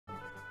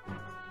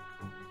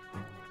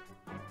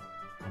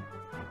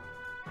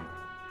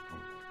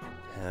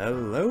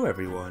Hello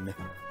everyone,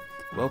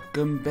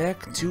 welcome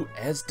back to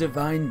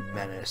Asdivine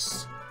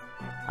Menace.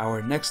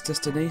 Our next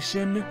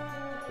destination,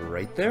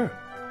 right there.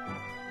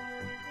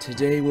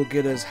 Today we'll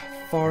get as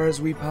far as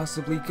we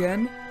possibly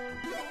can.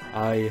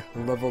 I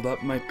leveled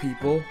up my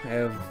people,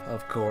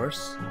 of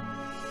course.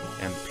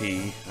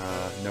 MP,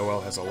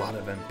 Noelle has a lot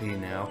of MP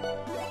now.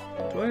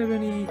 Do I have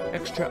any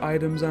extra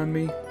items on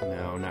me?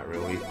 No, not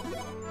really.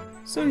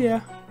 So yeah,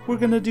 we're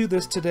gonna do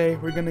this today.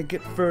 We're gonna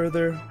get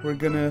further, we're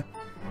gonna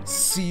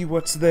see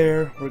what's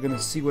there, we're gonna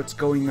see what's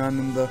going on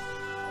in the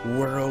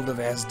world of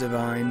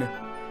Asdivine.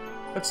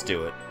 Let's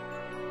do it.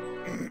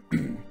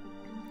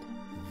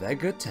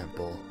 Vega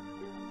Temple.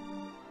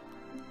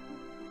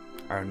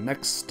 Our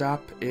next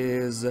stop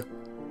is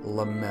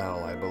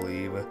Lamel, I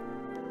believe.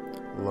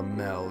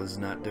 Lamel is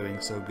not doing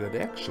so good,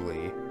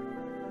 actually.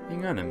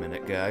 Hang on a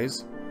minute,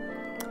 guys.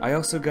 I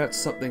also got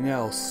something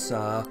else,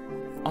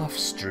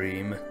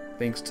 off-stream,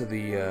 thanks to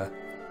the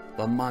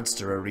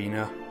monster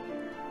arena.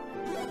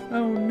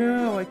 Oh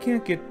no, I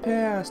can't get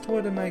past.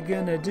 What am I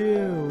gonna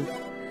do?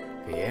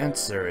 The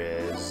answer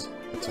is,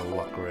 it's a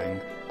luck ring.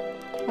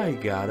 I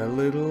got a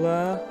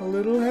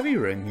little heavy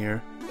ring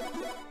here.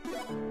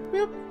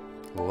 Yep.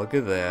 Look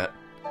at that.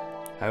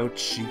 How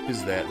cheap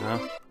is that, huh?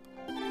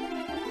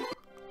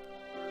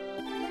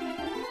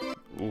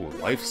 Ooh,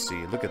 life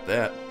seed. Look at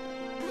that.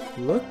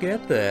 Look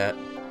at that.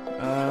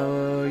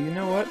 You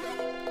know what?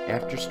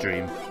 After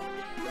stream.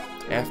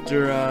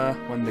 After,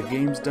 when the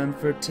game's done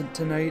for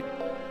tonight,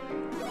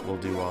 we'll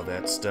do all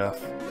that stuff.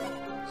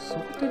 So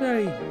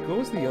what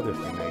was the other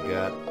thing I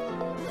got?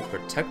 A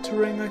protector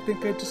ring I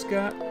think I just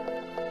got?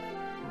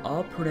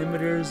 All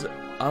perimeters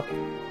up,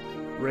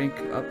 rank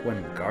up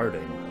when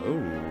guarding.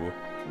 Ooh.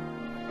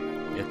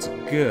 It's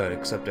good,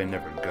 except I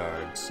never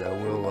guard, so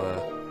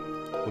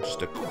we'll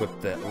just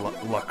equip that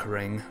luck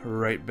ring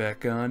right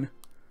back on.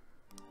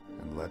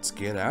 And let's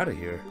get out of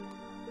here.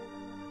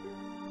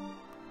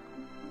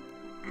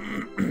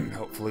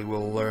 Hopefully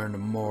we'll learn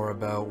more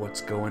about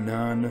what's going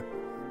on.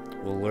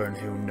 We'll learn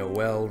who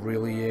Noelle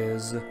really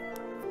is.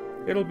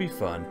 It'll be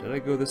fun. Did I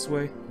go this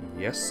way?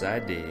 Yes, I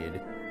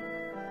did.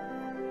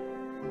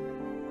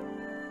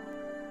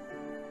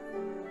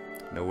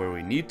 Now where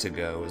we need to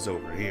go is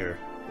over here.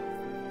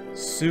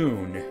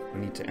 Soon, we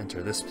need to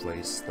enter this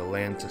place, the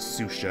land to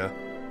Susha,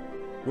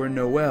 where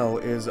Noelle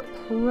is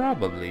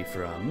probably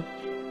from.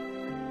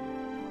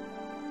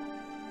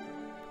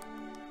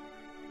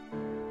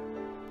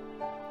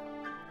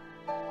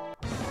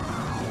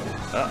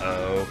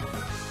 Uh-oh.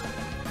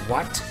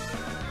 What?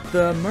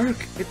 The Merc!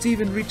 It's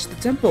even reached the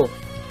temple!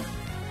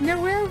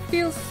 Noelle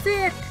feels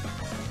sick!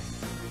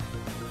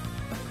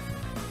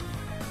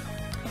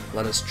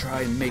 Let us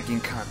try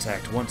making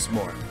contact once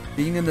more.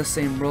 Being in the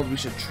same world, we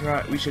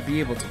should be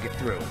able to get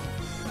through.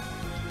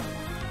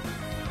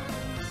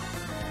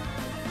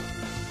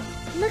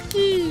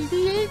 Looky!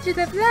 The agent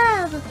of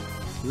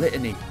love!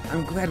 Litany,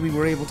 I'm glad we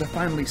were able to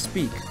finally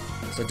speak.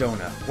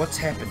 Sedona, what's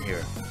happened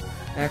here?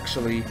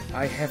 Actually,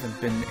 I haven't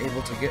been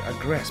able to get a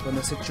grasp on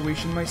the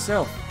situation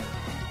myself.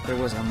 There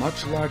was a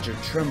much larger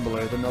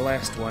trembler than the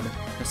last one,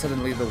 and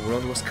suddenly the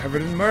world was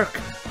covered in murk.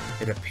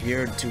 It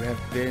appeared to have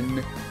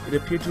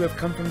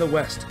come from the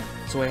west,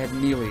 so I had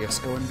Nelius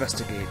go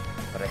investigate,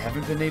 but I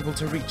haven't been able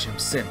to reach him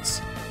since.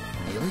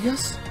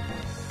 Nelius?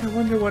 I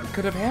wonder what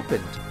could have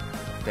happened.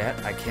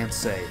 That I can't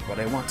say, but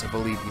I want to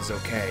believe he's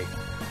okay.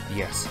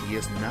 Yes, he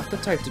is not the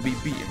type to be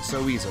beaten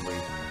so easily.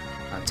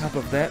 On top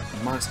of that,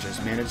 monsters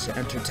managed to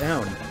enter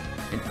town.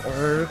 In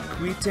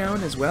Urqui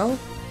town as well?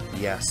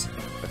 Yes,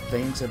 but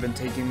things have been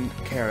taken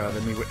care of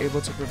and we were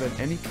able to prevent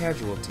any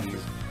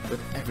casualties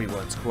with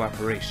everyone's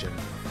cooperation.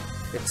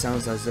 It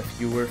sounds as if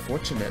you were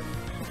fortunate,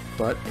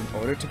 but in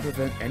order to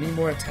prevent any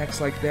more attacks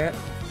like that,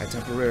 I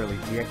temporarily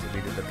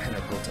deactivated the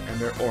pinnacle to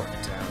enter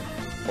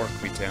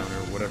Urqui town,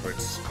 or whatever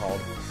it's called.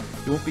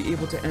 You won't be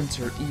able to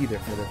enter either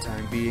for the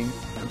time being.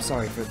 I'm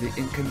sorry for the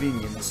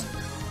inconvenience.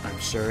 I'm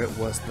sure it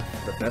was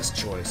the best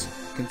choice,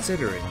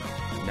 considering.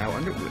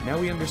 Now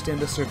we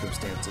understand the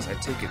circumstances. I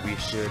take it we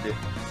should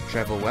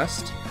travel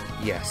west?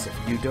 Yes,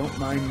 if you don't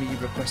mind me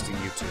requesting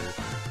you to.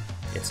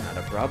 It's not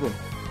a problem.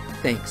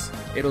 Thanks.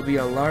 It'll be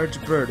a large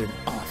burden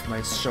off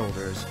my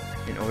shoulders.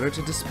 In order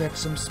to dispatch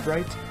some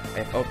sprite,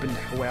 I've opened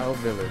Hwal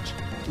Village.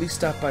 Please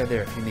stop by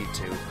there if you need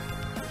to.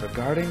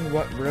 Regarding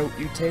what route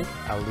you take,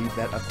 I'll leave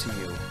that up to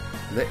you.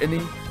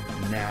 Litany,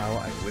 now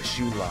I wish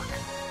you luck.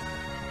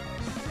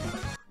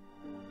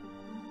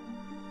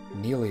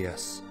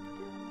 Nelius.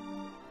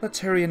 Let's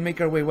hurry and make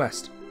our way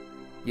west.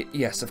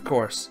 Yes, of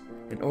course.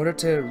 In order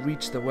to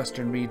reach the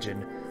western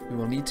region, we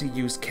will need to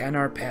use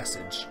Canar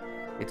Passage.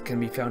 It can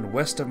be found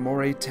west of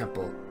Moray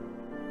Temple.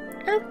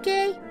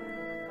 Okay.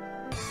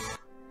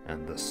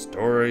 And the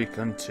story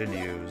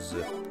continues.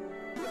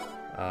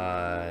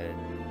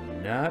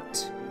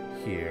 Not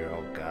here.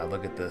 Oh god,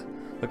 look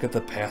at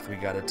the path we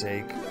gotta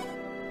take.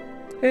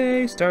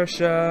 Hey,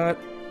 Starshot.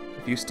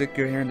 If you stick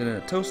your hand in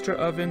a toaster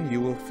oven,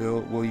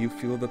 will you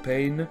feel the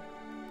pain?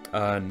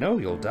 No,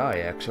 you'll die,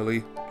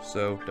 actually.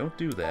 So, don't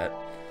do that.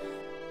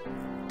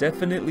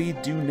 Definitely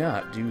do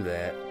not do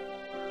that.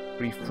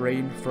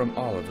 refrain from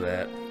all of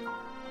that.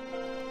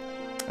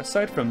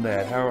 Aside from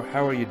that,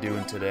 how are you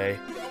doing today?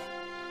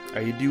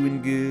 Are you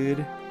doing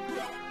good?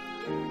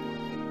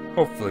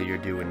 Hopefully you're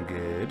doing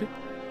good.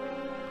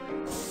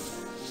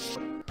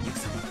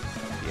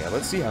 Yeah,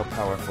 let's see how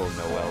powerful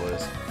Noelle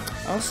is.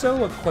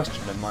 Also, a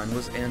question of mine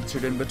was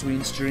answered in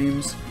between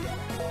streams.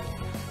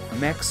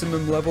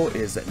 Maximum level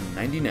is at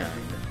 99.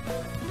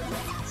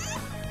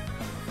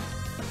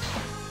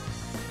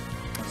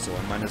 So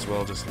I might as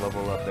well just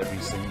level up every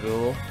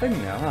single thing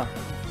now, huh?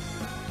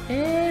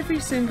 Every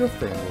single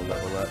thing will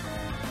level up.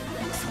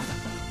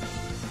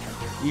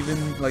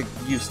 Even, like,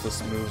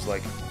 useless moves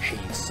like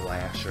Haze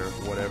Slash or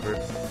whatever.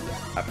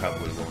 I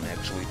probably won't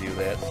actually do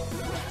that.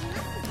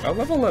 I'll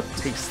level up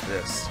Taste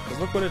This, because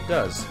look what it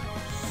does.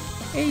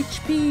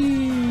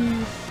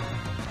 HP!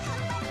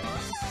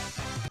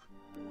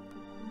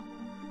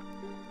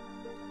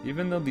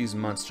 Even though these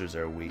monsters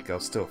are weak, I'll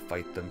still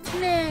fight them.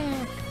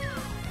 Nah.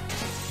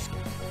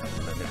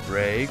 Let it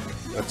break.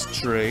 Let's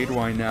trade,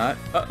 why not?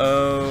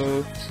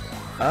 Uh-oh!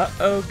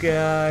 Uh-oh,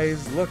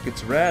 guys! Look,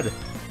 it's red!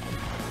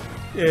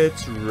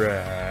 It's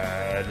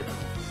red!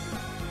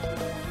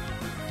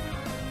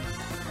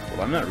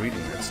 Well, I'm not reading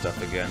that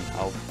stuff again.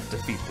 I'll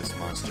defeat this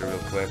monster real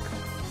quick.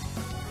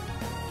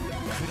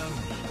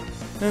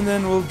 And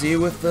then we'll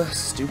deal with the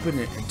stupid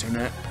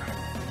internet.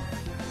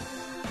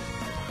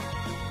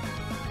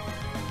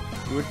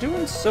 You were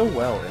doing so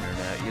well,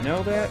 internet, you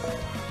know that?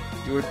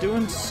 You were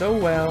doing so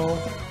well.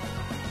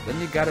 Then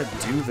you gotta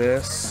do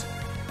this.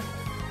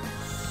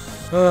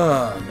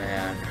 Oh,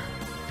 man.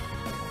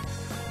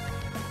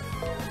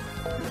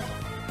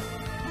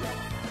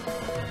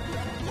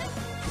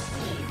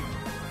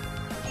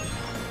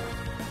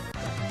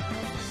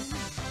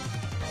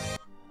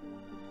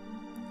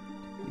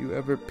 You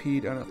ever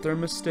peed on a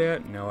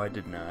thermostat? No, I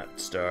did not,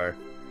 Star.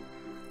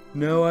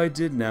 No, I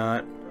did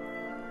not.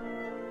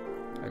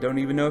 I don't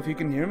even know if you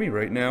can hear me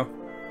right now.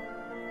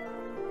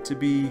 To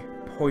be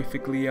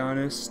perfectly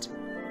honest.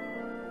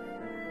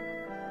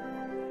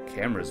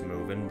 Camera's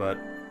moving, but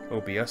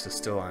OBS is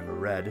still on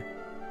red.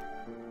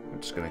 I'm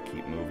just gonna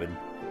keep moving.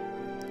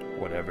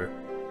 Whatever.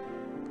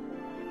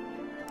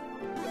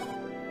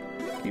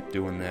 Keep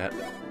doing that.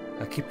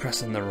 I keep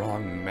pressing the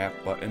wrong map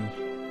button.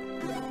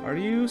 Are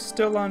you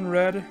still on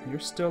red? You're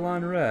still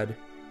on red.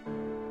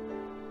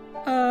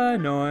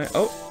 No,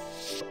 oh!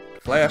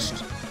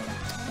 Flashed.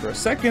 For a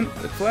second,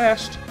 it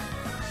flashed.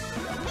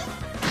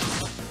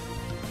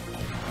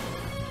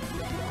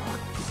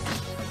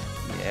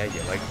 Yeah,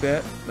 you like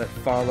that? That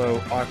follow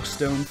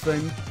Arcstone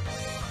thing?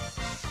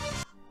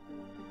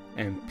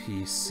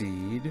 MP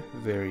Seed,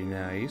 very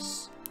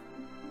nice.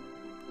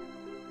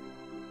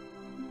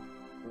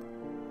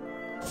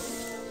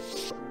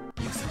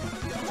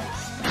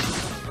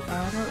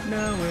 I don't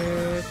know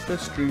if the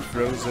stream's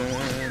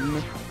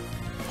frozen.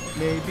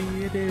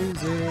 Maybe it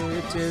is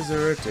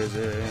or it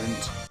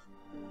isn't.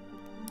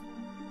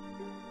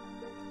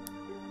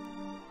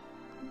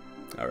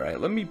 Alright,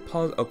 let me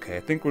pause. Okay, I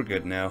think we're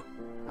good now.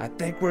 I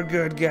think we're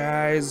good,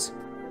 guys.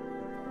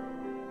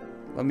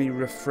 Let me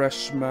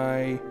refresh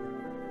my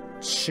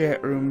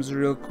chat rooms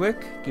real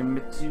quick. Give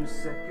me 2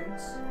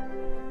 seconds.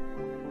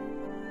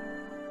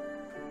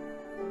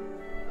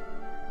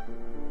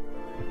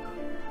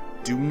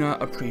 Do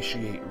not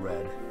appreciate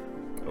red.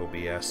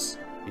 OBS.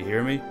 You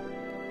hear me?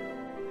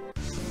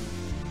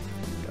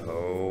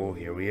 Oh,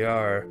 here we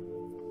are.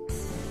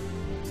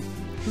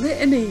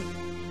 Litany.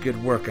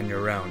 Good work on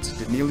your rounds.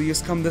 Did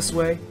Nelius come this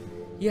way?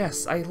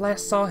 Yes, I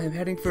last saw him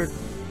heading for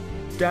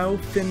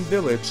Dauphin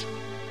Village.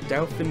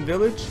 Dauphin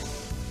Village?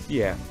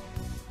 Yeah.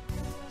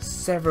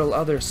 Several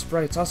other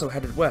sprites also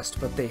headed west,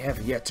 but they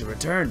have yet to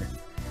return.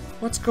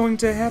 What's going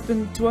to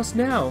happen to us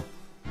now?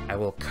 I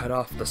will cut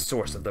off the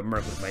source of the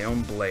murk with my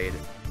own blade.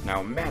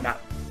 Now man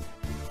up!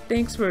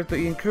 Thanks for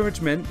the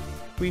encouragement.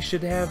 We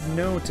should have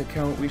known to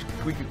count. We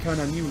could count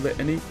on you,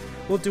 Litany.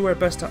 We'll do our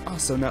best to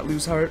also not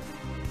lose heart.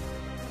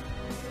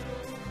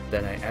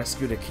 Then I ask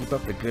you to keep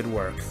up the good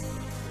work.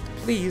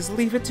 Please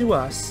leave it to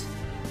us.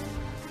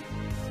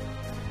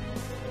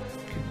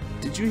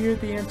 Did you hear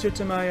the answer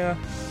to my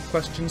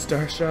question,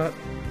 Starshot?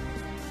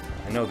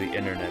 I know the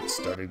internet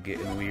started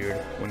getting weird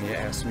when you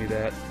asked me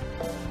that.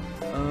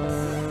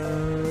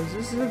 Is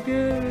this a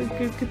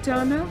good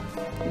katana?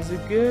 Is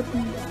it good?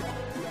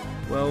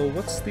 Well,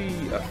 what's the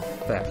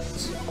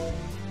effect?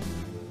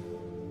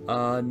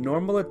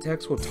 Normal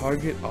attacks will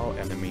target all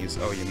enemies.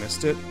 Oh, you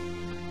missed it?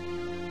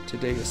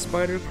 Today a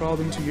spider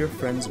crawled into your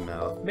friend's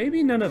mouth.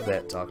 Maybe none of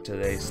that talk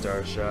today,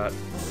 Starshot.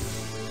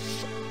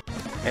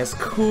 As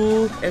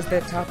cool as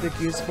that topic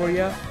is for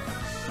ya,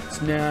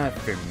 it's not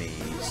for me,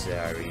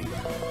 sorry.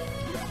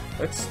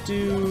 Let's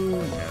do...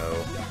 no.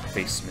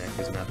 Face Smack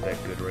is not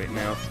that good right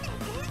now.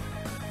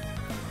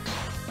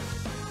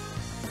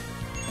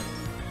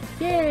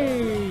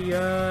 Yay!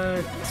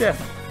 Death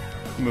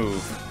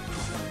move.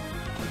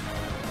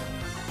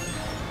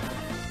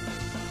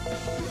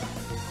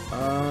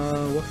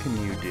 What can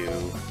you do?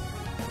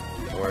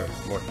 Or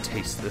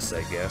Taste This,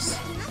 I guess.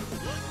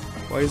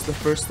 Why is the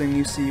first thing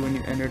you see when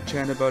you enter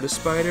chat about a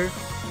spider?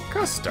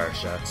 'Cause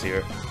Starshot's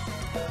here.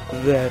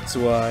 That's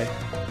why.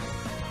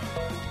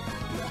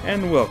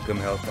 And welcome,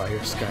 Hellfire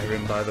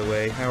Skyrim, by the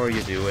way. How are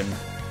you doing?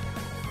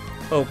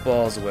 Hope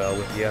all's well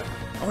with you.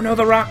 Oh no,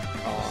 the rock!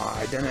 Oh,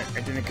 I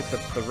didn't get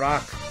the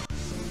rock.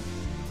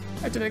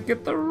 I didn't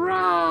get the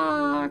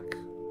rock!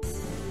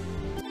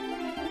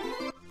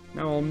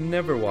 Now I'll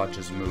never watch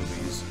his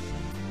movies.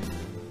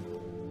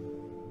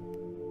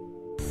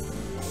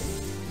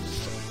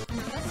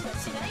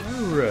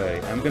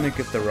 Alright, I'm gonna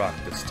get the rock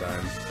this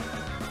time.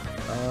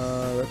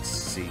 Let's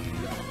see.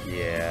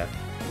 Yeah.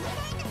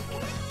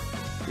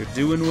 You're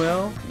doing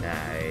well?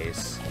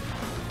 Nice.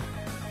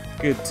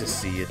 Good to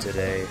see you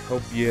today.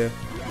 Hope you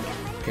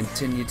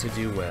continue to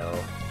do well.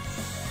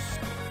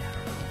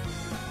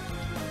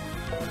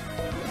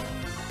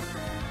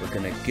 We're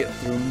gonna get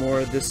through more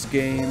of this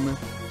game.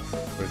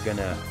 We're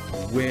gonna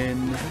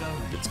win.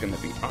 It's gonna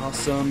be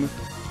awesome.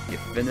 You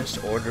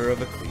finished Order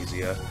of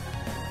Ecclesia.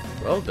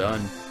 Well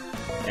done.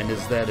 And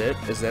is that it?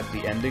 Is that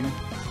the ending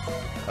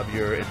of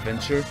your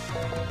adventure?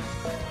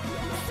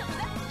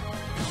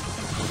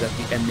 Is that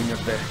the ending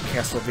of the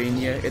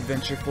Castlevania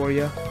adventure for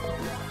you?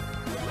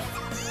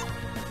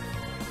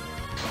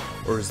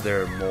 Or is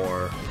there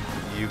more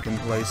you can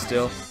play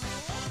still?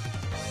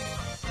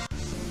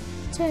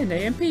 10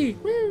 AMP.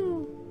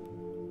 Woo!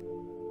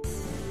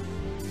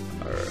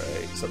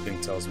 Alright, something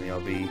tells me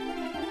I'll be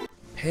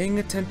paying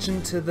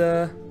attention to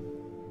the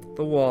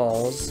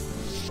walls.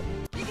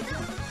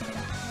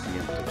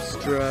 Preemptive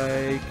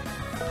strike.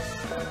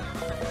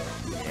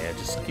 Yeah,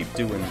 just keep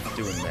doing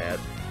that.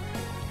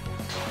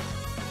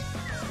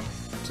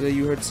 Today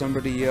you heard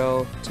somebody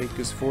yell, "Take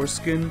his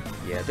foreskin"?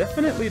 Yeah,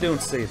 definitely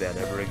don't say that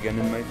ever again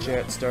in my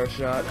chat,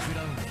 Starshot.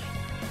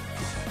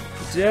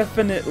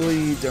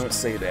 Definitely don't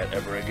say that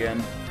ever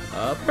again.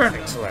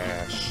 Burning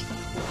Slash.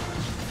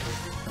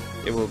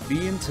 It will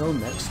be until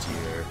next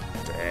year.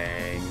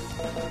 Dang.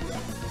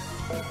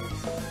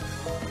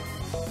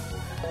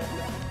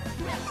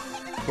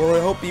 Well, I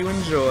hope you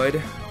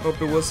enjoyed.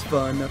 Hope it was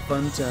fun, a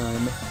fun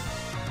time.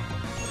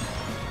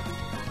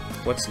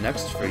 What's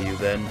next for you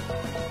then?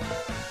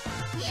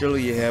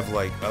 Surely you have,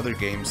 like, other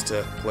games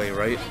to play,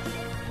 right?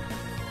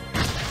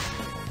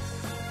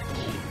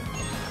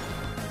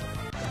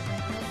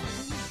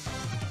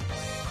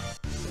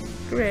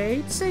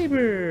 Great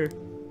Saber.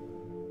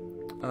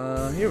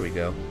 Here we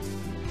go.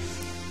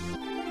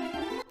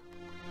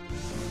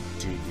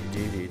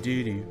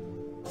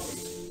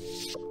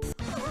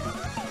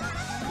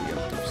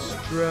 Preemptive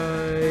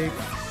strike.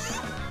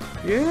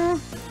 Yeah,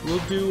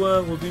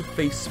 we'll do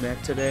face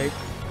smack today.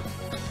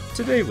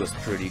 Today was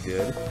pretty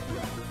good.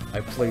 I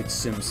played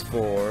Sims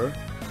 4,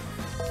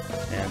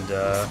 and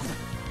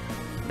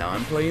now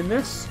I'm playing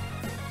this.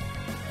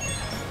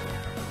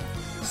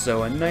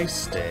 So a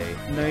nice day,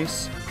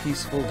 nice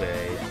peaceful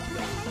day.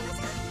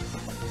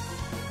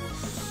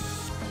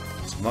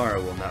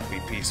 Tomorrow will not be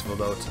peaceful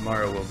though,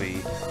 tomorrow will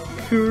be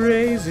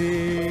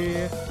crazy.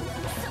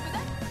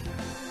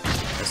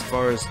 As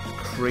far as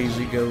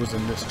crazy goes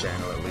in this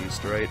channel at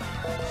least, right?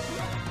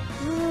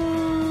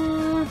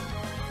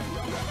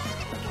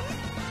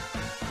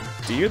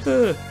 Do you hear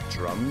the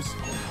drums?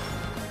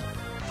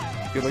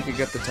 Feel like I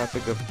got the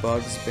topic of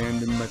bugs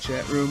banned in my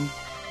chat room?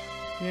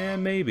 Yeah,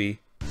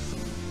 maybe.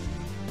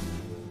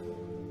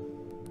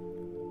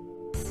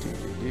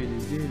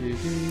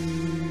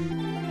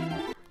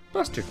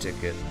 Buster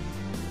ticket.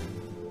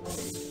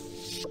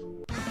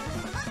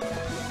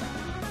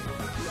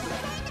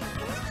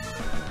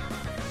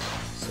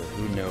 So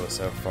who knows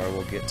how far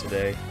we'll get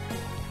today.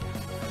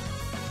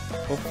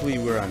 Hopefully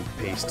we're on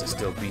pace to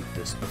still beat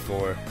this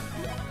before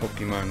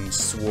Pokemon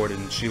Sword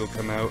and Shield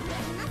come out.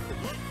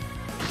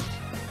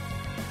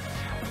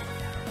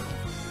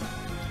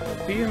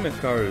 Pia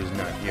Mikaru's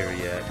not here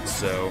yet,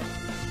 so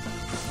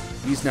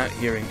he's not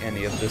hearing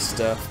any of this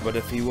stuff, but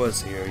if he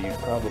was here, you'd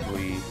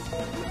probably...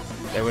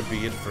 that would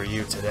be it for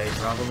you today,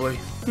 probably.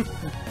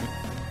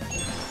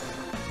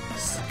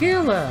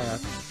 Skill up.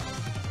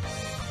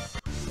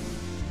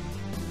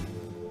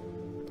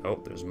 Oh,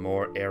 there's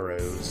more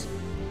arrows.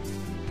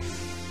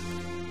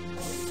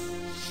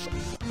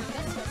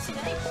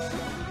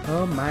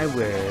 Oh my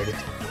word.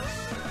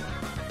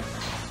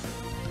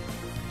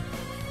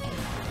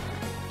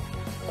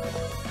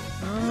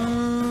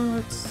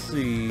 Let's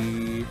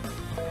see.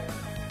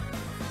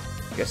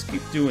 Guess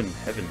keep doing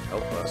Heaven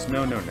Help Us.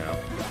 No.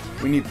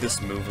 We need this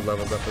move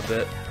leveled up a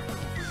bit.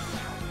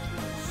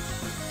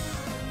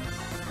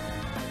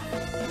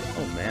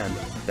 Oh man,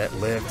 that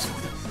lived.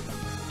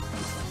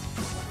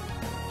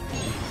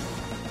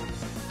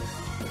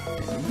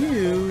 And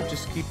you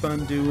just keep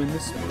on doing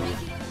this move.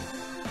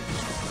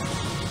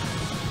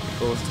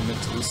 The goal is to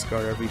mentally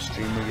scar every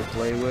streamer you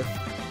play with.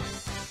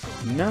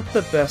 Not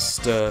the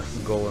best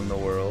goal in the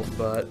world,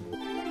 but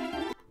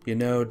you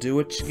know, do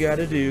what you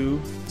gotta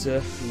do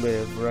to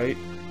live, right?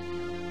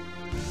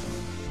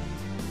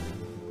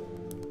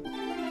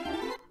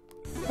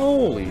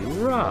 Holy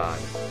rod!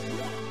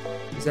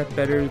 Is that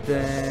better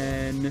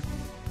than...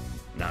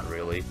 not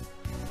really.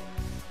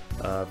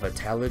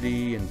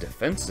 Vitality and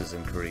defense is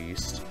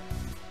increased.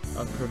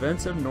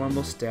 Prevents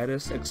abnormal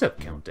status except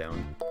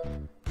countdown.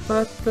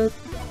 But the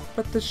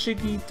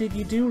Shiggy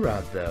Diggy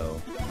Doo-Rod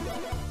though.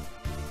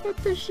 But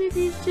the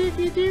Shiggy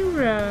Diggy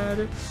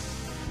Doo-Rod.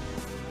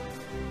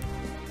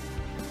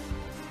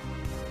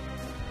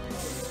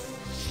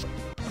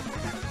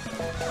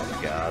 Oh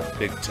god,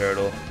 big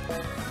turtle.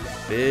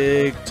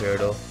 Big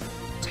turtle.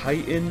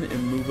 Titan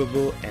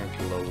immovable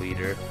Ankylo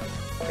leader.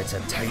 It's a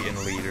Titan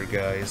leader,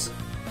 guys.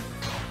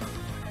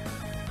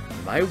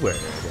 My word.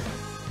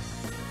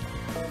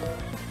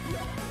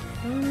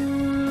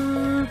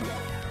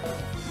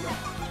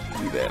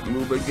 Do that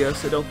move, I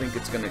guess. I don't think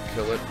it's gonna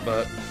kill it,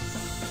 but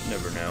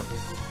never know.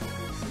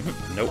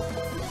 Nope.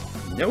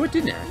 No, it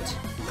did not.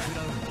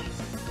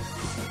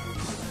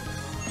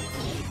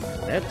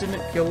 That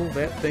didn't kill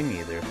that thing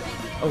either.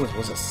 Oh, it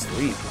was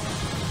asleep.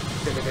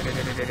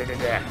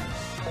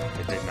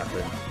 It did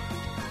nothing.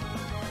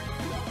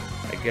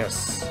 I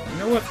guess. You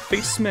know what?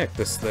 Face smack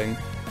this thing.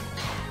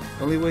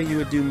 Only way you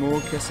would do more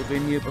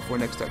Castlevania before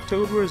next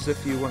October is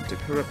if you want to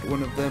corrupt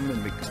one of them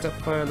and make a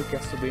stockpile of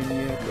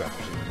Castlevania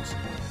corruptions.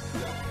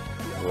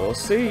 We'll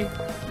see.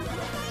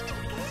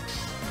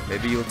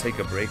 Maybe you'll take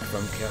a break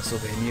from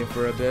Castlevania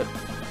for a bit.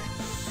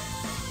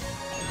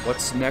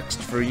 What's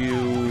next for you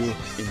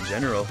in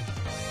general?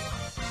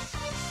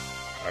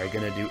 Are you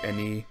gonna do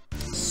any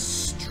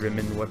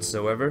streaming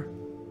whatsoever?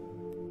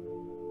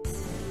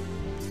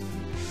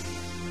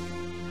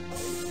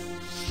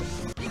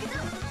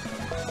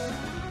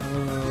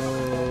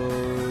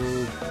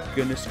 Oh,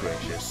 goodness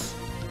gracious.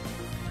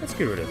 Let's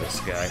get rid of this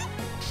guy.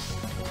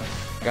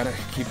 Gotta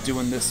keep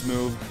doing this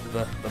move,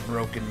 the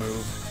broken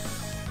move.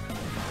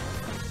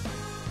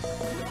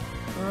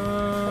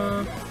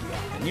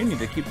 And you need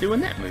to keep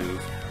doing that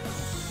move.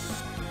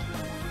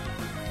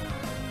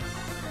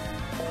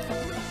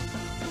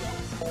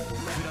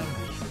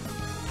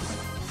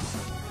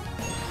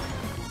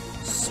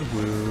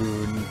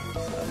 Swoon.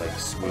 I like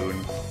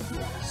Swoon.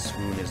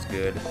 Swoon is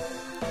good.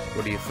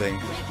 What do you think?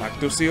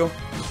 Octoseal?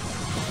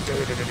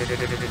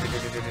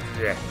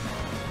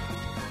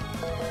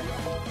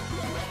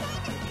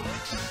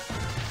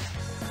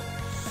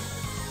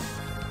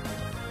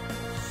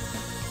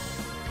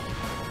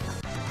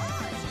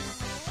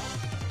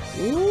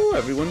 Ooh,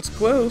 everyone's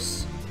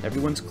close.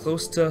 Everyone's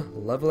close to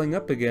leveling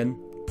up again.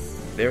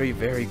 Very,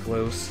 very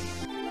close.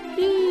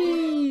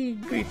 Eee,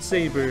 Great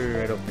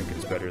Saber. I don't think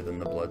it's better than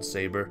the Blood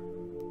Saber.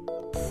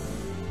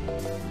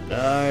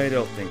 I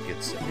don't think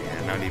it's...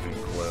 yeah, not even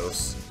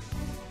close.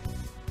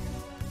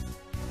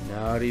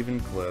 Not even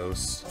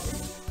close.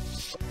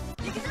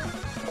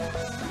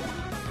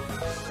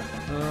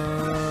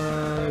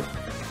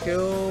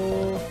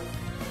 Kill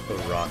the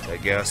rock, I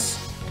guess.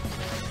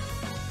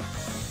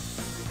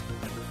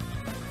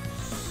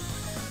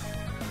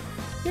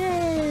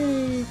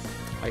 Yay!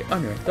 I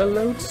unearthed the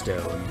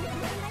lodestone.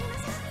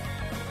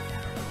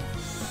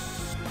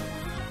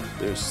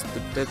 There's the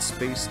Dead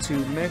Space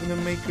 2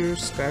 Magnum Maker,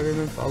 Skyrim,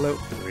 and Fallout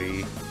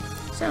 3.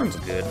 Sounds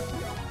good.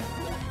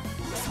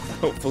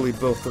 Hopefully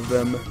both of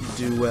them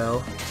do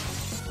well.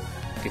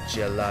 Get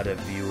you a lot of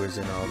viewers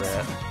and all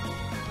that.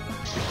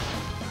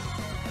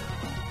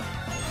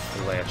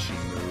 Flashy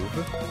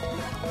move.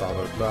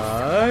 Followed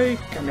by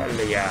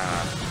Camellia.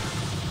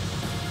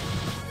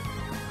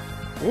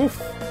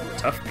 Oof.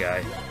 Tough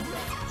guy.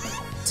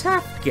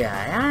 Tough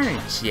guy,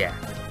 aren't ya?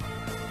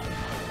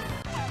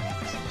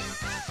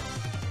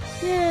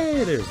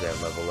 Yay, there's that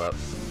level up.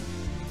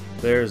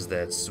 There's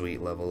that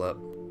sweet level up.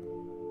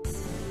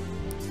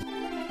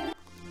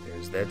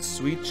 There's that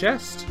sweet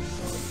chest.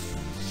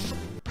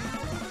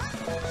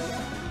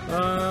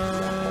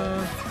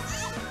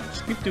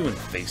 Just keep doing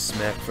face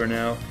smack for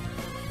now.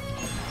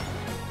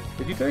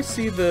 Did you guys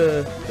see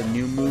the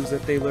new moves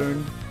that they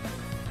learned?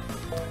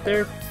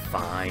 They're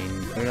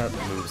fine. They're not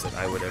moves that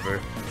I would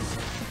ever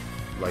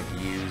like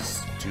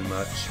use too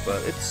much,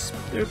 but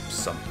they're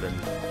something.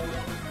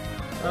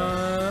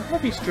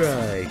 Heavy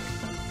Strike.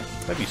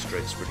 Heavy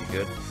Strike's pretty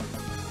good.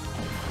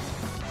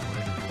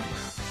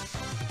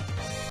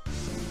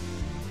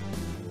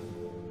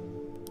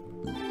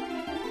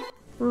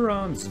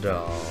 Bronze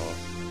Doll.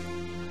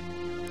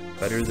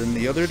 Better than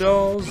the other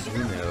dolls?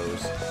 Who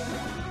knows?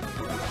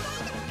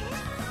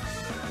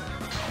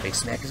 Face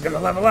Smack is gonna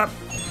level up!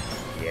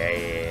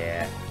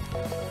 Yeah.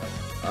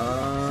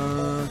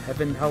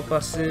 Heaven Help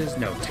Us is...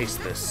 no,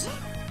 Taste This.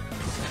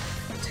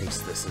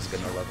 Taste This is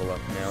gonna level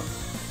up now.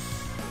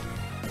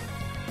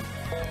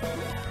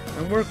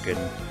 I'm working.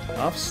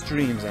 Off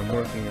streams, I'm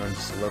working on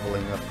just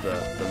leveling up the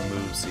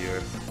moves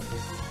here.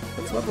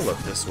 Let's level up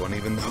this one,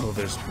 even though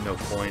there's no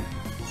point.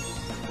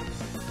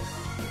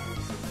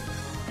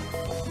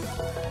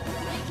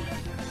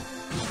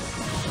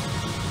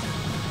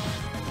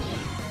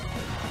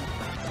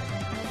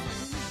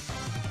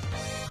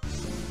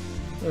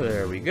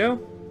 There we go.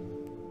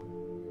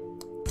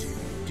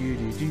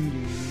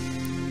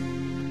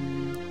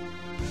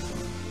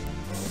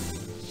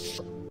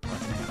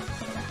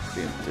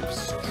 Preemptive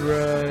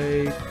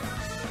Strike.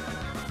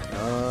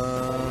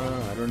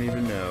 I don't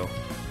even know.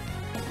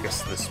 I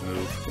practice this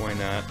move. Why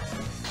not?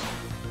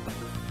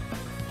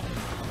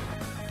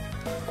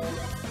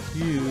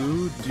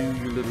 You do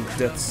your little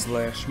death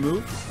slash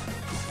move.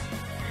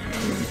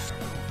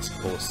 It's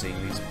cool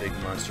seeing these big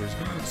monsters.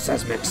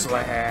 Seismic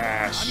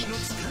slash!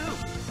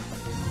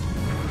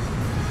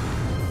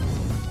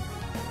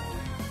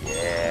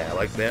 Yeah, I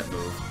like that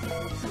move.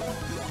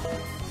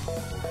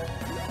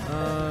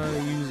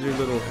 Use your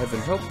little heaven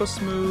help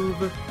us move.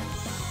 Look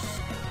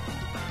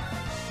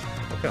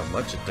how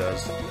much it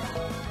does.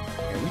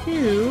 And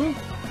you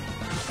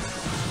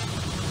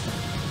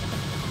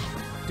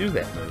do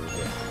that move.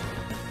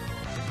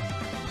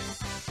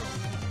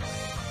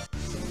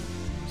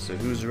 So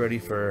who's ready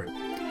for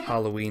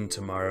Halloween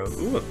tomorrow?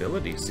 Ooh,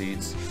 ability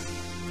seeds.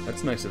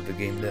 That's nice of the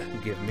game to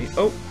give me.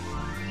 Oh!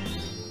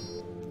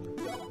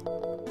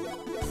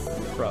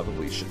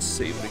 Probably should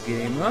save the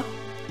game, huh?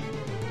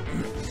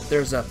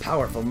 There's a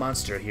powerful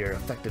monster here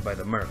affected by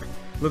the Merc.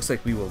 Looks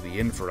like we will be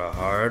in for a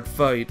hard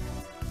fight.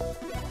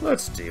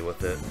 Let's deal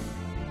with it.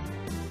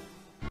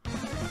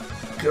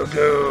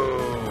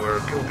 Go-go! Or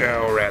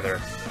go-go,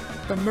 rather.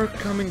 The Merc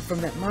coming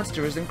from that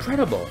monster is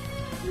incredible.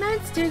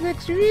 Monster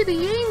looks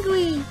really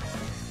angry.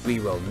 We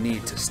will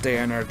need to stay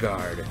on our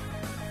guard.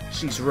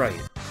 She's right.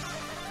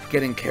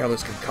 Getting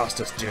careless can cost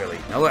us dearly.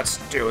 Now let's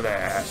do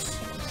this!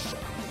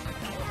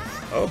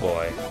 Oh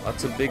boy,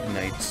 lots of big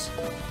knights.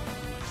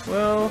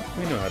 Well,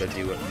 we know how to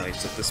deal with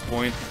knights at this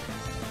point.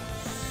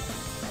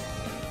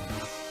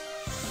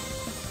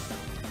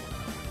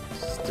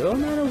 Still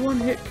not a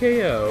one-hit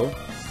KO,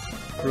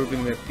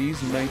 proving that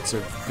these knights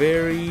are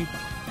very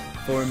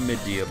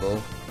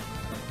formidable.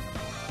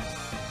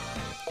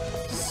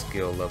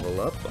 Skill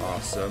level up,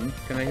 awesome.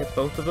 Can I hit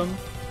both of them?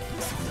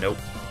 Nope.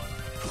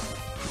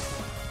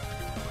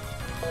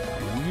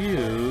 And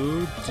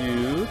you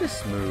do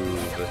this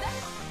move,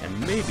 and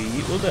maybe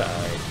he will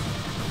die.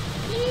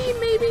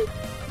 Maybe.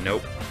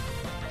 Nope.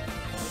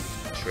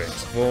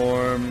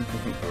 Transform.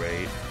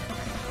 Great.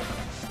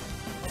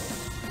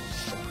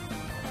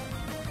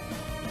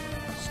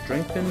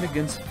 Strengthened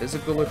against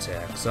physical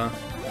attacks, huh?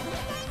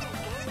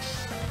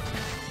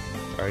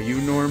 Are you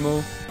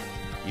normal?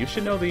 You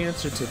should know the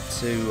answer to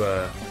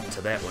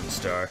that one,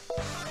 Star.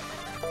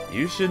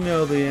 You should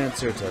know the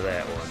answer to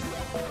that one.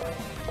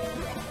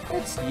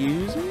 Let's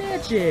use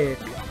magic.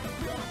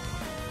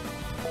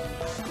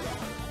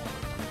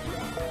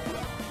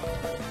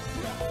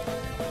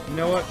 You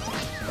know what?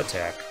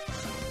 Attack.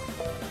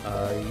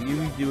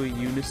 You do a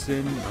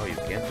unison. Oh, you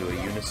can't do a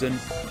unison.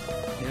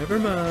 Never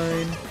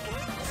mind.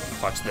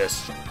 Watch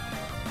this.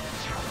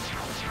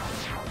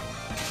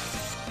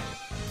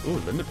 Ooh,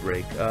 limit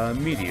break.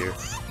 Meteor.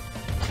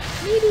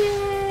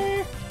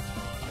 Meteor!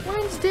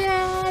 One's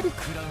dead!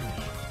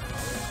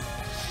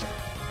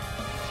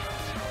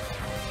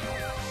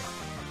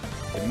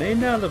 It may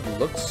not have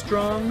looked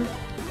strong,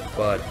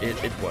 but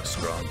it was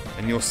strong.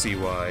 And you'll see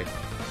why.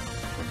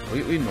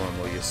 Completely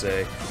normal, you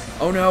say.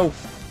 Oh no!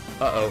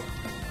 Uh-oh.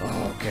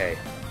 Oh, okay.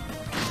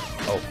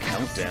 Oh,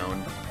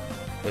 countdown.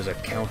 There's a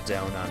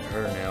countdown on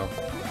her now.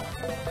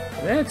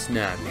 That's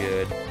not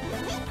good.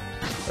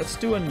 Let's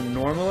do a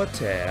normal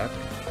attack.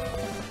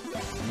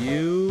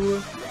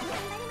 You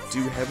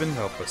do heaven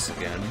help us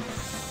again.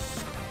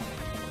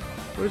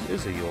 Where's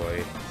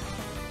Izayoi?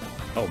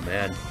 Oh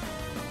man.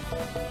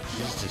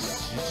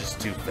 She's just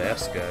too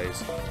fast,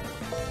 guys.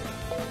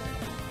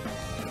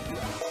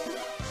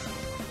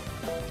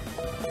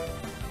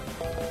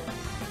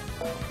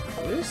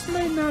 This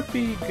might not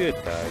be good,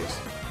 guys.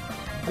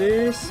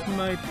 This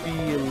might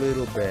be a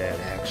little bad,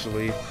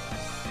 actually.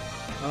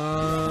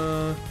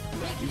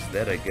 Use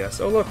that, I guess.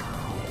 Oh, look!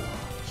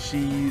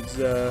 She's,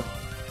 or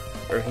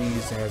he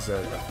has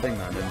a thing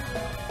on him.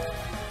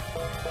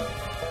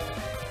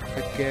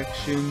 Quick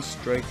action,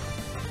 strike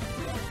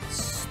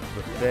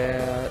with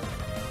that.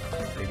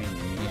 Maybe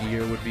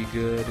Meteor would be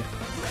good.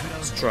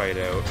 Let's try it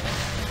out.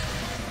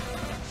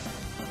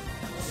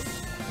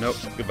 Nope,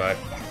 goodbye.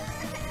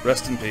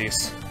 Rest in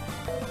peace.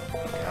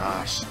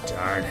 Gosh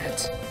darn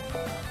it.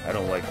 I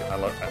don't like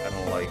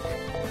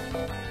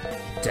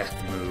death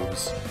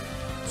moves.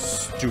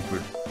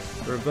 Stupid.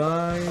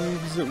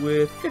 Revives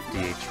with 50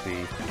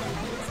 HP.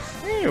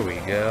 There we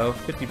go.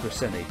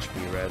 50%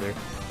 HP, rather.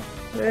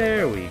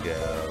 There we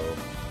go.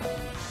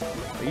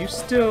 Are you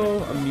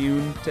still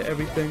immune to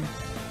everything?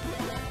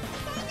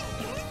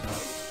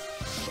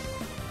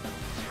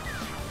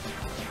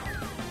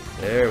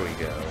 There we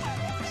go.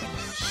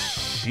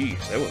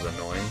 Sheesh, that was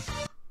annoying.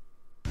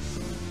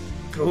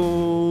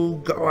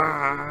 Go!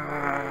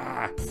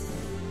 Ah!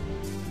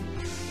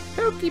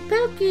 Pokey,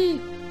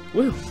 pokey!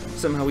 Well,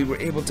 somehow we were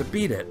able to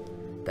beat it.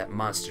 That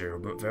monster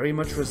very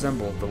much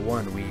resembled the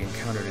one we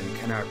encountered in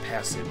Canard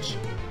Passage.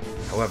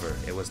 However,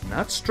 it was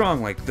not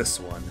strong like this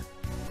one.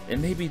 It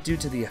may be due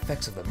to the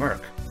effects of the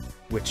Merc,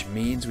 which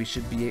means we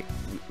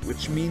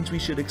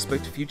should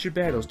expect future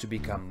battles to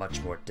become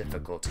much more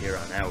difficult here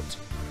on out.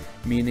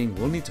 Meaning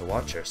we'll need to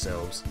watch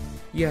ourselves.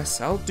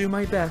 Yes, I'll do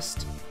my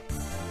best.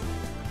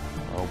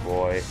 Oh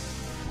boy.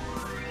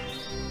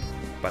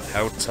 But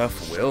how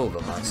tough will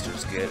the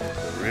monsters get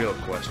is the real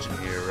question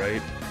here,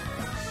 right?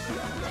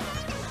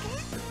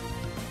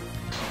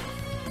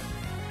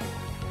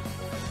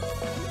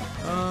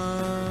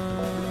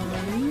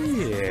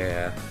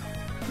 Yeah.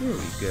 There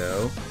we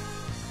go.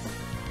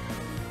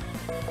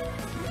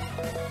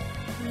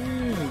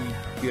 There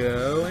we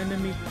go.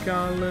 Enemy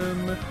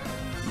column.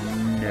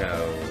 No.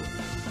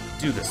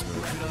 Do this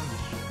move.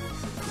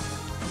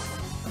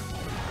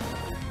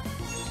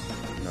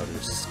 Another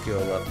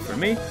skill up for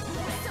me.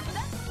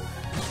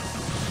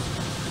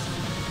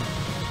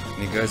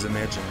 Can you guys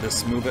imagine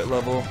this move at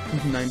level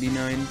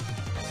 99?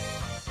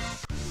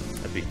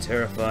 That'd be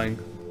terrifying.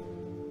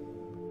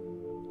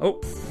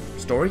 Oh,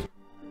 story?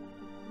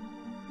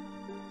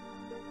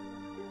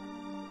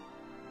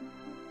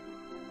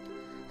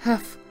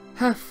 Huff,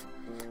 huff.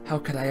 How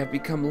could I have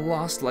become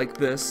lost like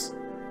this?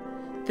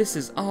 This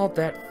is all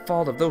that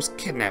fault of those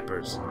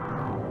kidnappers.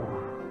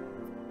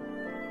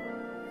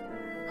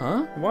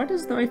 Huh? Why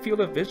does my field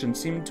of vision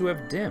seem to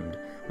have dimmed?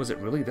 Was it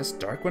really this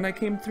dark when I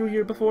came through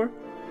here before?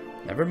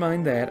 Never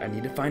mind that, I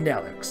need to find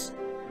Alex.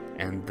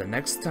 And the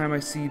next time I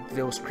see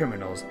those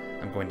criminals,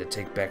 I'm going to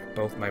take back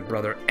both my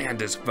brother and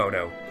his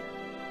photo.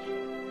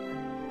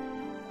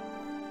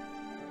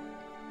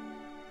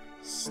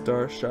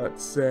 Starshot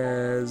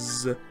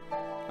says,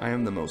 I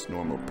am the most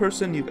normal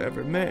person you've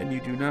ever met, and you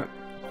do not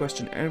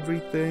question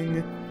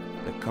everything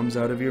that comes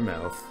out of your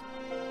mouth.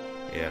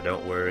 Yeah,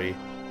 don't worry.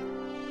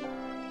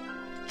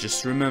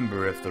 Just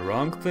remember, if the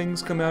wrong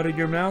things come out of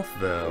your mouth,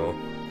 though,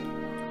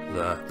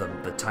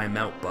 the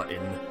timeout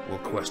button will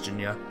question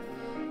ya.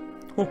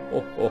 Ho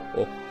ho ho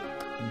ho.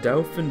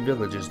 Dauphin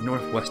Village is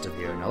northwest of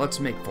here. Now let's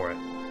make for it.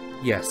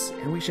 Yes,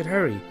 and we should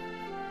hurry.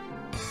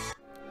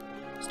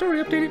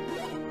 Story updated.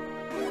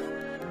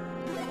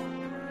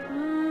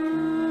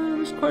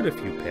 There's quite a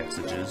few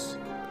passages.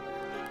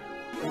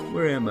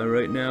 Where am I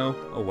right now?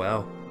 Oh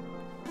wow.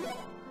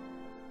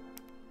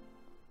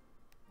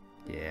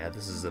 Yeah,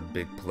 this is a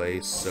big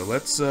place. So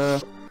let's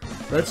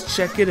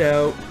check it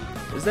out.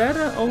 Is that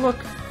a... Oh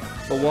look!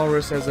 The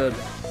walrus has a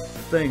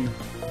thing.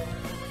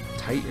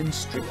 Titan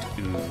Strict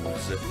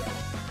Ooze.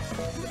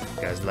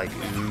 You guys like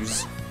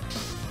ooze?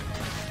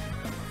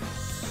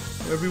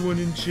 Everyone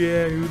in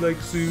chat who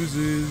likes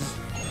oozes.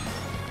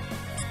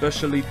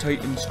 Especially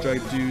Titan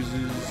Striped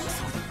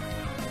oozes.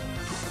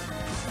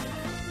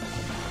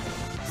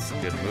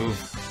 Good move.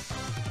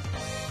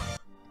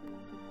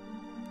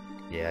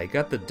 Yeah, I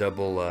got the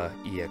double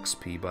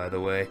EXP, by the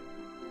way.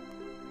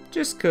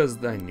 Just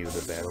because I knew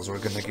the battles were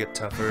gonna get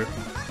tougher.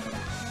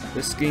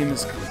 This game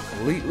is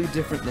completely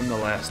different than the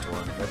last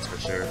one, that's for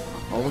sure.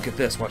 Oh, look at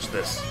this, watch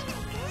this.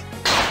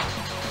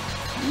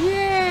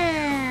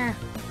 Yeah!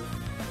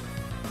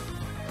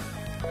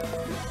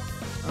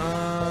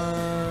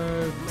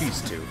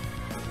 These two.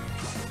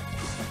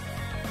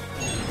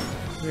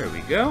 There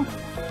we go.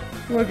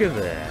 Look at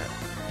that.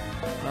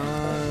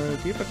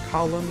 Do you have a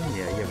column?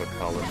 Yeah, you have a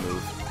column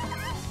move.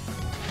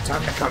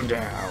 Time to come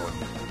down.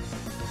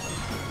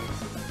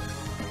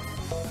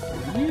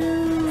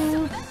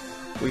 You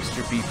waste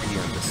your BP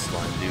on this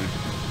slime, dude.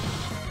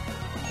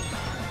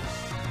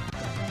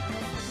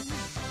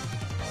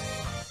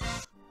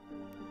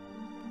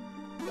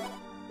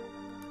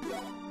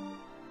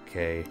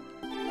 Okay.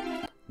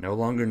 No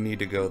longer need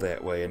to go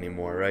that way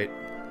anymore, right?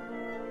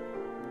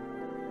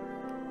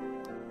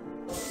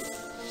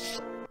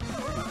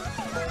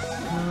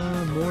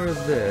 More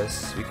of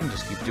this. We can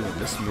just keep doing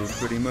this move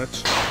pretty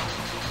much.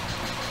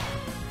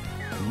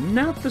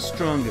 Not the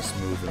strongest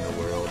move in the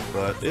world,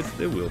 but it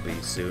will be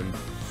soon.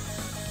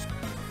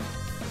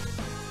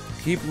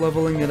 Keep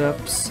leveling it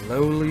up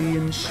slowly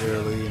and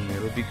surely, and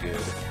it'll be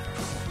good.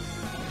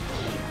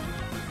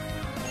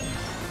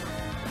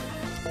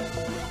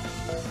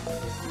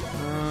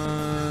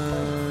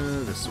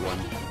 This one.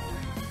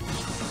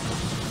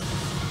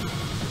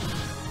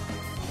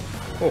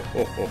 Ho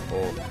ho ho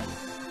ho.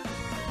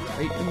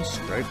 Titan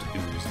Striped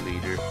Ooze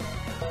Leader.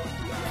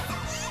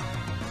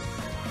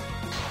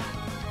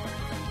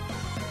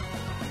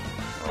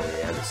 Oh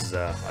yeah, this is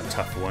a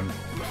tough one.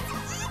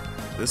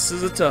 This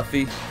is a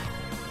toughie.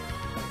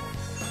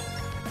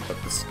 But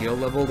the skill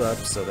leveled up,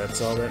 so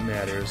that's all that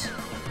matters.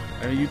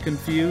 Are you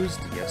confused?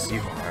 Yes, you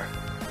are.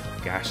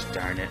 Gosh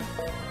darn it.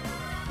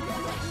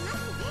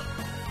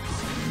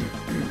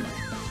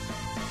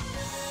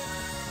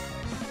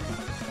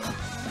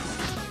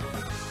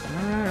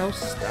 Alright, I'll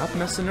stop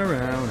messing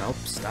around. I'll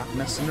stop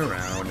messing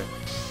around.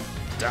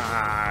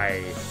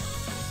 Die!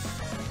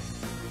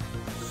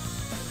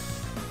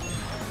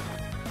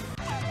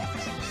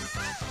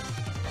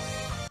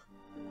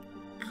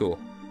 Cool.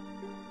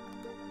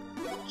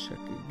 Check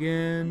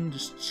again.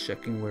 Just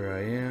checking where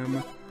I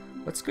am.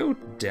 Let's go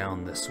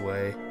down this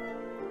way.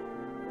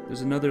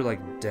 There's another,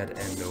 like, dead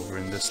end over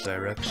in this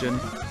direction.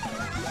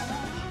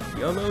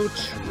 Yellow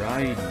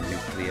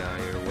tri-nuclei,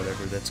 or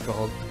whatever that's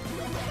called.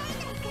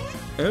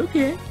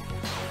 Okay.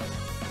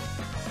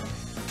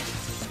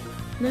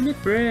 Limit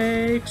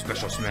break.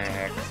 Special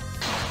smack.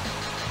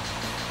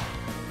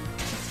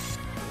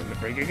 Limit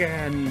break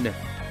again.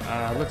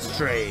 Let's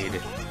trade.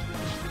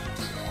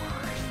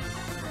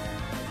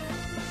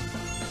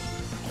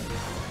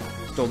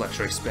 Stole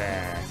X-ray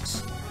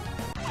specs.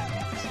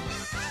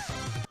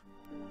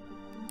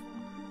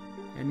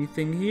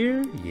 Anything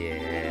here?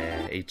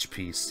 Yeah,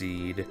 HP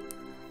seed.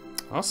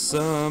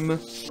 Awesome.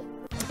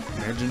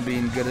 Imagine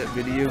being good at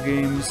video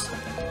games.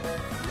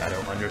 I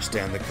don't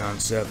understand the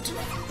concept.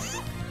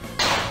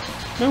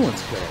 No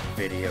one's good at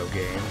video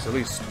games, at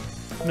least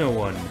no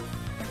one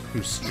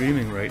who's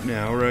streaming right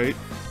now, right?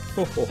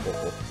 Ho ho ho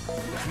ho.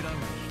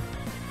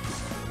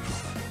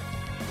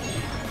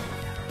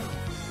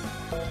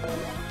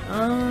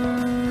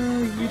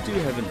 You do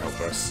heaven help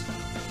us.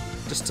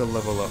 Just to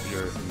level up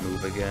your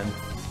move again.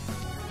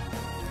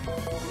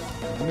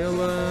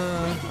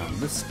 Milla, on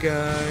this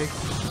guy.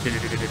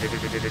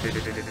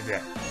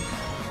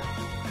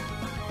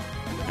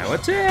 Now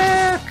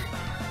attack!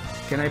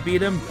 Can I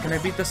beat him? Can I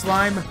beat the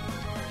slime?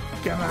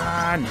 Come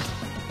on!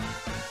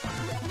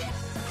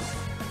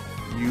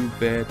 You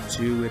bet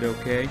to it,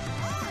 okay?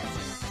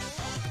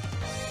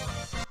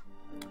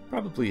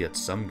 Probably at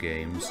some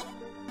games.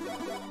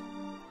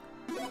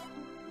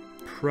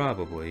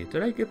 Probably.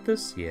 Did I get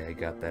this? Yeah, I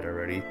got that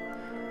already.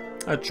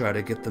 I tried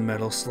to get the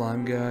metal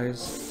slime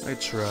guys. I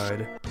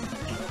tried.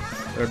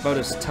 They're about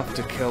as tough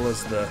to kill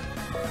as the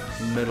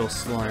metal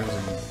slimes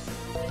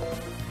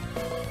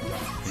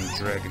in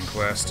Dragon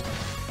Quest.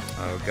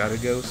 Oh, gotta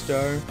go,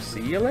 Star.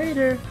 See you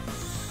later.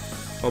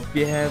 Hope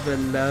you have a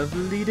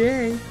lovely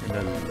day and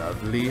a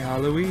lovely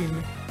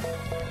Halloween.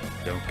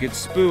 Don't get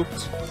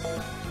spooked.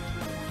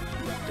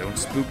 Don't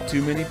spook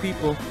too many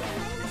people.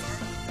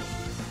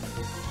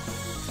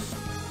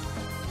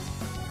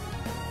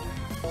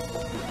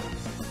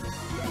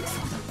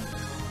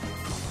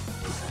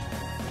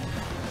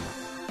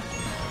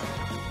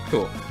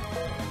 Cool.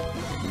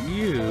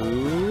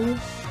 You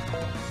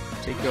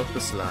take out the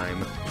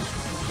slime.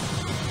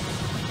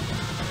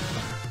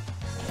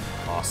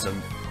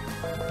 Awesome.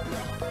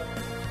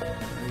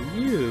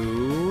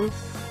 You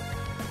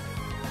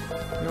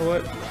know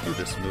what? Do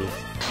this move.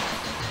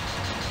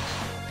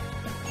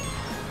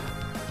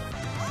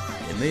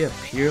 It may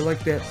appear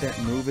like that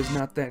move is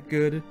not that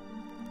good,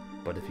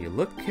 but if you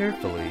look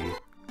carefully,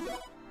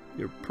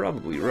 you're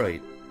probably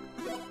right.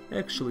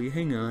 Actually,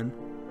 hang on.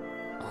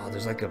 Oh,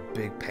 there's like a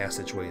big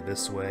passageway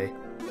this way.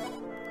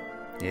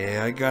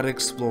 Yeah, I gotta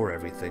explore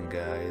everything,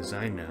 guys,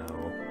 I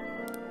know.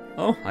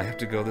 Oh, I have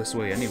to go this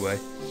way anyway.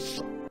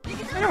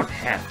 I don't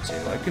have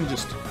to, I can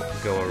just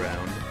go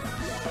around.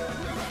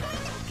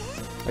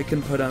 I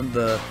can put on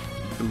the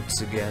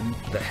boots again,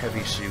 the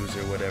heavy shoes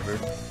or whatever.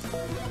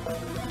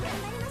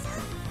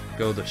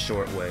 Go the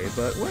short way,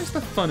 but where's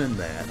the fun in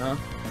that, huh?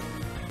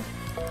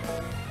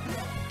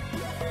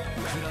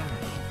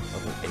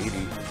 Level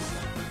 80.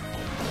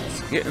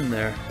 It's getting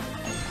there.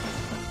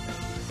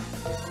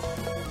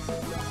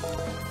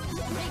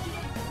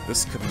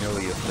 This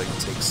Camellia thing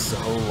takes so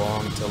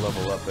long to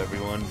level up,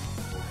 everyone.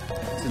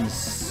 It's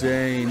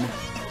insane.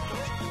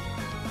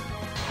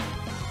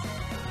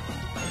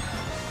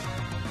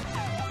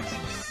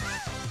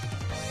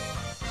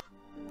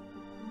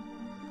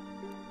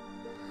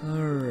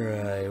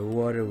 Alright,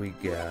 what do we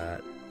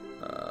got?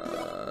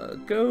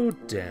 Go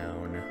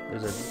down.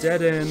 There's a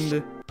dead end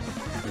in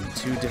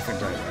 2 different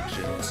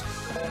directions.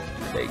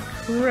 And a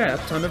crap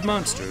ton of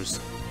monsters.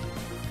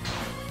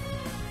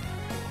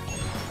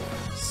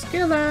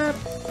 Skill up!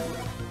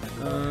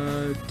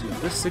 Do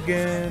this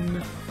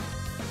again.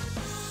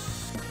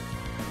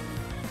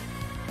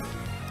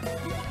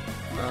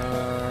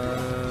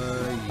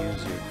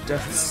 Use your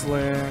Death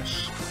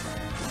Slash.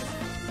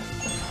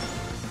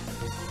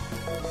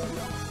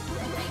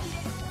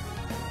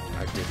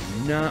 I did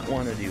not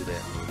want to do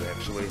that move,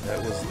 actually. That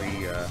was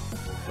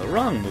the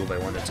wrong move I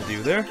wanted to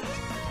do there.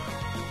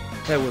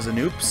 That was an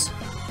oops.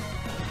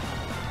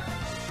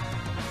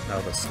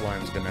 Now the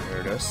slime's gonna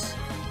hurt us.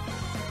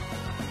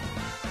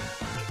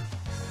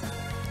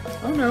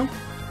 Oh no.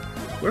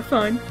 We're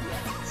fine.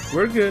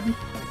 We're good.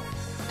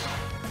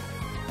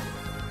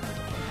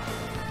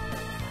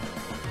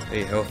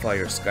 Hey,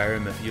 Hellfire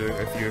Skyrim,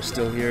 if you're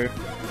still here,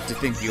 do you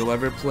think you'll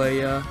ever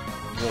play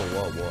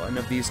one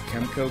of these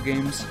Chemco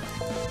games?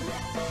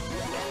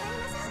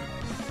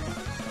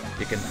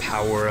 You can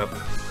power up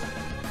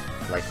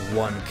like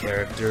one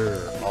character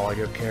or all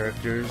your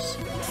characters.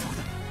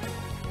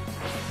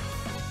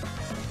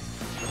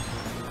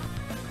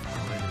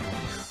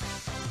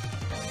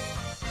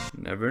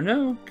 Never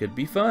know, could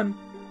be fun.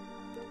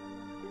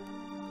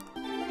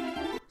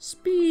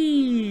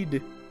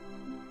 Speed!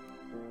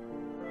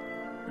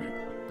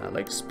 I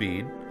like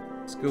speed.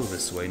 Let's go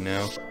this way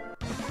now.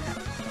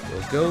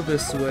 We'll go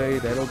this way,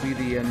 that'll be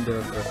the end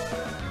of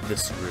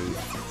this route.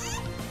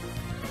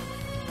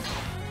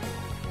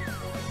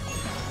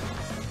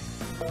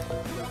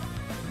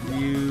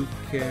 You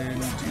can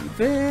do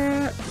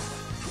that.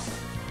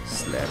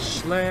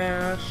 Slash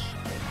slash.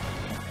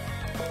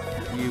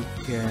 You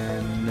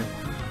can...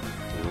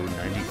 Ooh,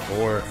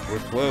 94. We're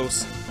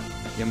close.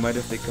 You might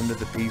if they come to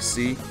the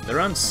PC. They're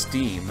on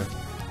Steam.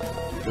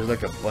 There's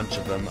like a bunch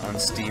of them on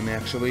Steam,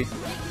 actually.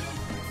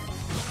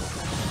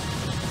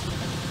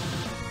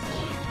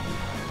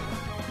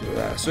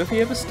 So if you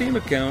have a Steam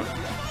account,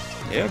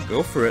 Yeah,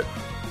 go for it.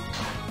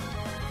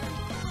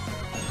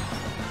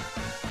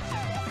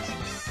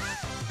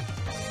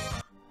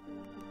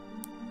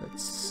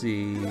 Let's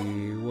see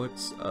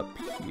what's up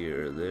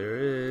here. There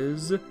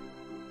is a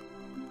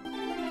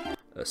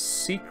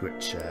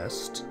secret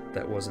chest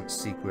that wasn't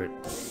secret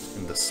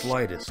in the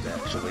slightest,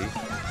 actually.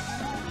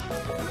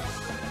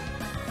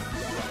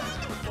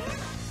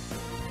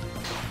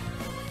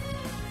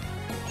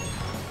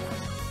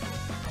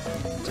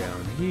 And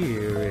down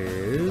here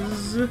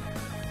is...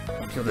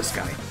 Kill this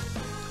guy.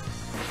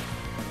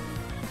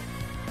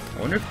 I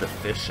wonder if the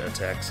fish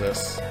attacks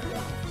us.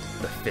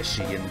 The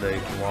fishy in the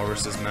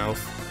walrus's mouth.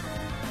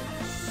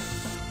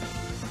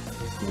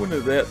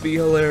 Wouldn't that be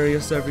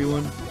hilarious,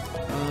 everyone?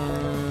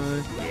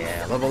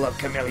 Yeah, level up,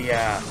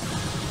 Camellia!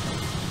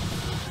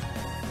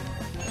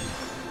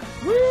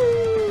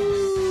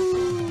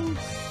 Woo!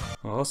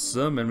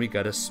 Awesome, and we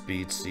got a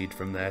speed seed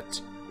from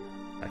that.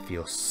 I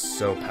feel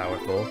so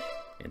powerful.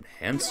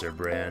 Enhancer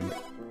brand.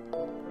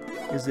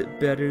 Is it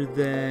better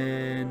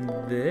than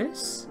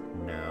this?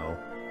 No.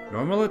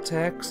 Normal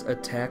attacks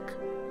attack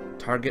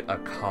target a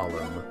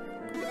column.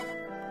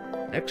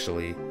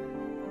 Actually,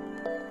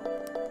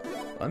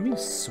 let me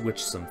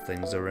switch some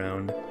things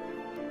around.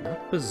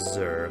 Not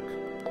Berserk.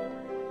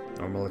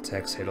 Normal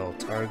attacks hit all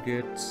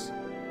targets.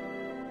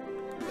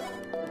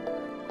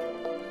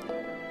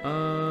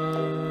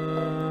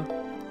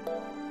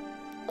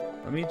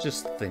 Let me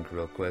just think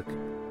real quick.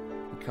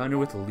 Encounter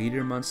with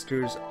leader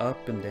monsters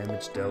up and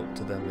damage dealt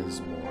to them is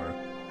more.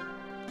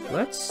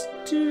 Let's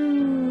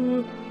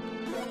do...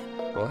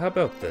 Well, how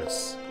about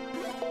this?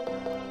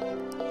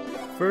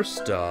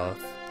 First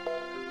off,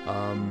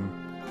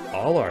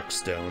 all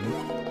Arkstone,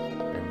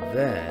 and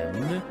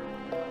then...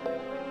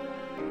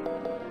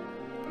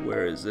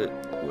 Where is it?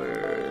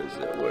 Where is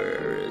it?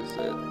 Where is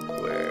it?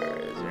 Where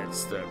is it?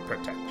 It's the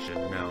protection.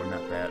 No,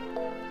 not that.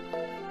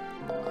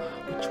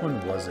 Which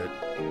one was it?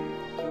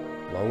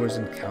 Lowers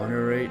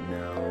encounter rate?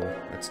 No,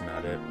 that's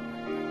not it.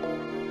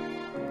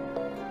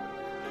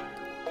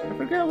 I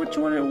forgot which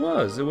one it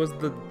was. It was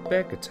the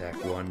back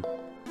attack one.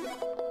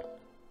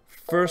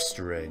 First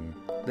ring.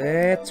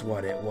 That's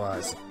what it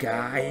was,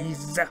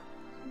 guys.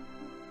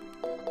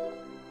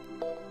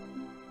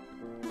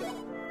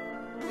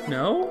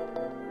 No?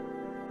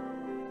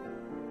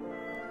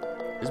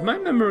 Is my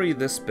memory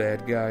this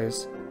bad,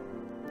 guys?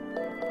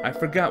 I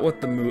forgot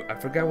what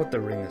the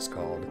ring is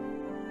called.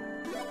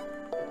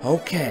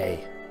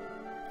 Okay.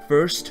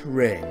 First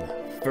ring.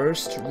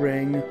 First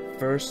ring.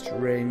 First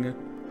ring.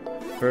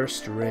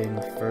 First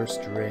ring.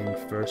 First ring.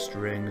 First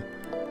ring.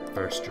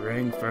 First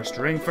ring. First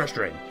ring. First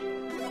ring.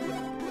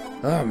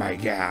 Oh my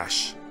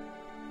gosh.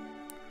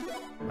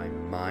 My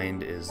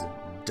mind is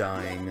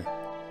dying.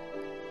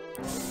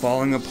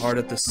 Falling apart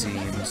at the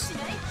seams.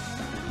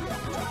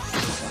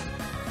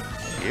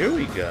 Here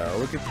we go.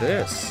 Look at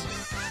this.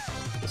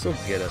 This will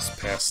get us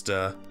past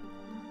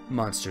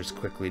monsters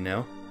quickly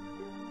now.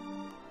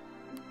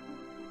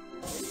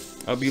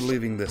 I'll be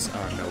leaving this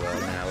on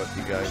Noel now if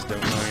you guys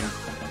don't mind.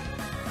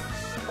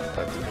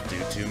 That didn't do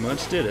too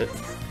much, did it?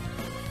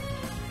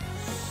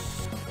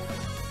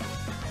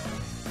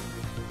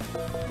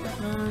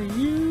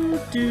 You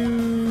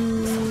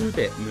do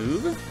that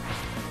move.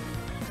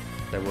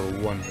 That will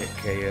one-hit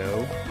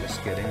KO.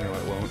 Just kidding, no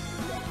it won't.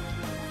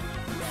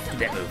 Do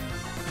that move.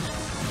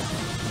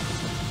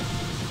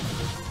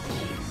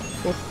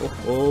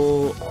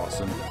 Oh,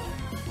 awesome.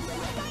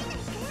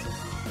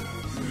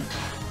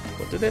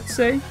 What did that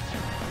say?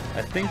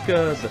 I think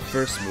the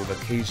first move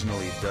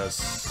occasionally does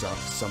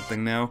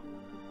something now.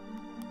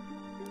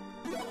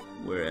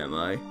 Where am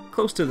I?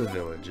 Close to the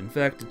village. In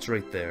fact, it's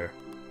right there.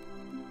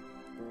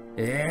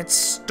 It's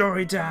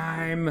story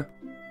time!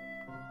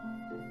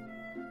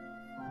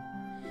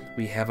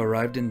 We have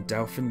arrived in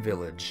Dauphin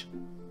Village.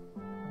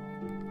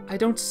 I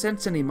don't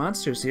sense any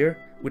monsters here,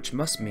 which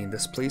must mean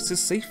this place is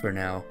safer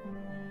now.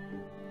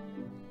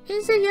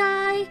 Is a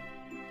guy.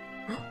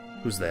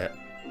 Who's that?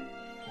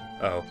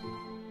 Oh.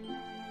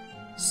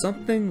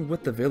 Something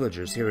with the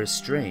villagers here is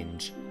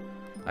strange.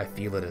 I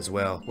feel it as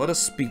well. Let us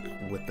speak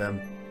with them.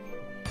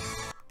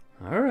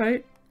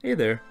 Alright. Hey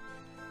there.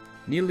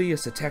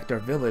 Neleus attacked our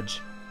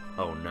village.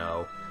 Oh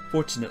no.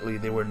 Fortunately,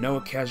 there were no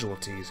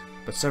casualties,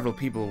 but several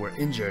people were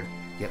injured,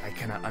 yet I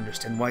cannot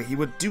understand why he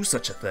would do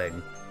such a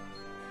thing.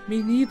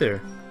 Me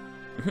neither.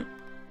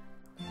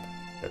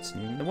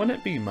 Wouldn't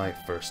it be my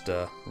first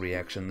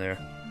reaction there?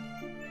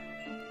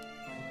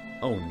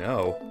 Oh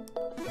no.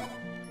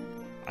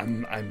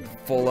 I'm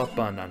full up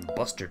on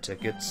Buster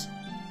tickets.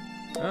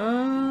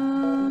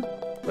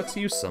 Let's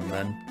use some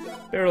then.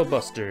 Barrel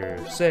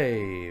Buster,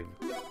 save,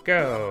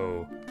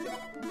 go.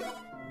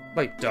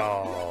 Light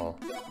Doll.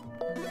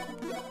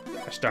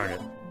 Gosh darn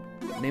it.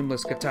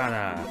 Nameless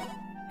Katana.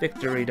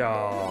 Victory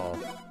Doll.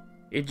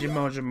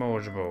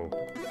 Ijimojimojibo.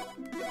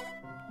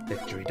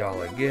 Victory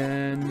Doll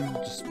again.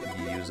 Just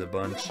use a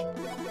bunch.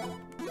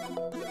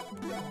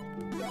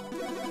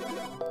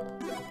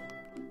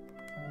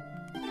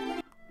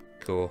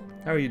 Cool.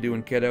 How are you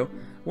doing, kiddo?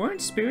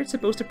 Weren't spirits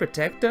supposed to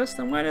protect us?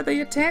 Then why do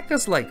they attack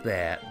us like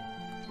that?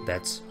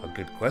 That's a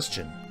good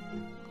question.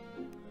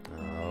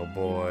 Oh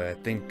boy, I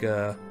think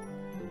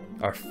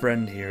our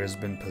friend here has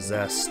been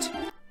possessed.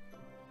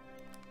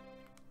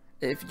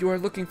 If you are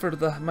looking for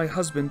my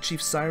husband,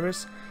 Chief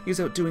Cyrus, he's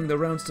out doing the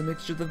rounds to make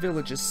sure the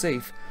village is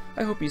safe.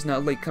 I hope he's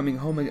not late coming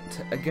home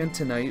again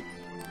tonight.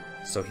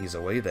 So he's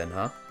away then,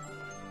 huh?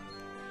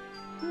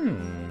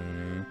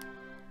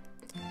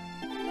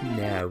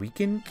 Now we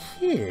can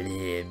kill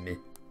him.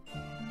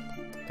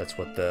 That's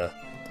what the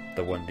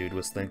one dude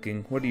was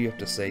thinking. What do you have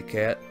to say,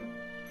 Cat?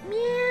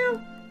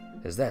 Meow.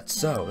 Is that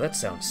so? That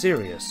sounds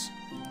serious.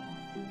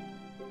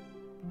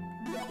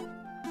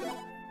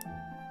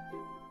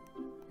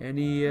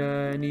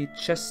 Any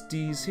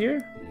chesties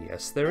here?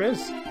 Yes, there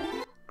is.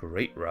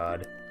 Great,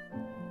 Rod.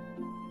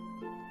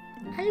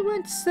 I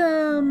want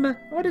some...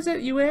 What is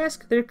it, you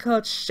ask? They're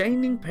called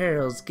shining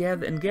pearls,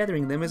 and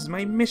gathering them is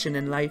my mission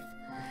in life.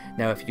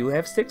 Now, if you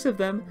have 6 of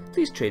them,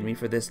 please trade me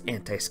for this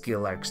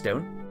anti-skill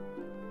Arkstone.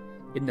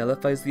 It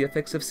nullifies the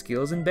effects of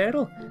skills in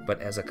battle,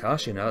 but as a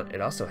caution, it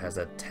also has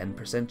a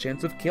 10%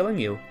 chance of killing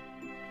you.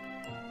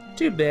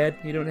 Too bad,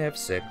 you don't have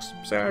 6.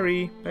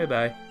 Sorry,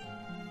 bye-bye.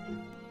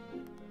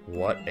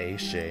 What a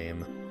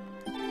shame.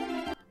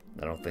 I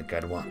don't think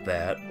I'd want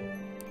that.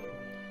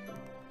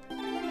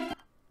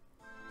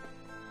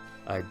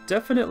 I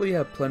definitely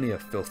have plenty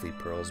of filthy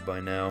pearls by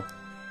now.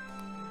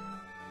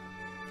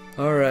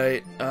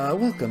 Alright,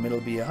 welcome. It'll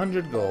be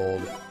 100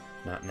 gold.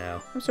 Not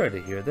now. I'm sorry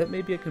to hear that.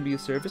 Maybe I can be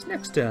of service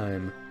next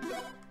time.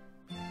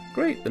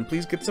 Great, then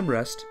please get some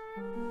rest.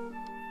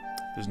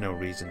 There's no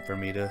reason for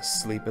me to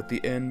sleep at the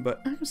inn,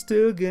 but I'm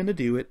still gonna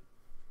do it.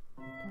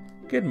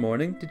 Good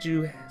morning. Did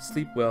you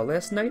sleep well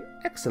last night?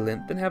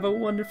 Excellent, then have a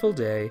wonderful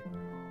day.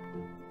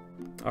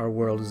 Our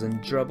world is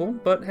in trouble,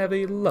 but have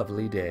a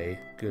lovely day,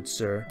 good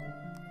sir.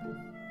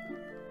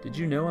 Did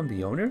you know I'm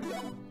the owner?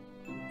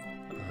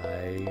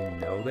 I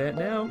know that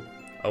now.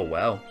 Oh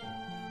wow.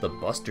 The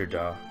Buster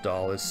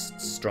doll is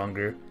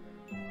stronger.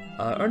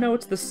 Or no,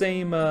 it's the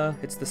same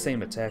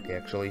attack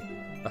actually.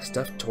 A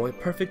stuffed toy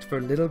perfect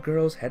for little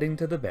girls heading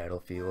to the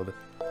battlefield.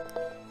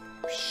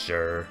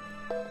 Sure.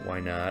 Why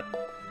not?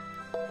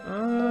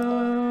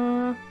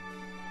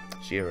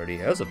 She already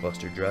has a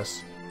Buster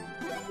dress.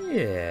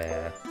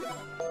 Yeah.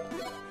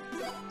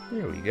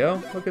 There we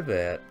go. Look at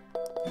that.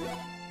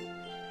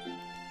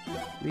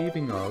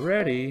 Leaving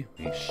already?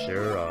 We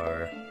sure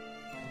are.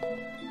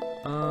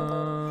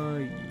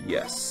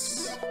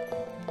 Yes.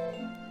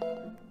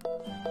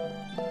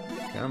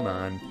 Come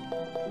on.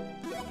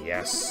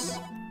 Yes.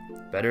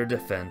 Better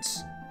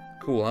defense.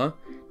 Cool, huh?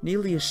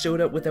 Nelius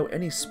showed up without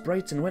any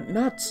sprites and went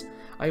nuts.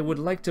 I would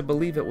like to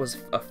believe it was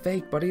a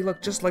fake, but he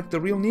looked just like the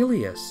real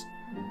Nelius.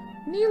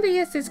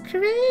 Nelius is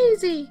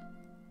crazy.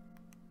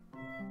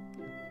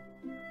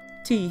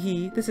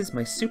 Tee-hee, this is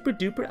my super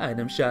duper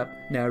item shop.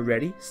 Now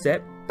ready,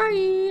 set,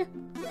 bye!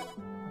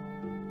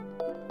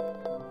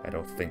 I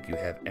don't think you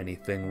have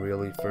anything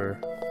really for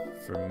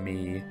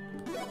me.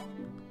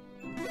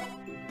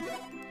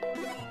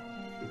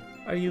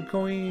 Are you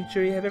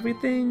sure you have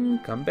everything?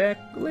 Come back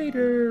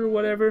later, or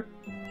whatever.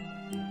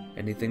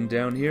 Anything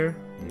down here?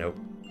 Nope.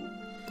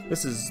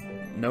 This is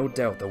no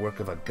doubt the work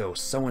of a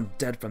ghost, someone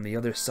dead from the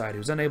other side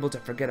who's unable to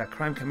forget a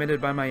crime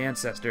committed by my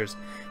ancestors.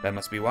 That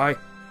must be why.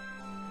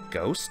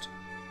 Ghost?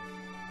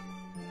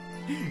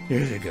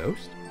 There's a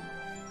ghost?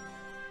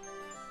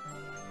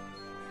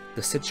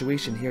 The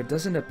situation here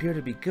doesn't appear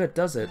to be good,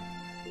 does it?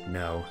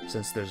 No,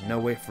 since there's no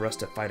way for us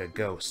to fight a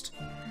ghost.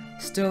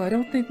 Still, I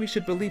don't think we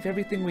should believe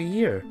everything we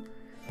hear.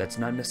 That's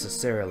not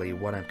necessarily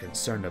what I'm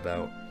concerned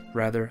about.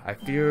 Rather, I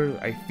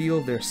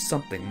feel there's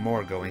something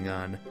more going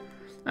on.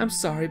 I'm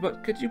sorry,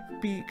 but could you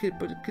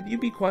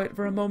be quiet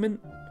for a moment?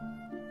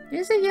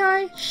 Is it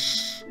Yai?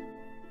 Shh!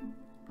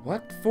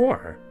 What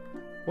for?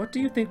 What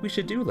do you think we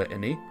should do,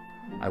 Litany?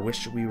 I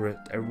wish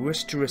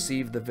to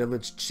receive the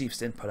village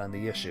chief's input on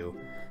the issue.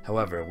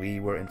 However, we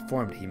were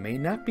informed he may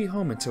not be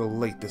home until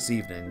late this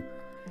evening.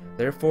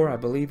 Therefore, I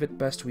believe it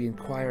best we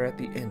inquire at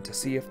the inn to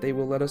see if they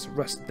will let us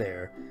rest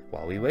there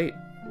while we wait.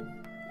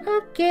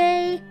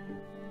 Okay.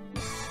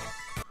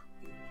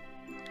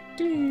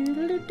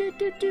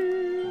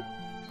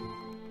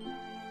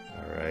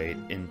 Alright,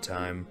 in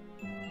time.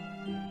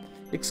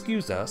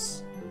 Excuse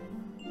us.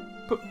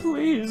 But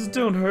please,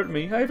 don't hurt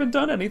me. I haven't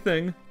done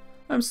anything.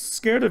 I'm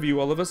scared of you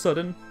all of a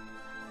sudden.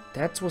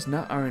 That was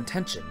not our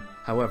intention.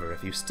 However,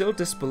 if you still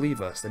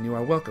disbelieve us, then you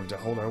are welcome to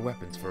hold our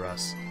weapons for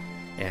us.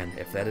 And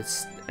if that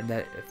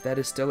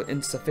is still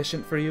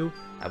insufficient for you,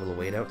 I will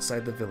wait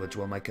outside the village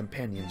while my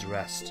companions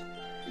rest.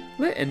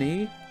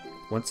 Litany,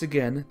 once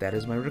again, that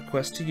is my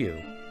request to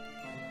you.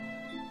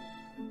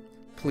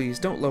 Please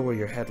don't lower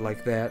your head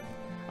like that.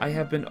 I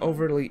have been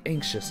overly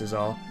anxious is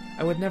all.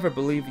 I would never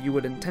believe you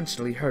would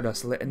intentionally hurt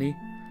us, Litany.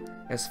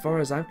 As far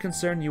as I'm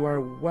concerned, you are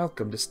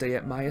welcome to stay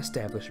at my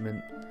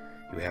establishment.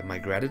 You have my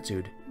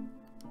gratitude.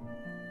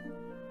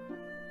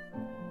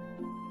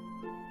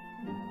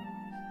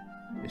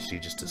 Is she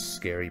just a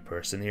scary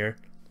person here?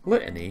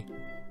 Litany?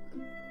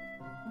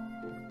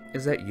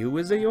 Is that you,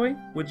 Izayoi?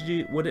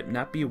 Would it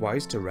not be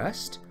wise to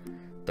rest?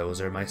 Those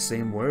are my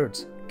same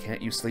words.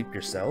 can't you sleep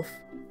yourself?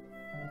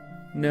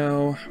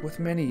 No, with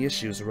many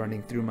issues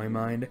running through my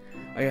mind,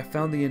 I have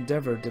found the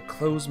endeavor to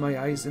close my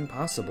eyes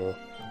impossible.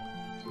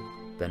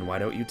 Then why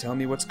don't you tell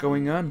me what's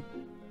going on?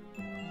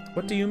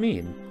 What do you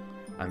mean?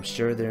 I'm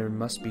sure there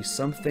must be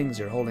some things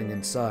you're holding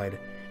inside,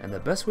 and the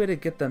best way to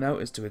get them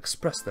out is to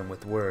express them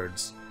with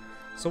words.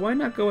 So why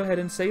not go ahead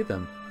and say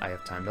them? I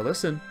have time to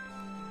listen.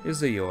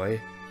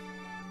 Izayoi.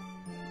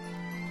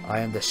 I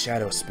am the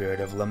shadow spirit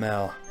of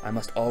Lamel. I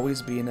must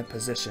always be in a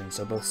position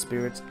so both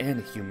spirits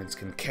and humans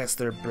can cast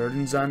their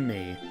burdens on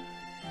me.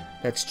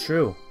 That's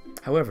true.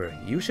 However,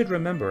 you should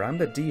remember I'm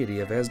the deity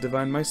of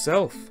Asdivine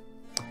myself.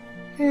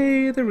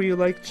 Hey, the real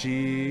like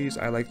cheese.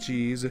 I like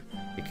cheese.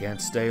 You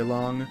can't stay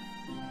long.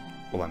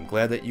 Well, I'm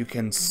glad that you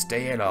can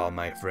stay at all,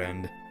 my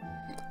friend.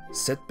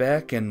 Sit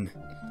back and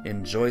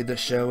enjoy the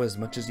show as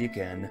much as you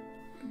can.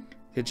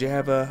 Did you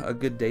have a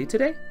good day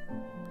today?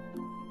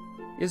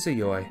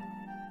 Izayoi.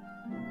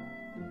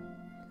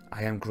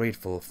 I am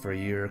grateful for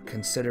your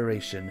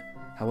consideration.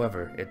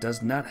 However, it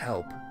does not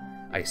help.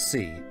 I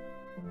see.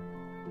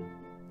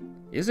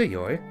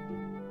 Izayoi?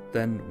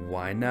 Then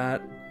why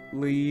not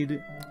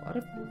lead... A lot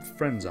of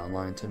friends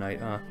online tonight,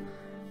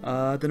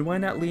 huh? Then why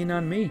not lean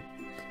on me?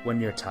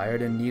 When you're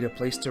tired and need a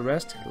place to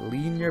rest,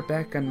 lean your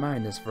back on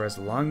mine for as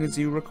long as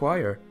you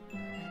require.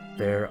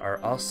 There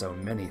are also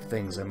many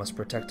things I must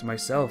protect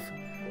myself,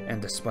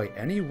 and despite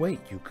any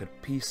weight you could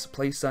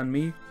place on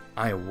me,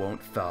 I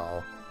won't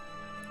fall.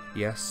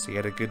 Yes, you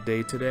had a good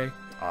day today?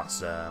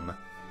 Awesome.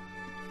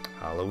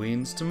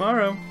 Halloween's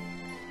tomorrow.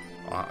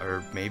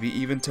 Or maybe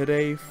even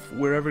today,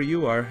 wherever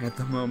you are at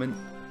the moment.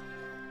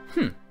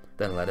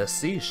 Then let us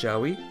see,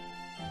 shall we?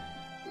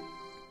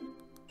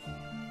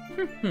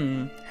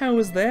 How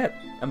is that?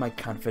 Am I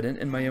confident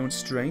in my own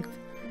strength?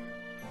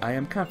 I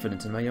am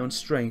confident in my own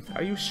strength.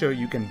 Are you sure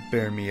you can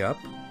bear me up?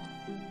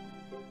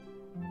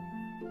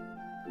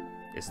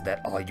 Is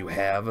that all you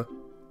have?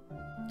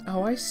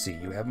 Oh, I see.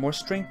 You have more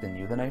strength in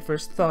you than I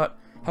first thought.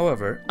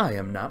 However, I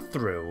am not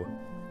through.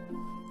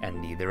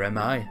 And neither am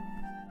I.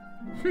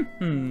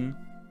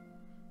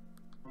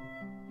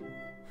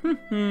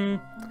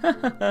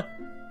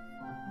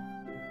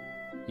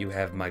 You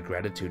have my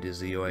gratitude,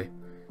 Izayoi.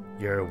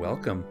 You're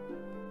welcome.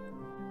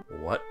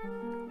 What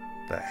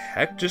the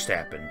heck just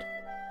happened?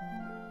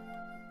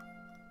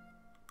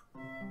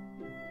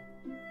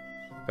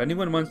 If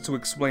anyone wants to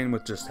explain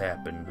what just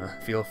happened,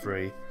 feel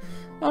free.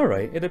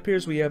 Alright, it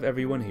appears we have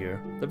everyone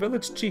here. The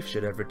village chief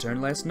should have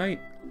returned last night.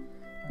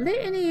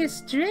 Litany is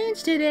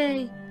strange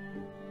today.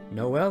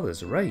 Noelle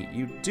is right.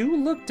 You do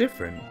look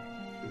different.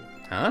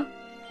 Huh?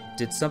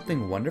 Did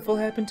something wonderful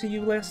happen to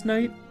you last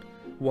night?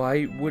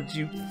 Why would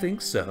you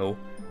think so?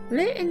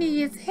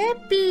 Litany is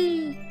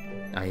happy.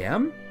 I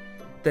am?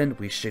 Then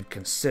we should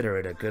consider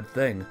it a good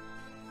thing.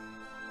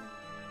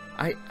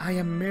 I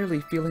am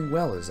merely feeling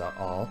well is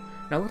all.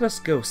 Now let us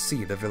go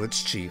see the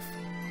village chief.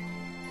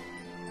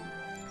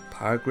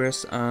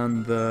 Progress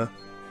on the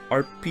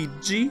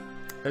RPG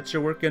that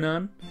you're working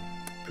on?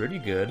 Pretty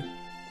good.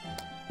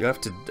 You'll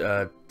have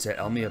to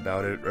tell me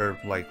about it, or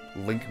like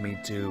link me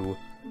to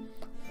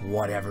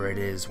whatever it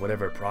is,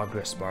 whatever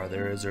progress bar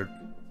there is, or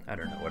I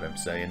don't know what I'm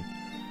saying.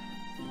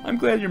 I'm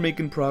glad you're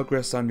making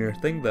progress on your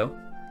thing though.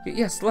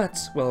 Yes,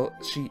 let's. Well,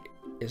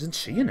 isn't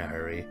she in a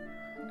hurry?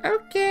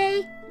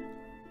 Okay.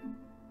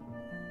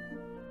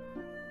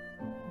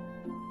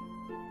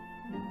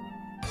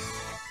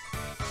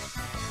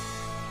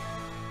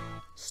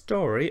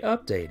 Story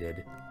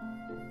updated.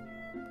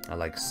 I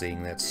like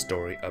seeing that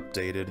story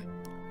updated.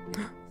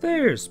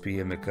 There's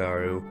Pia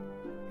Mikaru.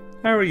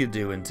 How are you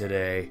doing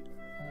today?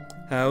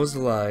 How's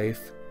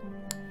life?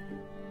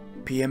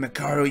 Pia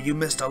Mikaru, you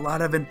missed a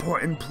lot of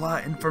important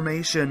plot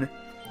information.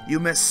 You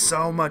missed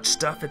so much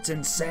stuff, it's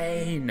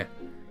insane.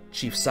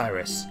 Chief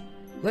Cyrus.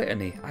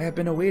 Litany, I have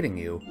been awaiting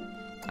you.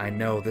 I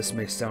know this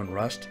may sound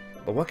rushed,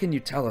 but what can you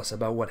tell us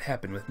about what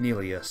happened with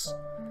Nelius?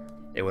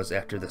 It was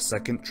after the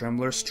second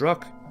trembler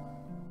struck.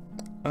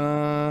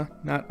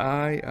 Not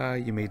I.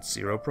 You made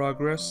 0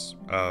 progress?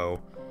 Oh,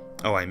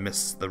 I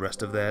missed the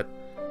rest of that.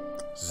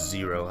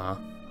 0, huh?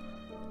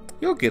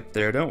 You'll get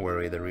there, don't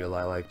worry, the real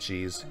I like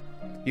cheese.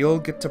 You'll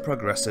get to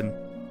progressing.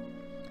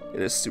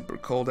 It is super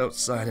cold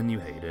outside and you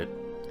hate it.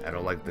 I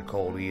don't like the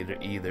cold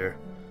either.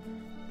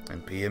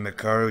 And Pia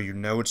Mikaru, you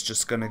know it's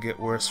just gonna get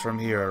worse from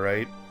here,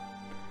 right?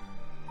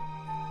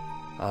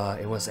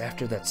 It was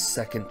after that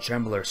second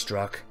trembler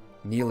struck.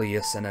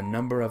 Nelius and a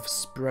number of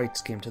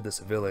sprites came to this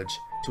village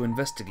to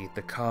investigate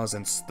the cause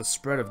and the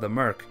spread of the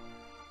murk.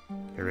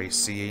 Your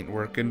AC ain't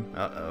working?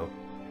 Uh-oh.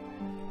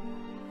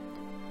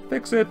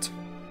 Fix it!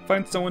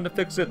 Find someone to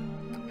fix it!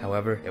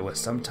 However, it was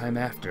sometime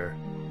after.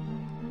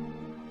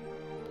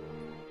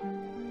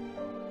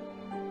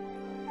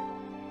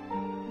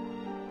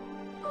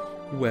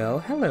 Well,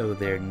 hello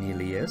there,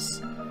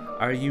 Nelius.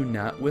 Are you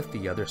not with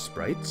the other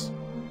sprites?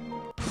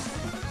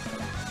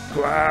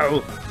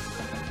 Wow!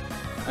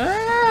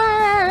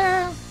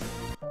 Ah!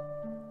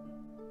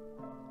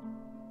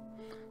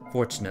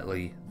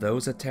 Fortunately,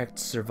 those attacked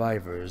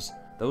survived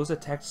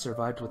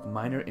with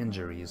minor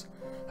injuries.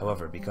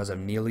 However, because of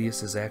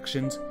Nelius's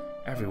actions,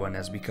 everyone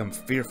has become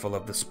fearful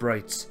of the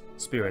spirits.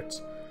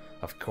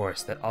 Of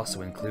course, that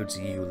also includes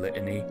you,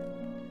 Litany.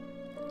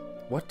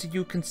 What do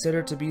you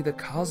consider to be the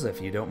cause,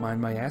 if you don't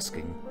mind my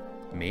asking?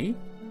 Me?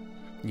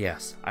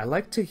 Yes, I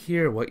like to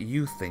hear what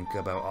you think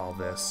about all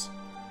this.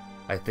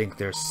 I think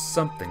there's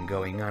something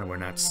going on we're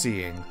not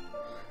seeing.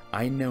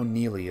 I know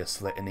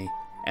Nelius, Litany,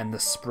 and the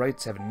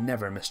sprites have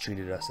never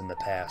mistreated us in the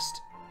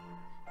past.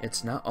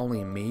 It's not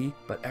only me,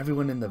 but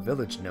everyone in the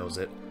village knows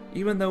it.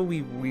 Even though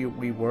we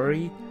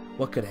worry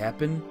what could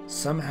happen,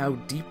 somehow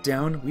deep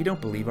down we don't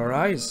believe our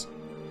eyes.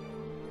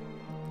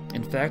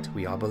 In fact,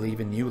 we all believe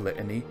in you,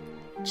 Litany.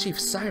 Chief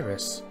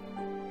Cyrus.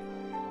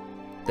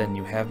 Then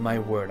you have my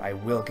word, I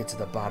will get to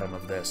the bottom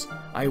of this.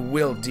 I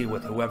will deal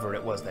with whoever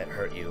it was that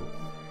hurt you.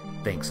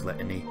 Thanks,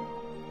 Litany.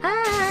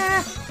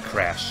 Ah!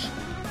 Crash.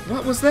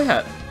 What was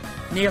that?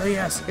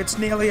 Nelius! It's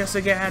Nelius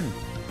again!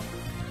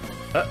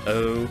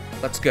 Uh-oh.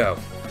 Let's go.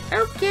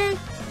 Okay.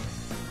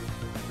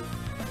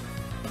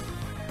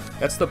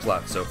 That's the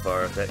plot so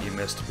far that you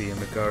missed, Pia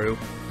Mikaru.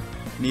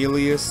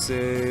 Nelius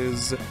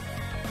is...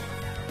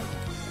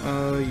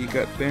 you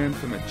got banned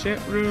from a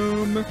chat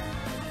room.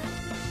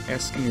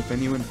 Asking if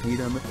anyone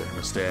peed on the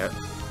thermostat.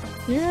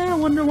 Yeah, I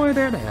wonder why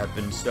that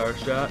happened,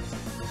 Starshot.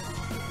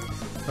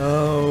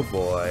 Oh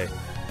boy.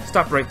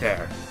 Stop right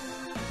there.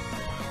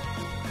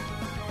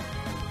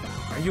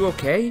 Are you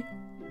okay?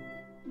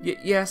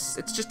 Yes,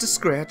 it's just a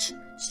scratch.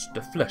 It's just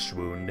a flesh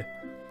wound.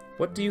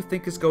 What do you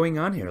think is going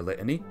on here,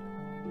 Litany?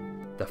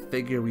 The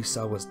figure we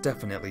saw was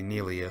definitely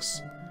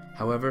Nelius.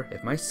 However,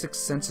 if my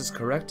sixth sense is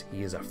correct,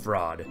 he is a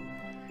fraud.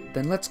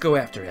 Then let's go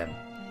after him.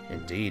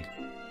 Indeed.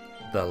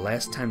 The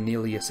last time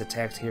Nelius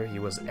attacked here, he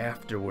was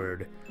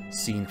afterward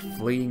seen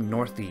fleeing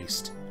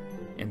northeast.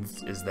 And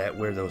is that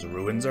where those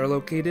ruins are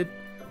located?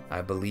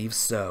 I believe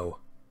so.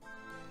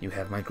 You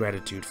have my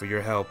gratitude for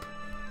your help.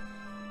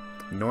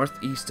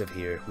 Northeast of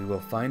here, we will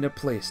find a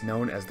place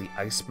known as the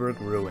Iceberg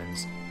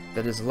Ruins.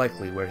 That is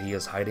likely where he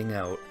is hiding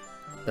out.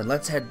 Then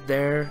let's head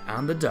there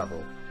on the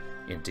double.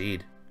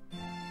 Indeed.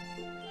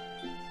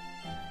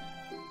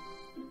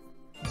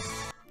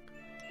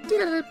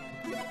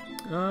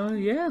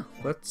 Yeah,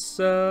 let's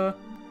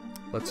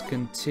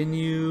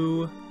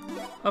continue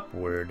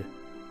upward.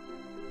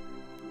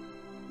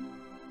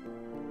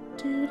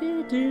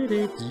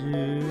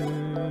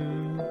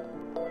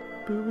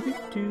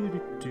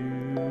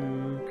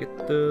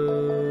 Get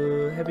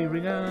the heavy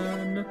ring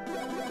on.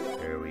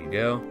 There we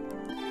go.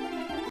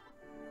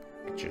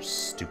 Get your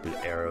stupid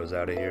arrows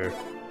out of here.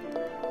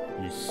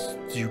 You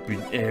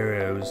stupid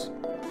arrows.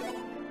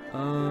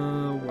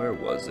 Where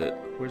was it?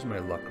 Where's my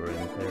luck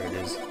ring? There it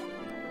is.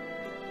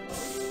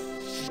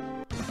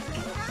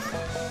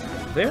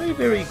 Very,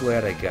 very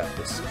glad I got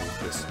this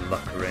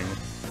luck ring.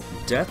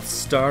 Death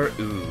Star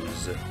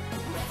Ooze.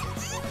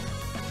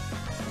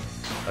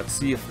 Let's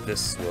see if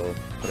this will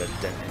put a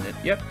dent in it.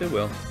 Yep, it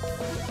will.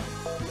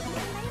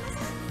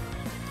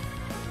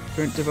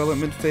 Current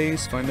development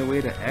phase, find a way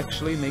to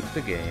actually make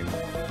the game.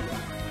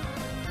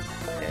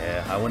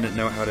 Yeah, I wouldn't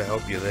know how to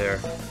help you there.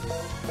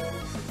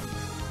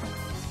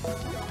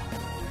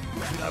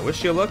 I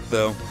wish you luck,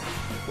 though.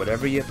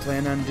 Whatever you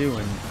plan on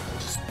doing,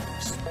 just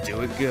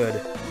do it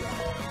good.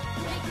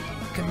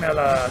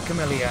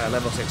 Camellia,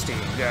 level 16,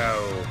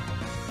 go!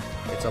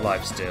 It's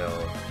alive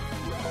still.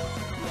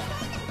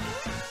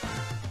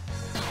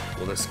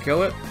 Will this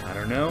kill it? I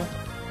don't know.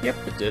 Yep,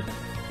 it did.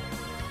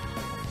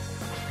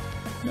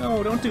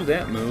 No, don't do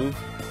that move.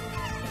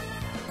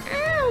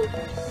 Ow!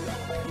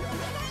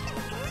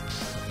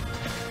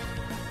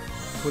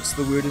 What's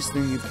the weirdest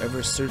thing you've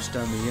ever searched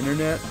on the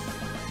internet?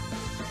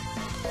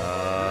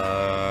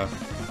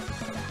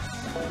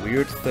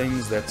 Weird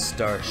things that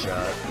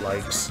Starshot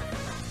likes.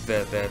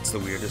 That's the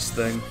weirdest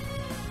thing.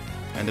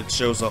 And it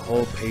shows a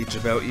whole page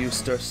about you,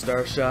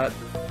 Starshot.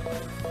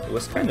 It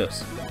was kind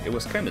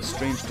of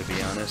strange, to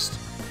be honest.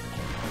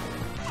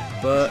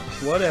 But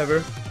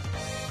whatever.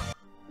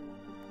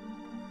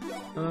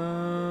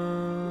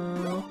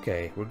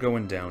 Okay, we're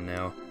going down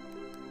now.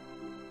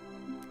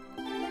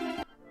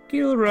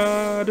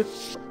 Gilrod!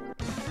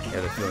 I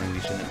have a feeling we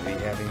shouldn't be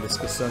having this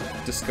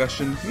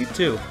discussion. Me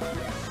too.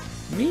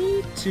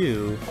 Me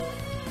too.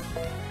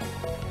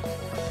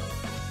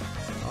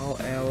 All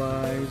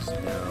allies?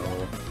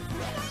 No.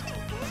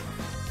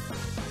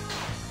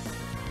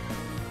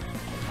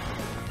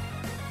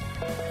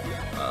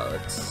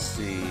 Let's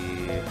see.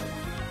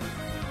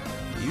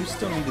 You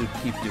still need to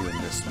keep doing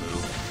this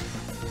move.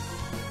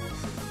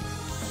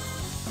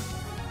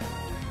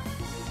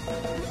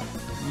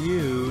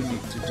 You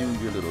need to do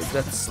your little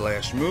death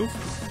slash move.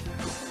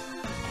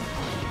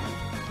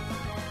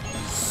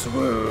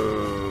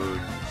 Swoon.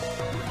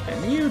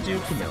 And you do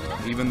Camilla,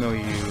 even though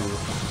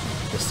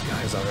this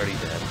guy's already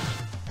dead.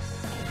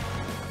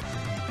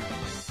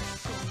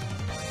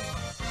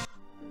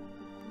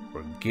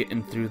 We're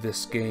getting through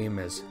this game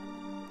as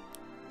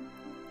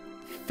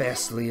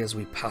fastly as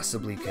we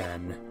possibly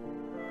can.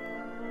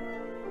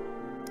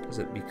 Is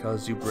it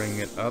because you bring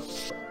it up?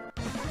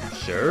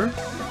 Sure,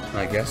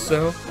 I guess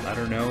so. I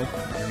don't know.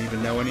 I don't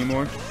even know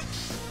anymore.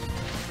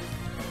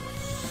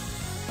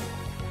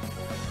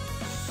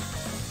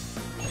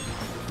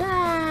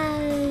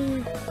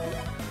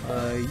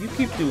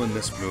 keep doing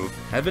this move,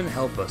 Heaven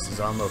Help Us is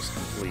almost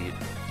complete.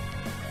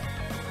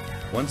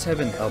 Once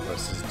Heaven Help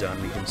Us is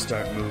done, we can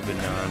start moving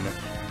on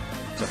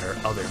to her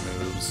other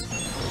moves.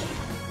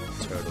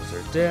 Turtles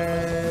are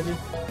dead.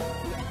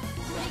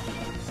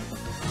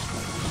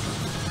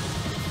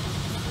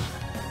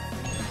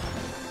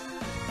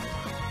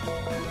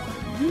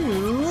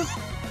 You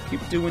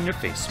keep doing your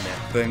face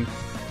smack thing.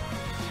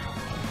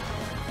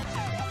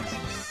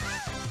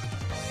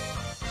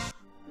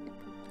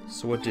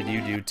 So what did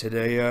you do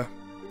today,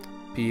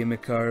 Pia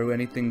Mikaru?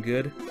 Anything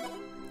good?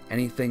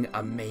 Anything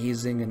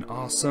amazing and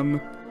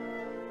awesome?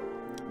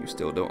 You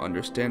still don't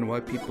understand why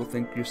people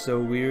think you're so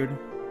weird?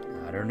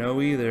 I don't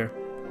know either.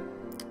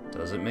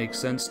 Doesn't make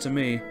sense to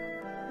me.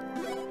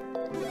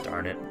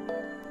 Darn it.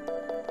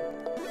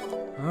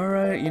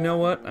 Alright, you know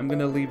what? I'm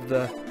gonna leave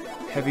the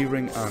heavy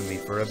ring on me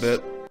for a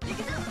bit.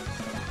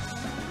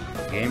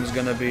 The game's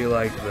gonna be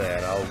like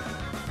that. I'll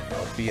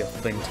be a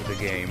thing to the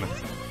game.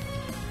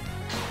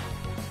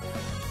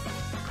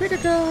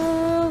 Critical!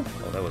 Oh,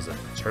 that was a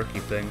turkey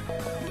thing.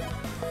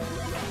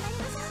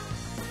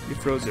 You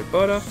froze your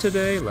butt off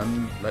today?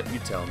 Let you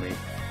tell me.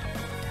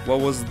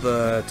 What was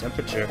the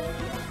temperature?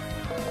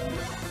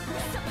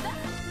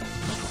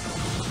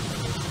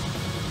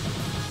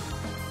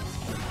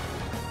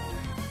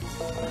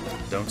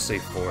 Don't say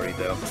 40,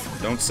 though.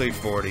 Don't say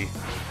 40.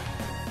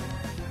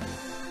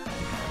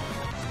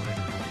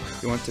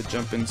 You want to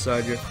jump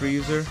inside your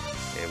freezer?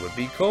 It would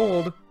be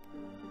cold.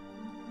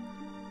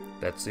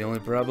 That's the only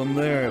problem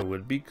there. It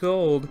would be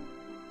cold.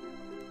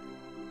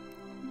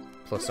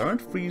 Plus,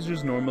 aren't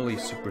freezers normally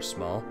super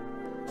small?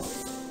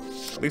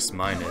 At least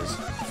mine is.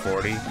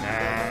 40?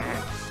 Nah.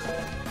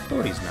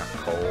 40's not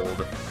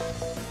cold.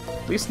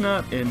 At least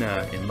not in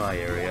my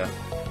area.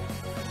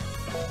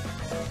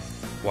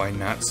 Why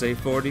not say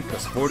 40?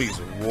 Because 40's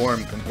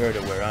warm compared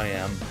to where I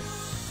am.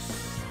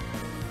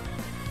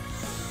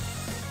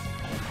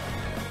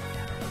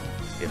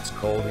 It's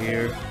cold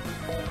here.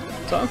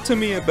 Talk to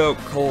me about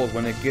cold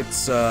when it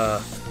gets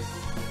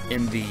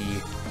in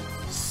the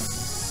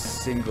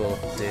single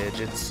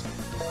digits.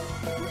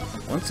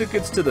 Once it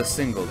gets to the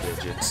single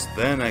digits,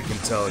 then I can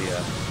tell you.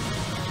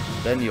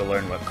 Then you'll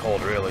learn what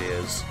cold really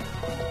is.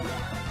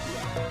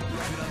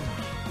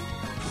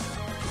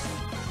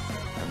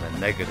 And the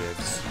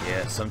negatives.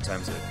 Yeah,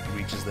 sometimes it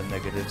reaches the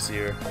negatives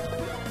here.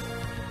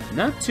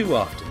 Not too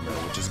often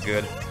though, which is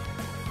good.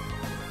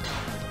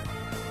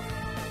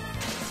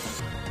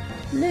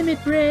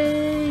 Limit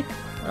break!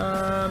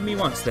 Me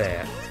wants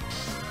that.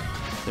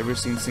 Never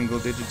seen single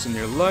digits in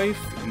your life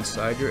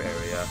inside your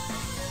area.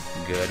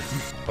 Good.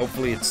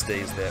 Hopefully it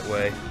stays that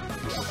way.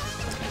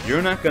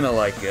 You're not gonna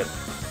like it.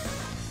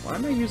 Why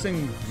am I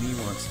using me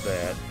wants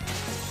that?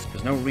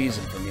 There's no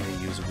reason for me to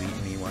use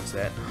me wants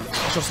that.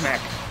 Special smack!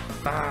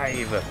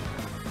 5!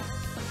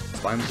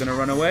 Slime's gonna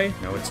run away?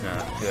 No, it's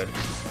not. Good.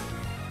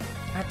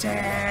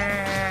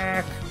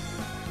 Attack!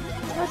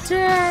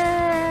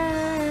 Attack!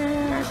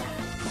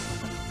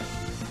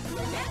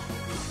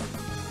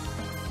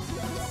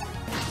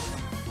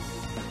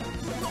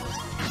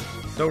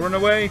 Don't run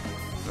away!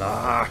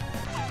 Ah!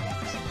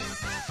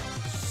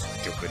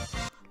 Stupid.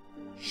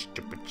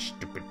 Stupid,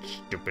 stupid,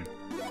 stupid.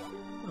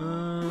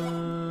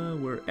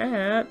 We're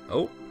at...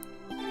 Oh.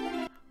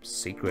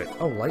 Secret.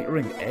 Oh, Light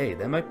Ring A.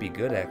 That might be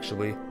good,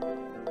 actually.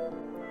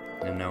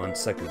 And now on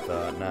second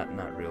thought,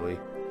 not really.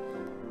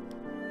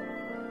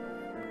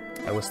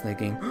 I was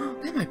thinking, oh,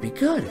 that might be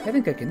good. I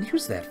think I can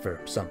use that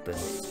for something.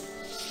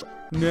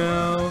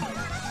 No.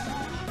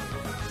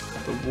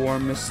 The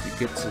warmest it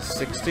gets is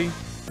 60.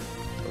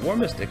 The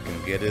warmest it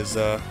can get is,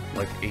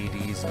 like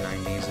 80s,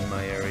 90s in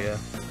my area.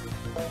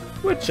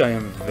 Which I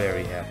am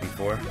very happy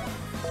for.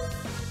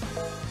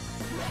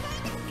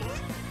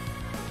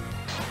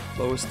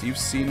 Lowest you've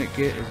seen it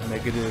get is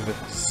negative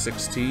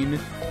 16.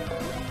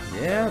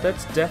 Yeah,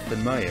 that's death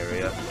in my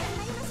area.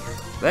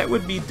 That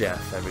would be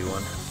death,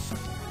 everyone.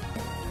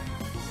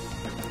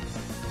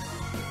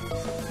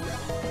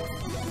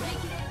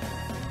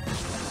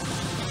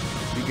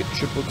 You get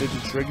triple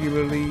digits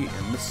regularly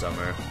in the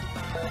summer.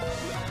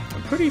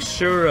 I'm pretty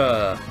sure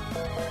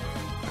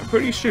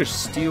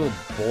steel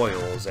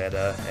boils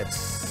at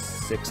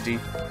 60.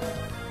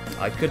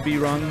 I could be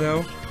wrong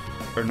though,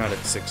 or not at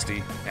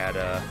 60, at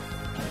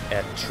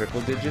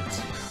triple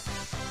digits.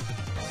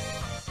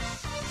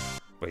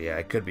 But yeah,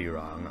 I could be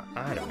wrong.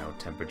 I don't know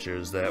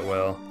temperatures that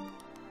well.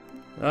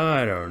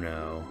 I don't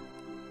know.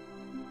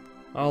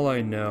 All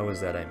I know is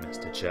that I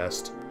missed a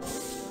chest.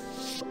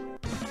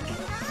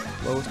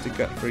 Lowest it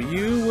got for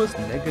you was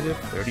negative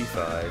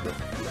 35.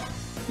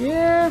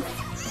 Yeah.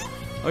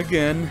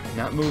 Again,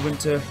 not moving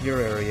to your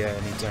area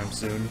anytime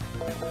soon.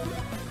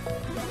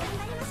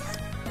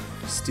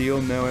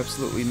 Steel, no,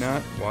 absolutely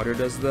not. Water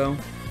does, though.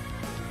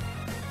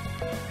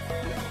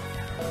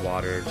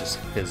 Water just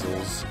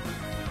fizzles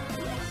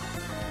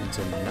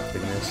into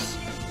nothingness.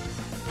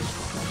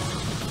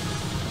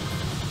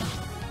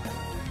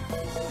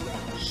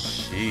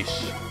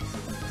 Sheesh.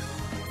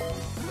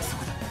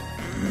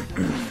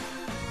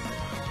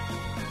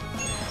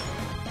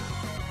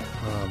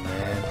 Oh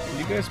man, can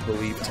you guys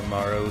believe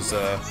tomorrow's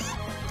the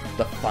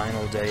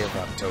final day of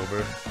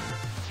October?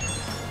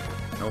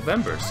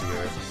 November's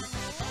here.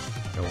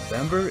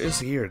 November is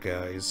here,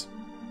 guys.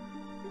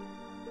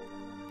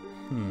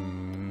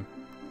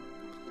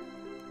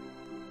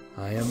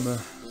 I am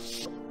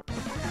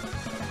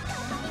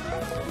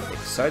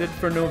excited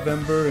for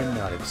November and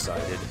not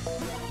excited.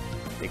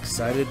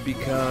 Excited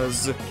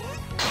because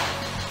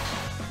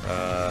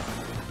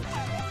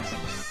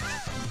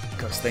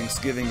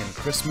Thanksgiving and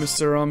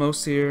Christmas are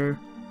almost here.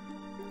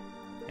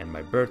 And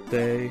my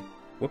birthday.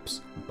 Whoops,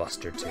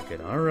 Buster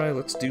ticket. Alright,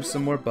 let's do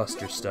some more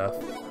Buster stuff.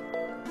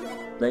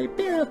 Play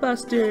Barrel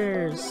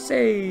Busters!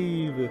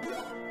 Save!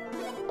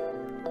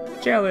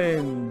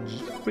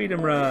 Challenge!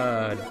 Freedom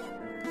Rod!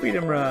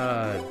 Freedom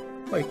Rod!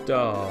 White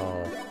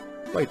Doll!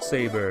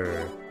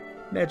 Lightsaber!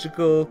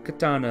 Magical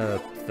Katana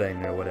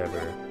thing or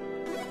whatever.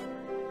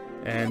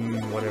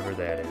 And whatever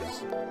that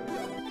is.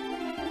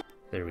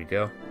 There we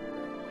go.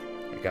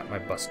 I got my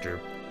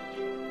Buster.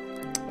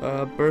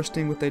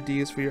 Bursting with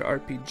ideas for your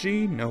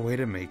RPG? No way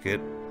to make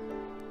it.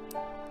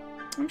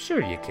 I'm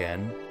sure you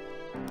can.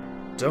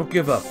 Don't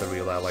give up, the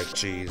real I like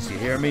cheese. You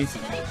hear me?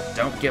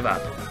 Don't give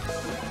up.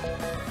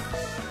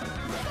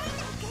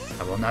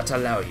 I will not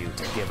allow you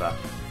to give up.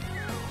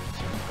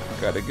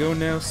 Gotta go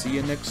now. See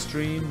you next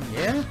stream.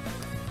 Yeah?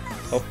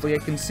 Hopefully I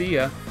can see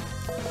ya.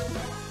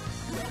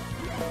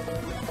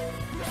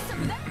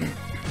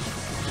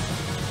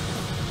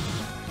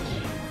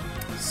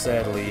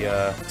 Sadly,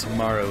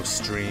 tomorrow's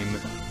stream,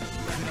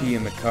 P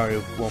and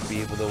Makaru won't be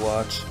able to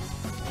watch,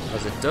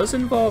 because it does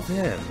involve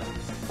him,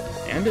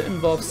 and it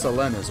involves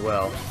Selene as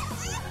well.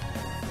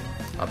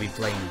 I'll be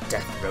playing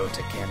Death Road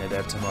to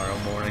Canada tomorrow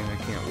morning, I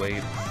can't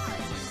wait.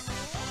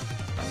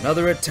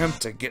 Another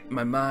attempt to get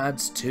my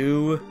mods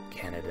to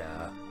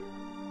Canada.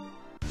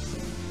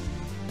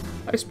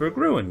 Iceberg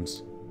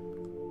Ruins.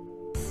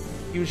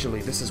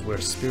 Usually this is where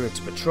spirits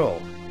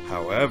patrol.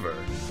 However...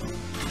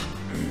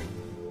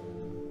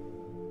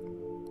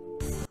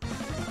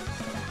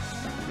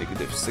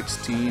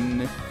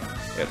 -16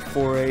 at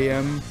 4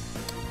 a.m.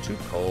 Too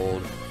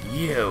cold.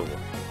 You!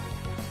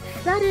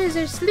 Flutters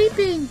are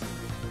sleeping.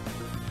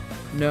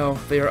 No,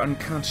 they are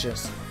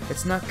unconscious.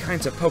 It's not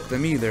kind to poke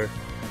them either.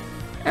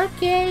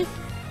 Okay.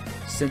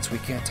 Since we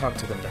can't talk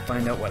to them to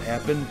find out what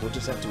happened, we'll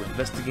just have to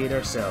investigate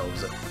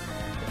ourselves.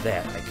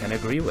 That I can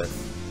agree with.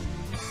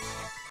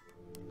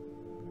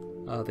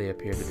 They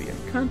appear to be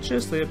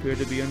unconscious. They appear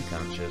to be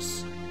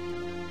unconscious.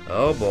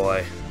 Oh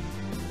boy.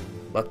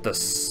 Let the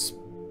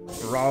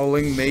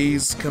sprawling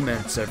maze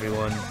commence,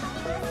 everyone.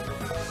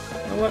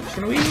 You know what?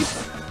 Can we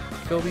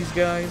kill these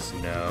guys?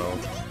 No.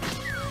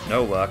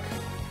 No luck.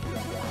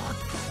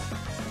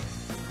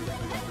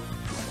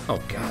 Oh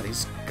god,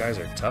 these guys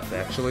are tough,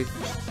 actually.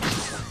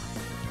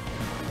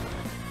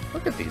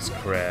 Look at these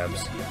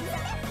crabs.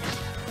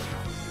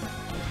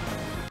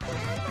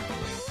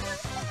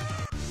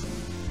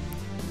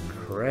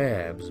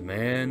 Crabs,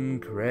 man,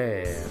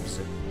 crabs.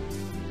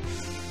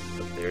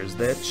 But there's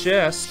that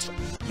chest.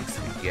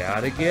 You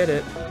gotta get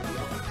it.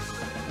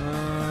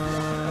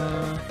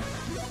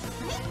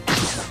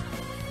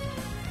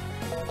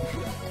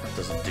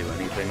 Doesn't do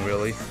anything,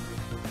 really.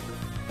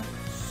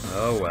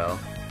 Oh well.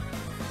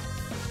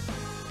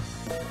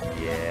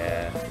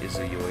 Yeah,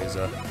 Izuyoi is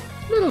a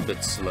little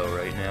bit slow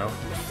right now.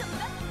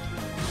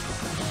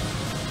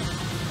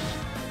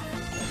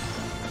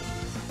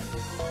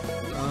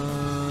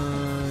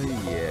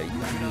 Yeah, you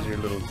use your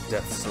little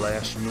death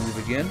slash move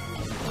again.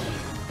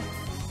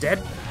 Dead?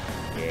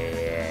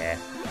 Yeah.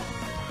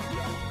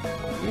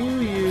 You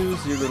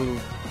use your little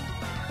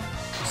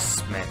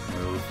smack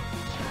move.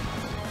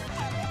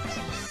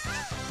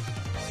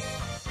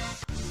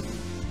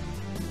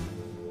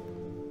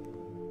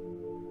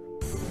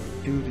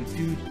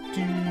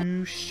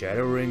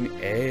 Shattering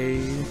A.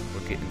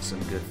 We're getting some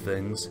good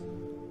things.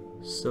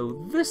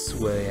 So this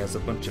way has a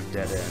bunch of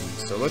dead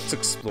ends. So let's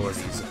explore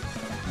these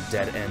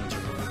dead ends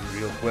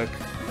real quick.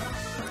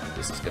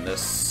 This is gonna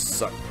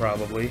suck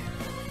probably.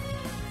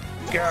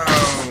 Go!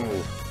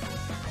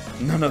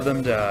 None of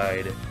them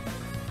died.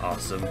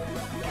 Awesome.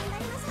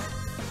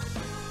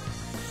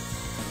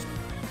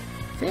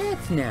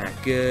 That's not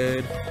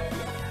good.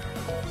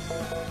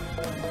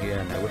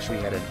 Again, I wish we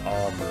had an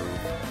all move.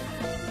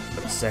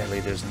 But sadly,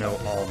 there's no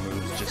all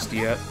moves just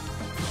yet.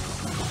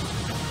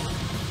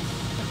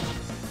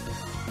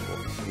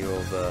 We'll heal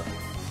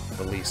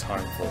the least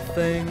harmful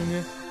thing.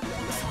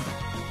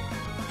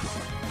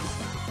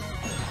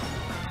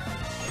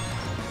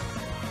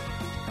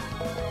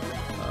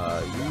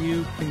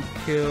 You can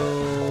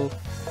kill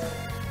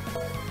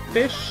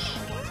fish.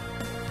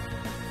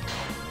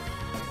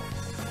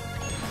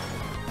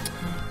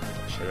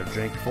 Should have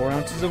drank 4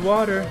 ounces of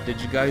water. Did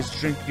you guys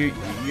drink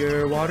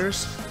your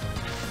waters?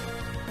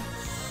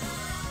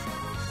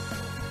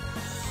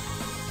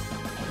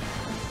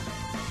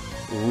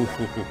 Ooh,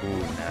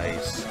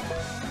 nice.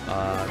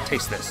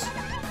 Taste this.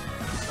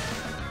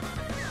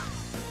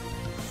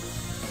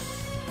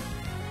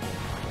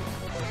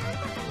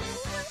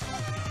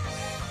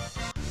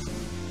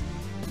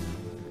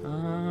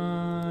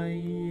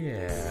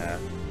 Yeah.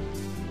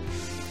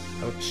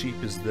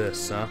 cheap is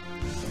this, huh?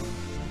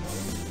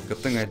 Good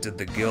thing I did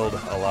the guild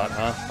a lot,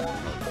 huh?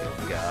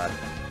 Oh, God.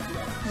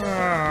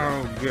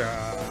 Oh,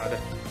 God.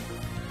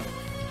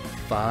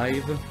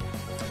 5.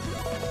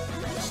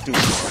 Let's do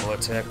a normal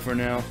attack for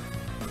now.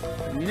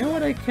 And you know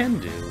what I can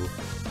do?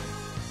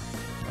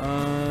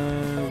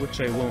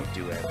 Which I won't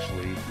do,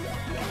 actually.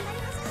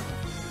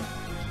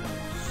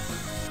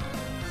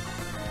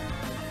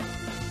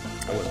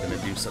 I was gonna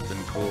do something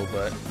cool,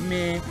 but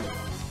meh.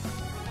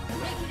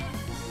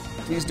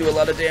 Please do a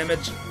lot of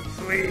damage.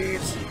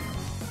 Please.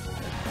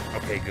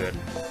 Okay, good.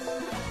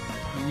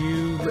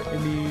 You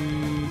let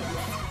me...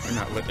 Or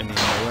not let me,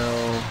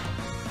 well...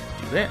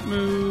 Do that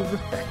move.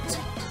 That's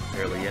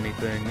barely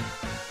anything.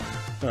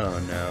 Oh,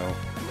 no.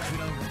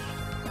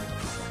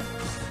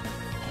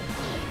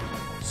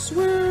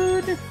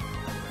 Swoon!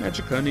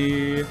 Magic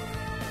honey.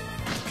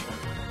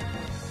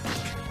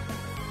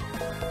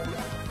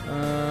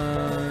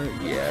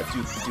 Yeah,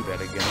 do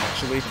that again,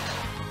 actually.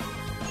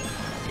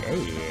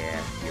 Yeah,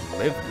 you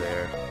live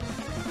there.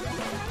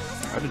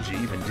 How did you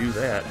even do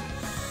that?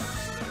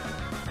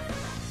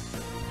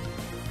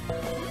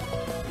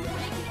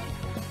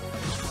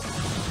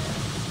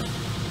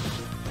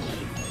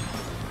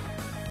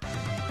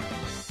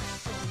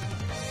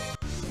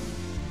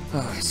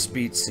 Ah,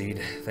 speed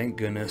seed, thank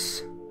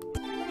goodness.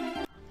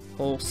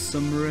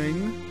 Wholesome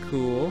ring,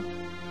 cool.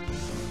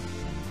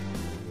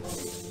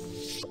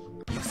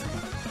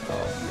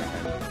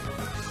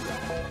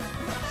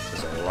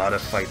 A lot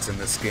of fights in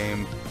this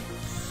game,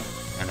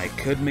 and I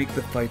could make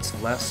the fights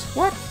less.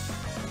 What?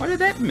 Why did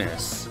that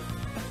miss?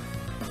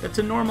 That's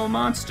a normal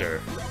monster.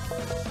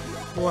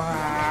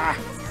 Wah!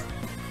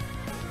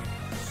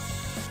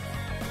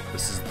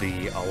 This is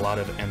the a lot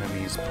of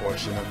enemies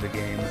portion of the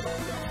game,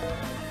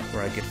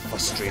 where I get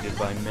frustrated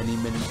by many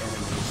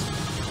enemies.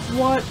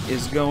 What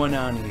is going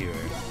on here?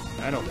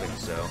 I don't think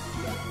so.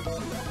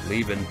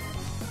 Leaving.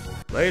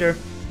 Later.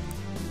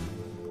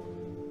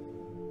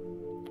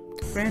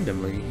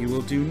 Randomly, you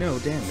will do no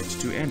damage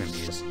to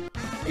enemies.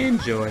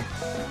 Enjoy.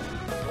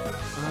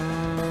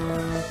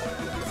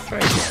 Try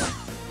again.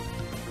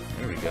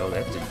 There we go,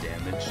 that did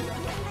damage.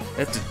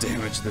 That did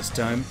damage this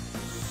time.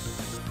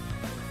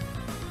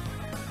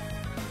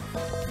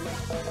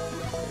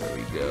 There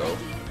we go.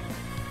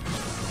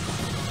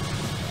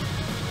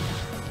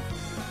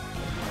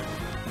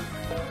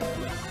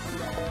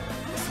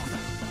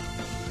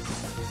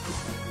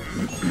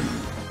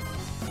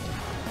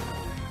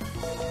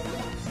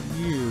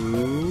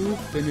 You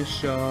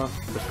finish off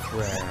the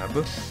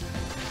crab.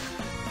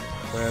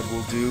 Crab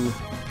will do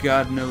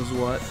God knows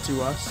what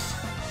to us.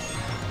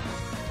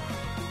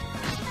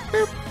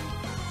 Boop.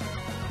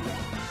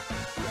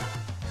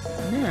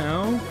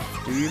 Now,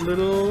 do your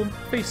little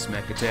face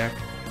mech attack.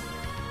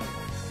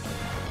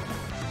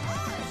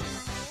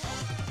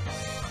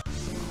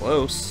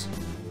 Close.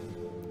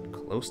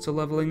 Close to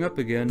leveling up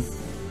again.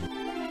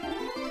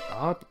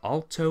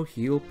 Alto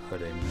heal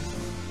pudding.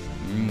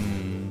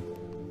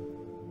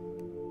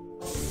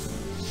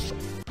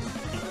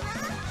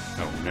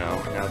 Oh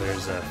no, now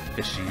there's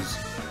fishies.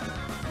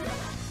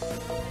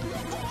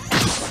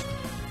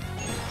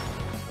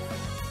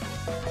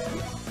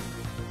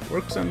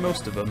 Works on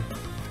most of them.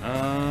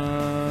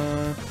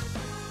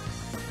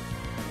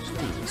 Let's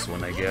do this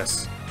one, I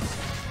guess.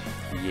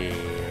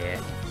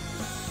 Yeah.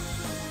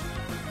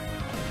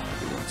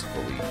 Everyone's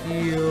fully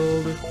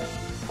healed. You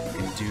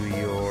can do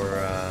your,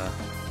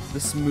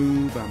 this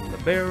move on the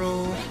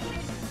barrel.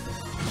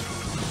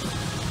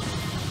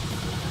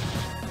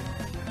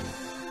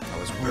 I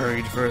was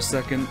worried for a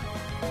second.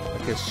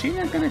 Like, is she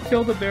not gonna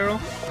kill the barrel?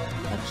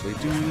 Actually,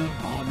 do...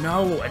 Oh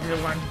no, I did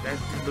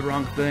the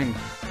wrong thing.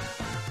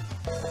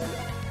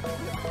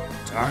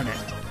 Darn it.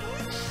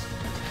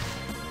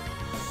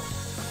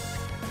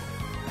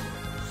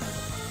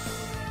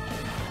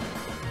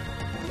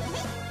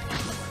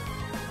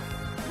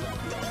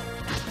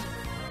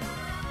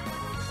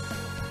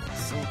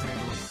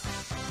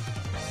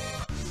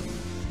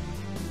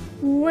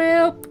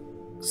 Well,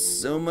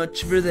 so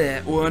much for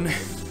that one.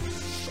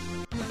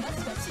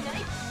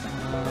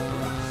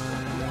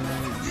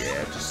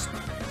 Yeah, just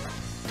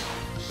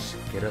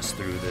get us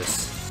through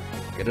this.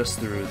 Get us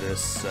through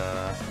this,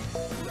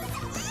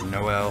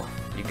 Noelle,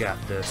 you got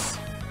this.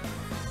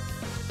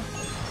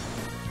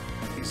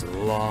 These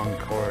long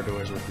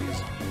corridors with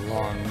these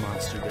long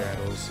monster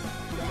battles.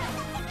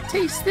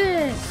 Taste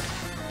this!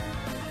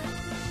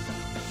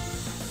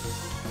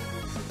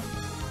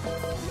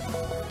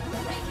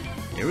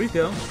 Here we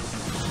go.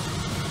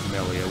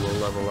 Melia will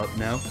level up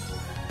now.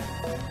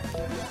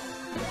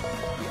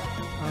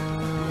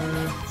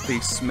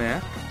 Face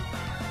smack.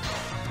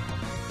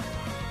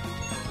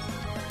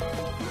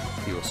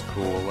 Feels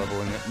cool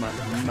leveling up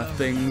my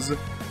things.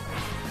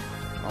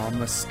 All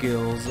my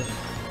skills.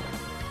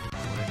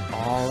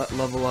 All at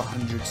level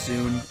 100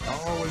 soon.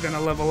 Oh, we're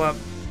gonna level up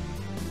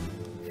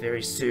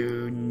very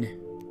soon.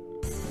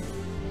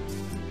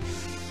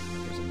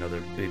 There's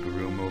another big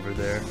room over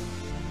there.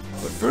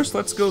 But first,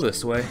 let's go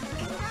this way.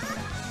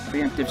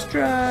 Preemptive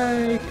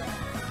strike!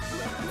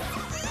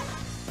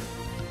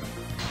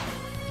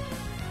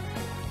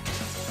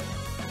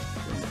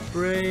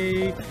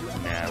 break.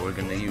 Nah, we're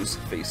gonna use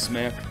face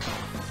smack.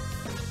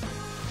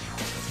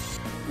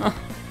 Huh.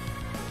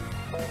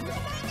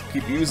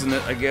 Keep using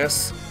it, I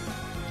guess.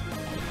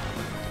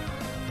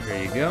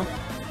 There you go.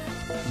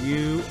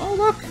 Oh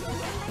look!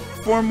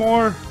 4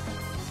 more!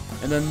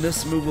 And then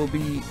this move will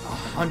be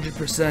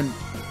 100%.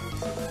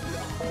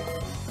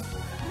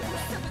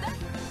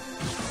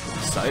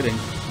 Exciting.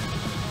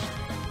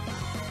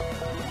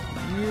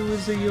 You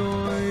is a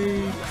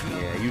yoy.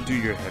 Yeah, you do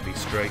your heavy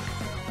strike.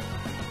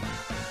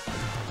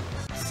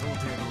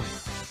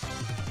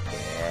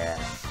 Yeah.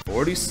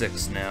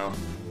 46 now.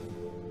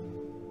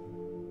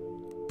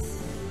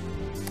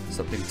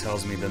 Something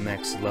tells me the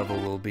next level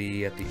will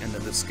be at the end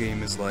of this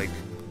game is like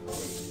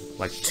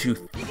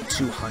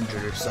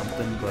 200 or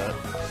something, but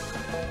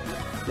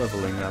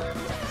leveling up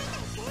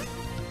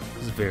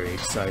is very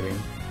exciting.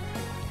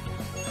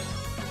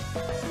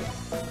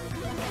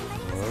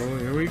 Oh,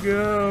 here we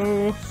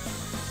go.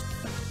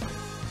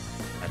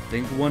 I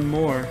think one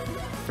more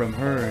from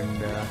her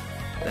and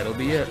that'll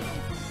be it.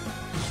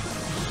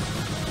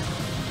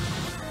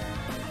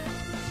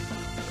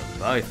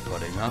 Revive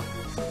pudding, huh?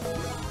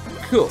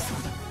 Cool.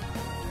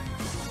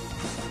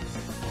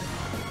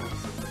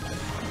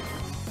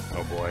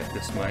 Oh boy,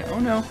 this might... Oh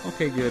no,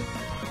 okay, good.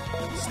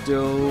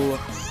 Still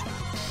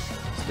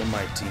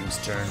my team's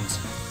turns.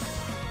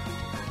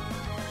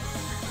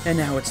 And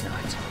now it's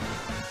not.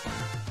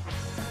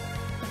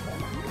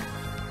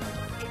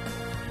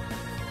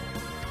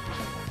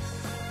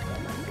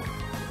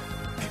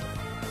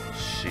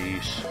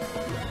 Sheesh.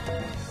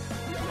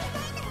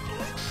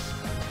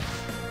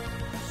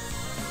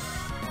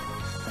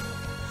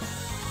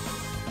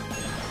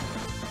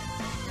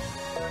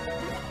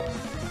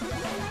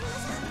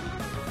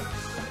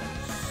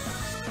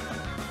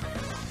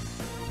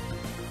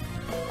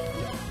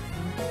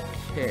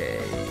 Okay.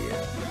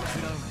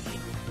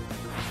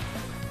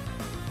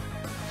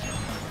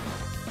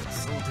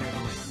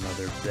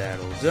 Another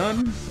battle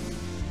done.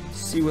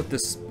 See what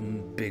this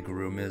big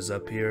room is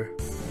up here.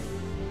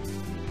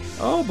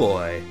 Oh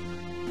boy.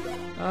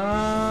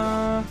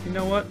 You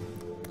know what?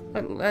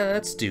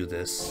 Let's do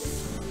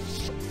this.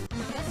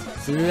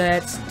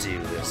 Let's do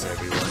this,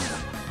 everyone.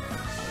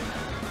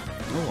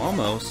 Oh,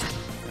 almost.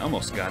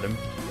 Almost got him.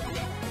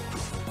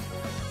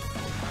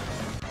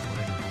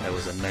 That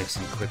was a nice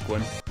and quick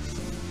one.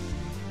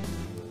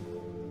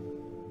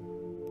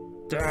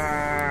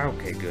 Ah,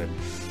 okay, good.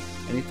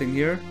 Anything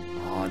here?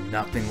 Oh,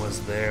 nothing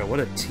was there. What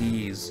a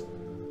tease.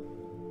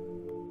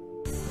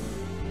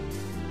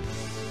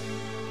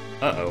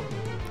 Uh-oh.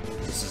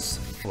 This is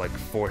like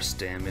force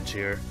damage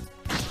here.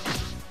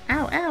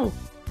 Ow, ow.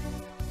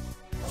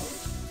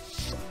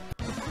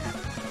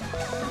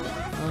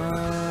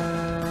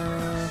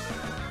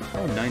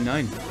 Oh,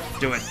 9-9.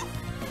 Do it.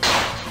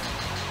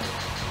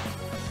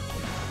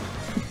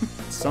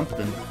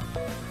 Something.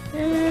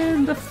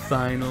 And the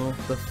final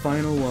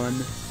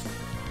one.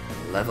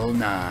 Level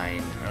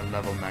 9, or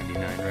level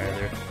 99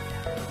 rather.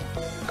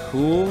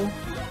 Cool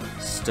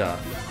stuff.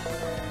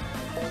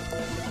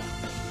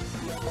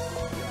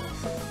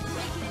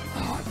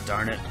 Oh,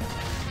 darn it.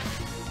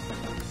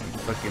 I'm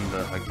clicking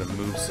the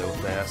move so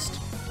fast.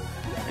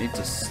 I need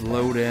to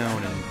slow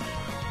down and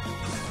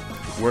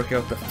work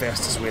out the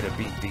fastest way to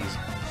beat these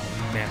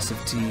massive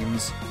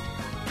teams.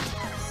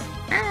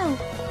 Ow.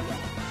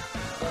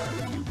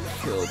 You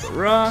killed the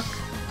rock.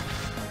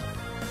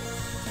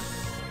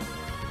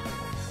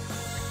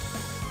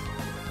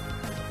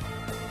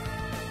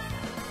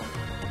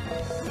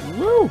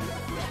 Woo!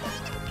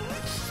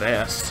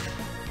 Fast.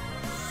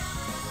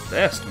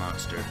 Fast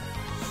monster.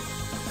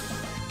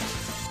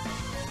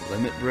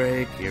 Limit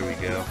break. Here we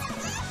go.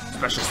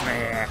 Special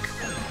smack.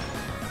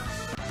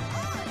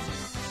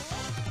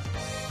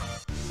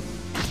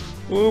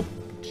 Whoop.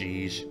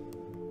 Jeez.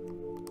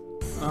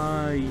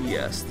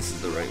 Yes, this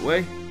is the right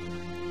way.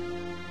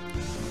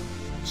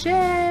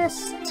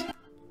 Chest.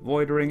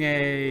 Void Ring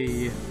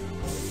A.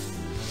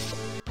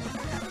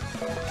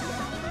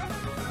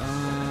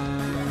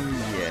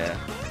 Yeah.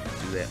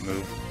 Do that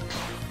move.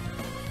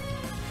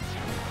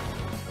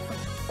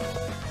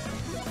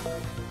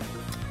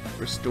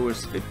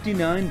 Restores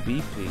 59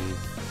 BP.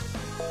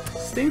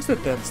 Stinks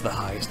that that's the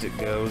highest it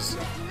goes.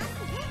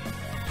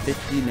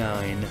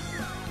 59.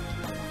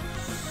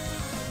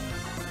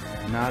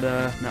 Not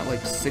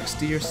like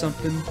 60 or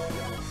something.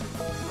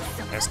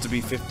 Has to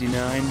be 59.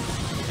 Yeah.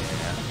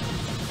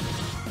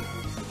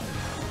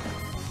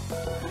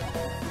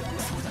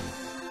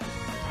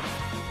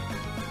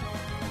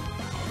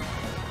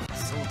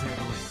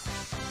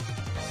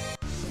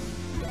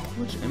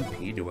 Which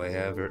MP do I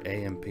have, or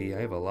AMP? I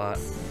have a lot.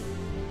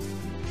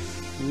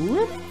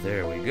 Whoop!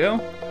 There we go.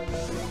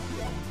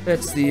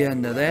 That's the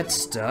end of that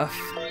stuff.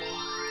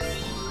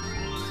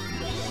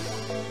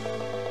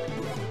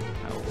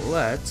 Now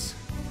let's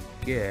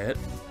get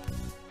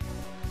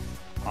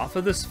off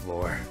of this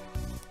floor.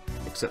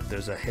 Except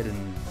there's a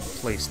hidden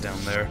place down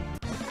there.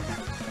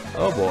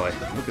 Oh boy,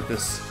 look at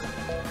this.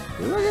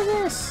 Look at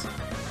this.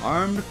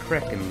 Armed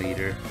Kraken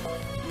leader.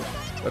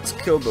 Let's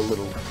kill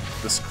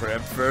this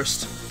crab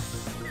first.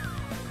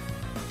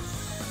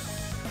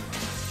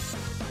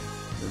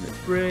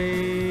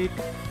 break.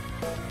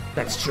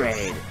 Let's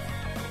trade.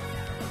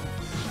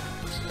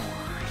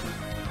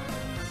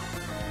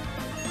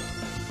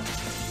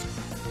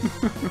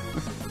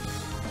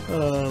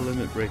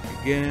 Limit break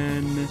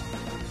again.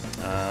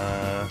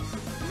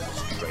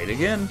 Let's trade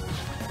again.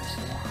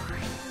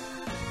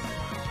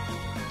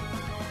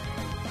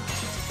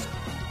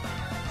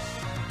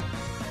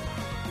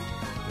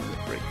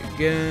 Limit break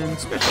again.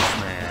 Special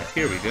smack.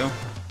 Here we go.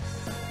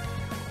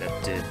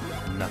 That did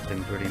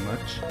nothing pretty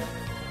much.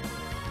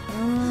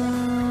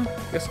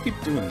 Guess keep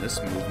doing this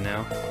move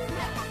now.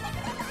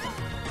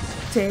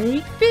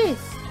 Take this.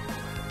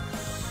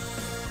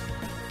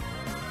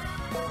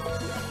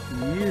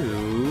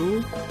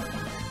 You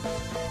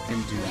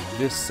can do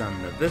this on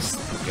this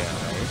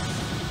guy.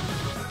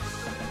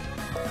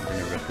 I'm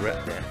gonna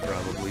regret that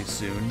probably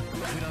soon.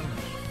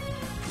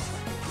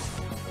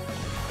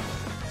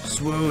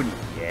 Swoon!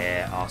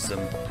 Yeah,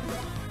 awesome.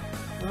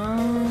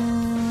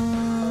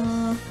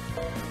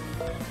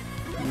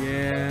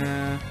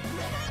 Yeah.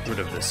 Rid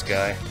of this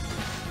guy.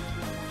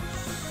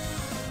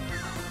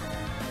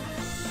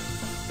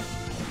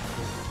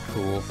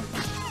 Cool.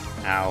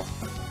 Ow.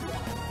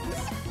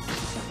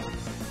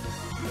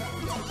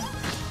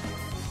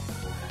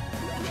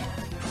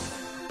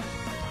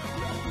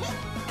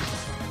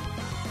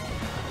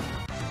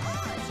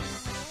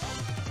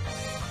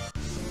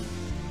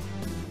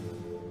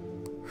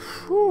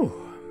 Whew,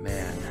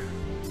 man.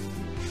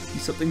 See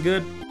something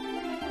good?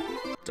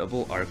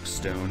 Double arc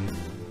stone.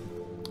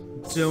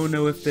 Don't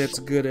know if that's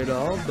good at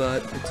all,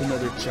 but it's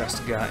another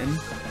chest gotten.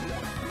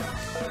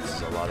 This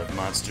is a lot of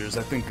monsters.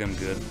 I think I'm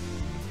good.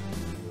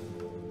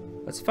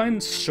 Let's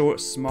find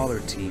smaller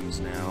teams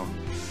now.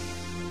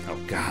 Oh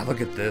god,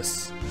 look at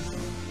this.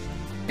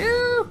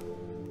 Ew.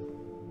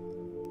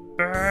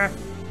 That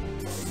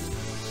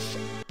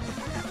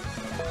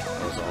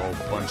was a whole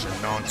bunch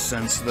of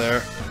nonsense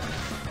there.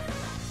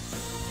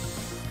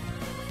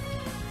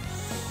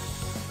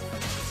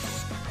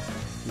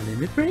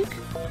 Limit break?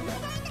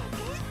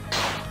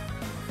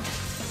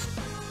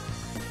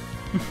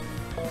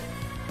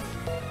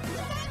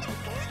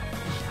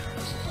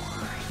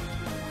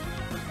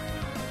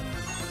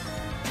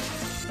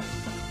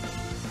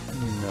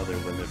 Another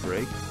limit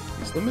break.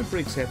 These limit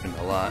breaks happen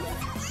a lot.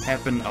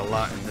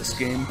 In this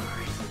game,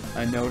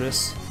 I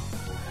notice.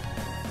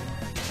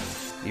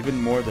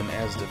 Even more than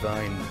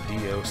Asdivine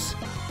Menace.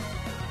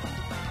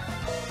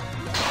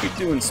 Keep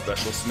doing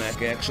special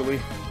smack,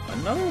 actually.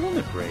 Another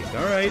limit break,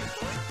 alright.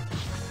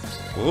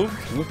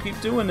 We'll keep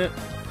doing it.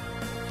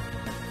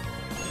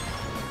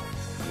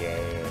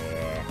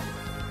 Yeah.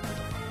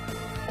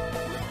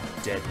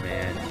 Dead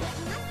man.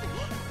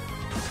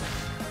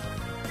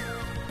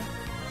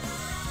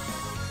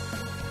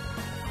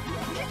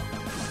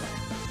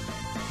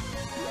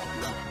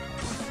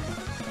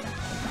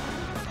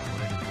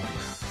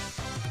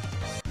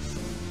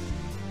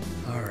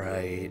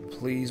 Alright,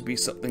 please be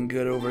something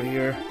good over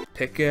here.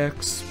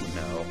 Pickaxe?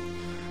 No.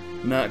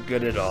 Not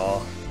good at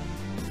all.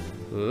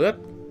 Lip.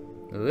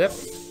 Lip.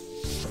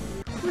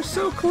 We're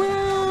so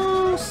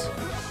close!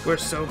 We're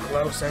so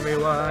close,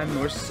 everyone!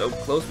 We're so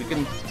close, we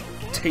can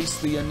taste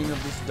the ending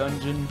of this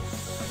dungeon.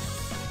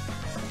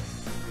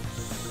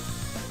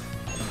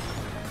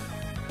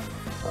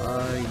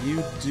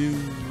 You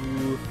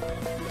do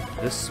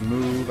this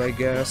move, I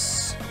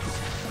guess.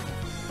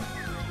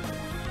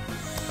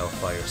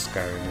 Hellfire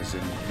Skyrim is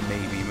in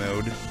maybe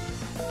mode.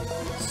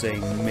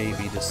 Saying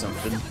maybe to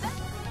something.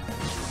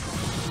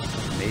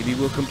 Maybe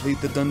we'll complete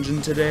the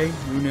dungeon today,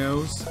 who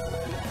knows?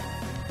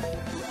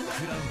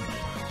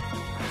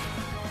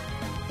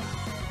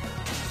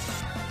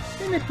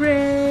 Limit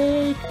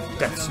break.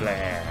 Death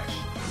Slash!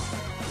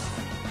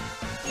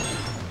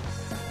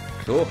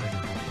 Cool.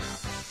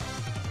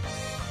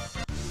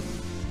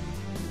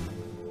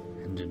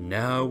 And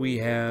now we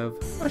have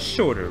a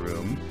shorter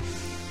room.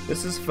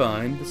 This is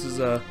fine. This is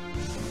a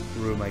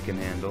room I can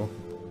handle.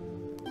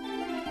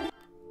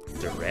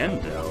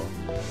 Durandal?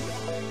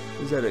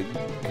 Is that a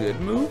good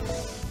move?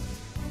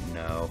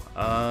 No.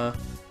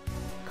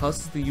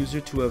 Causes the user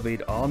to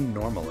evade all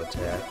normal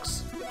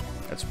attacks.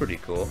 That's pretty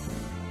cool.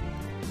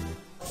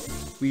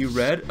 We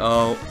read?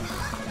 Oh,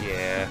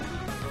 yeah.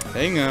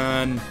 Hang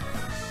on.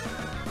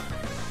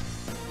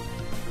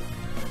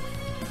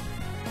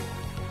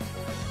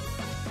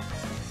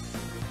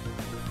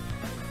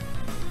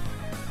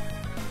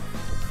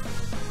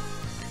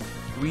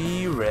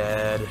 We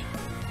read.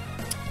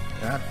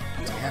 God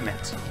damn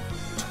it.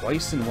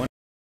 Twice in one.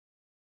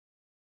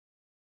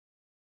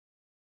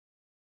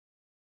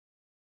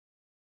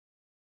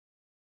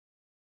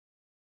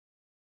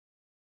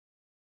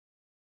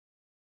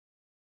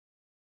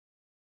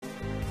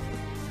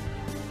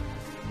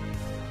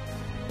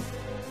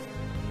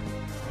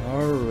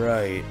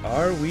 Alright,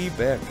 are we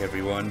back,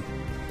 everyone?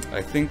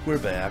 I think we're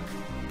back.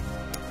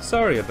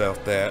 Sorry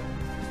about that.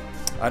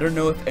 I don't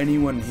know if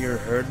anyone here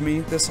heard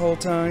me this whole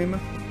time,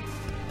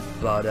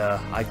 but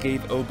I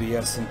gave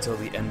OBS until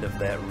the end of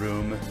that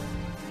room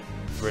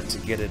for it to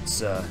get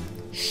its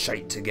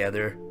shite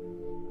together.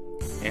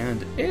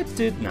 And it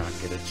did not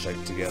get its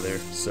shite together,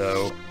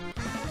 so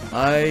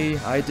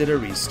I did a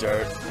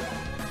restart.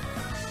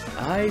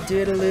 I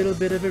did a little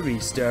bit of a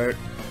restart.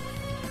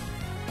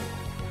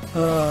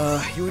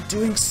 You were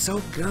doing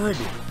so good.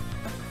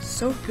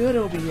 So good,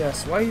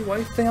 OBS.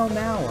 Why fail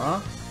now,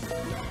 huh?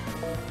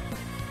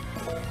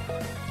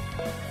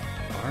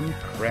 Arm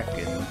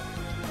cracking.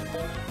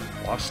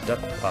 Washed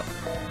up pup.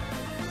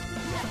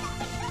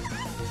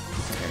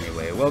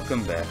 Anyway,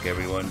 welcome back,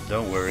 everyone.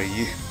 Don't worry,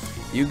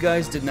 you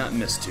guys did not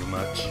miss too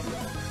much.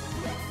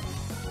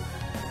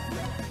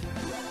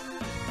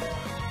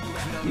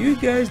 You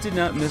guys did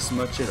not miss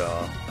much at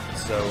all,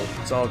 so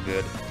it's all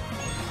good.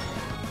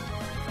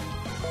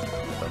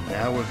 But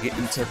now we're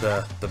getting to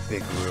the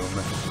big room.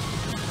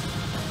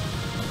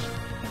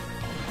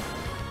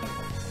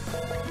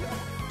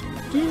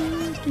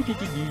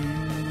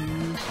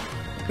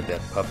 Look at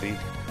that puppy.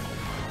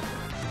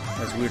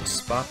 Has weird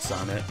spots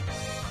on it.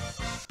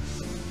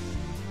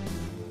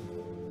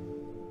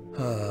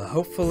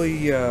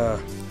 Hopefully,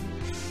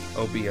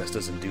 OBS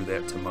doesn't do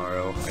that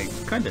tomorrow. I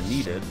kinda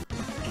need it.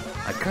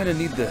 I kinda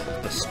need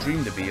the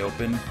stream to be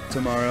open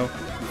tomorrow.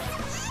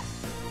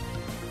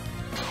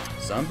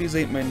 Zombies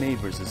Ate My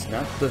Neighbors is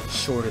not the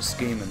shortest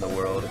game in the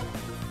world.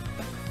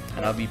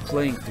 And I'll be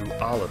playing through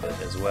all of it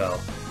as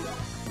well.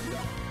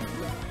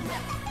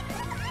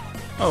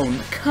 Oh,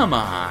 come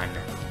on!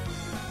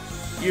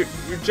 You're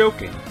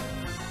joking.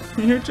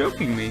 You're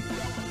joking me.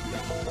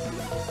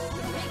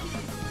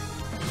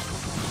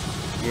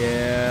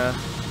 Yeah.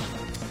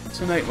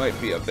 Tonight might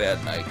be a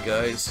bad night,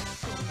 guys.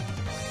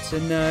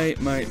 Tonight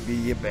might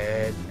be a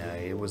bad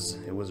night. It was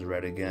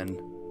red again.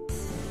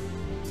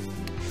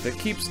 If it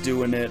keeps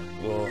doing it,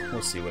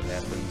 we'll see what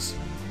happens.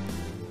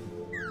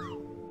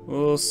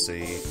 We'll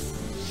see.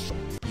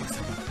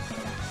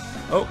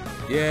 Oh,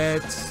 yeah,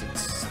 it's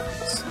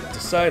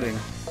deciding.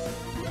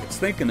 It's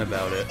thinking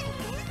about it.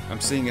 I'm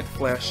seeing it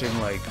flashing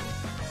like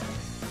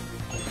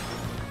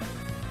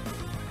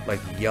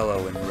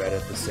yellow and red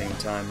at the same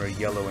time, or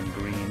yellow and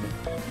green.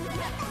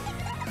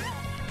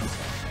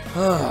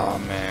 Oh,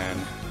 man.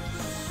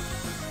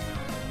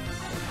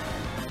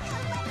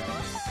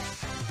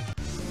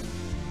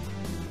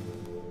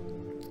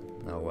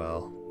 Oh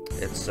well.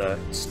 It's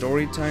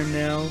story time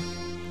now.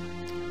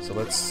 So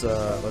let's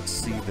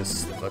see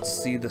this. Let's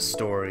see the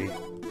story.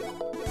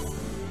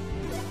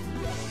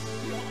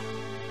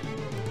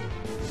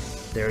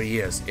 There he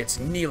is. It's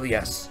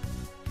Nelius.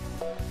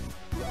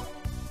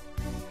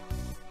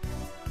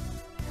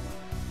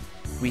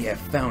 We have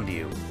found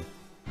you.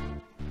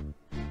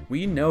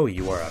 We know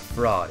you are a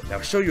fraud.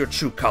 Now show your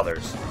true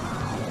colors.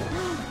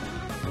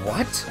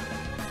 What?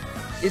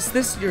 Is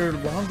this your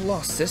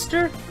long-lost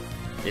sister?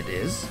 It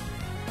is.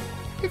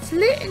 It's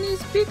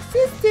Litany's big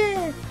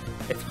sister.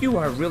 If you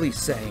are really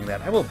saying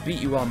that, I will beat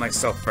you all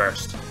myself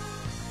first.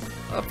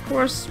 Of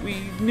course,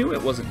 we knew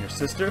it wasn't your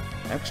sister.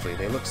 Actually,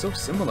 they look so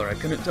similar I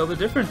couldn't tell the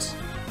difference.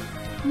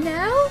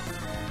 No?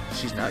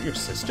 She's not your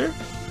sister?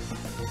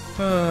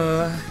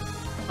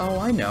 Oh,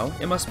 I know.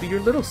 It must be your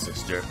little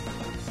sister.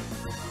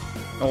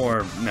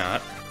 Or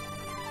not.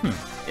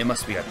 It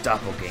must be a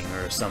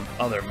doppelganger or some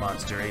other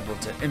monster able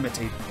to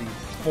imitate the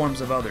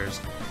forms of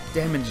others.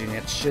 Damaging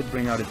it should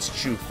bring out its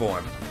true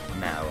form.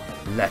 Now,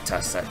 let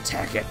us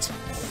attack it.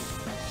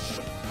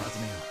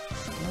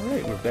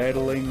 Alright, we're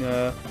battling,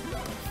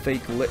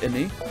 fake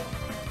Litany.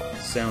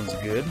 Sounds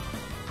good.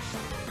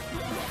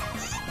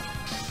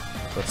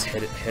 Let's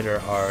hit her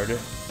hard.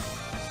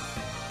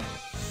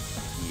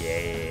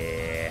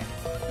 Yeah.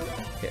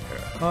 Hit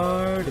her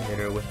hard. Hit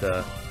her with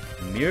a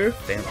Mirror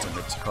Phantom,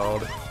 it's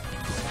called.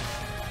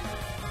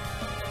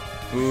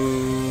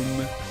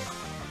 Boom.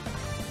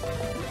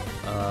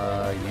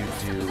 You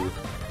do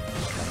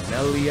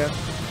Camellia.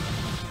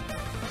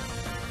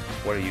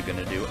 What are you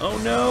gonna do? Oh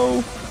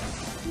no!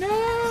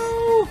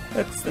 No!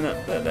 That's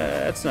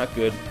not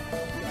good.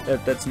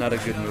 That's not a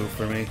good move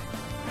for me.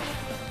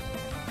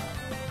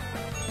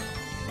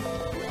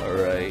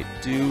 Alright,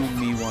 do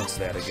me wants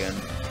that again.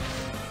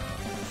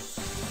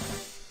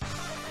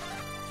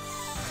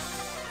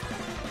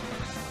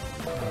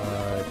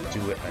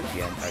 Do it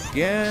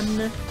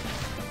again. And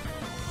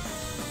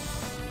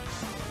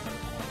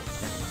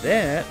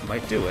that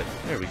might do it.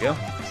 There we go.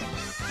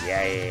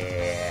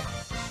 Yeah.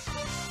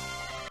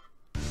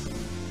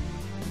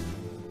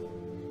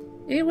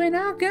 It went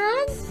all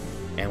gone?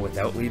 And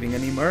without leaving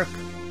any mark.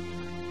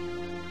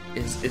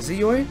 Is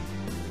Izioi?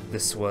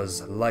 This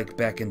was like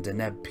back in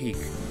Deneb Peak.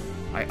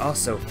 I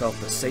also felt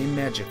the same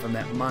magic from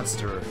that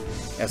monster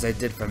as I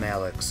did from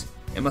Alex.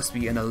 It must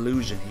be an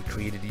illusion he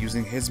created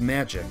using his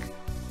magic.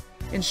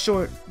 In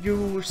short, you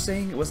were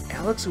saying it was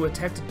Alex who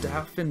attacked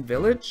Dolphin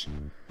Village?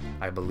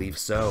 I believe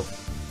so.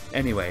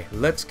 Anyway,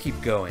 let's keep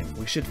going.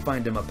 We should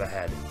find him up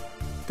ahead.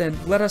 Then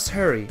let's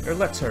hurry.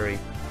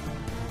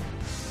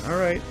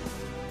 Alright.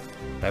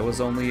 That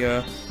was only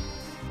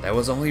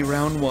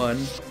round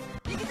one.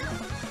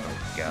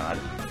 Oh god.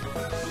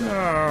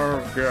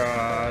 Oh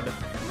god.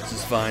 This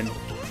is fine.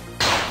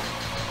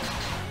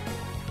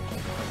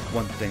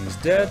 One thing's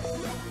dead.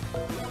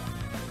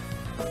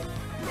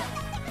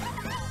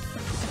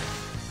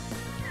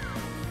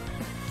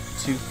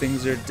 2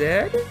 things are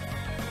dead?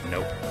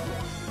 Nope.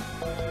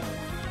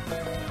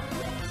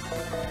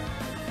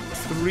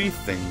 3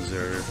 things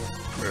are...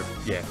 Or,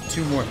 yeah,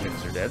 2 more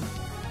things are dead.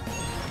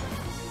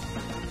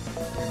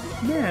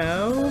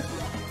 Now,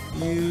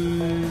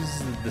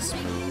 use this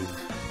move.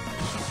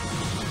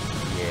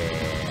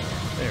 Yeah,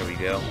 there we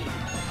go.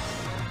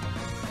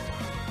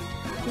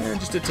 And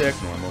just attack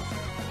normal.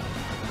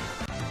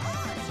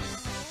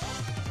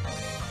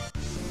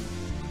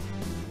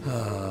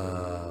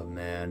 Oh,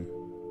 man.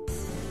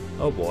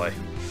 Oh, boy.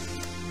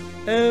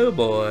 Oh,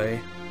 boy.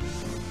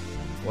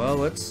 Well,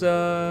 let's,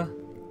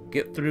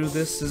 get through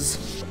this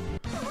as...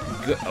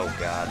 good. Oh,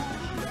 God.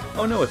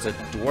 Oh, no, it's a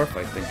dwarf,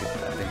 I think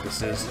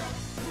this is.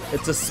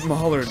 It's a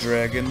smaller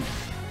dragon.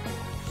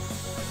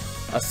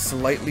 A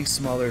slightly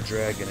smaller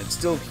dragon. It's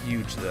still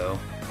huge, though.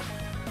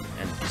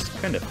 And it's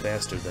kind of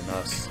faster than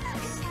us.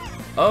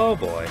 Oh,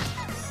 boy.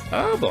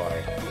 Oh,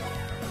 boy.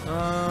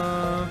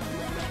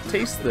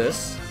 Taste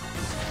this.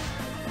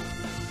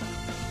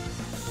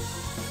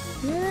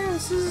 Yeah,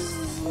 this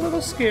is a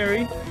little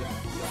scary.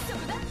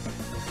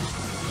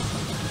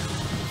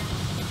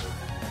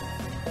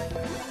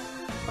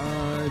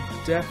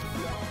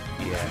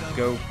 Yeah,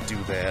 go do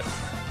that.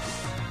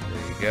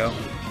 There you go.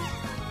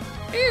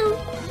 Ew.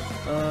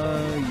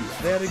 Use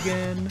that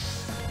again.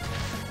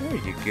 There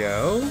you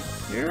go.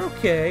 You're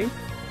okay.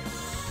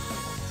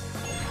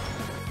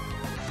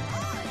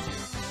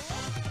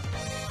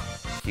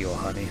 Heal,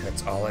 honey.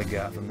 That's all I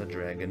got from the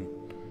dragon.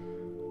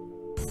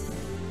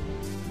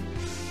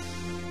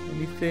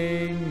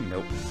 Anything?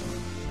 Nope.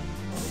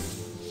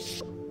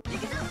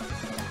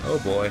 Oh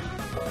boy.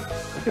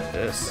 Look at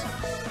this.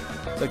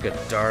 It's like a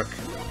dark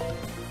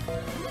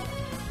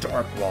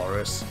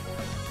walrus.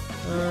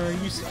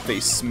 Use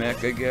face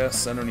smack, I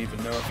guess. I don't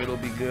even know if it'll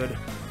be good.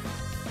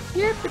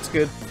 Yep, it's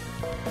good.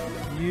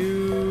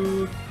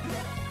 You...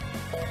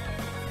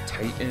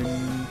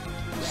 Titan.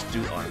 Just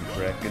do arm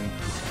cracking.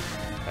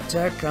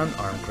 Attack on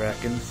arm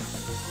cracking.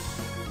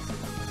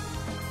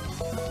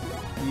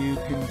 You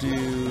can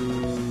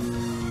do...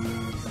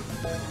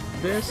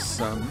 this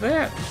on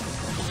that.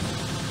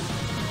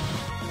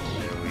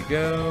 There we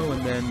go,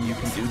 and then you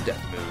can do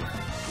death move.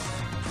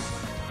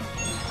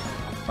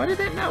 Why did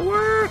that not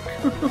work?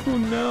 Oh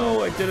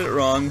no, I did it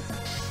wrong.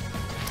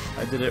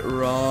 I did it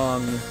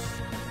wrong.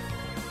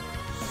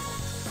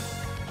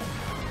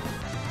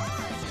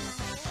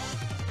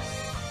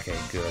 Okay,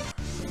 good.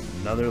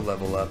 Another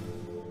level up.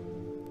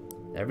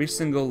 Every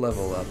single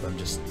level up, I'm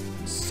just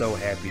so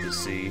happy to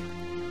see.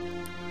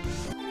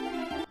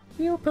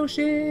 Heal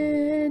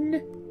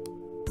potion.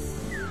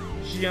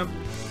 Jump.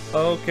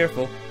 Oh,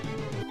 careful.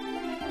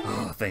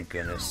 Oh, thank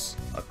goodness.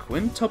 A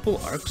quintuple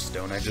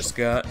arcstone I just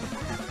got.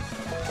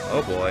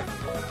 Oh boy.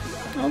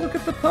 Oh, look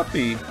at the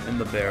puppy in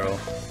the barrel.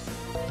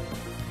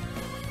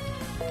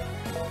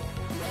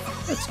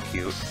 That's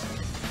cute.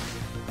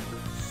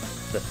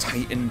 The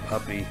Titan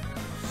puppy.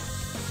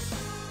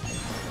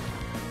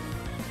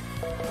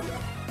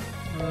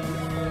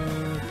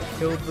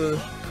 Kill the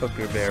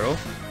cooker barrel.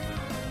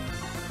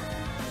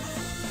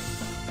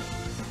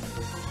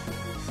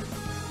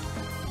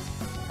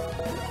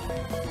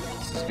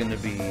 This is gonna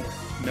be...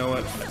 You know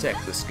what?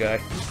 Attack this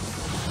guy.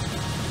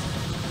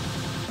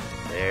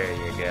 There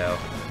you go.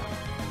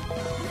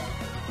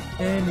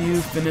 And you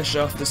finish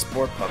off this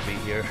poor puppy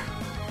here.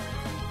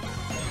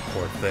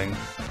 Poor thing.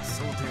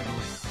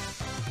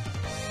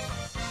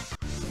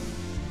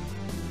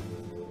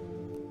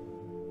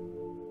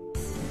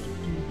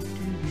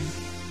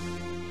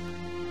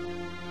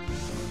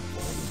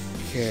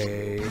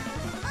 Okay.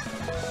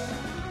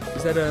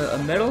 Is that a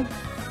medal?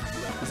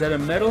 Is that a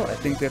medal? I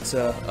think that's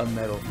a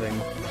medal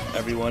thing,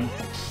 everyone.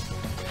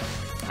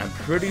 I'm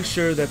pretty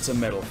sure that's a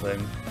medal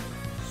thing.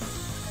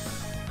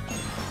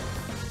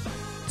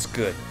 It's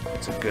good.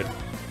 It's a good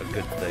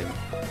thing.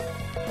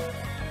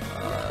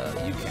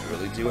 You can't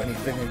really do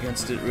anything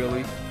against it,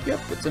 really. Yep,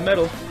 it's a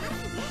medal.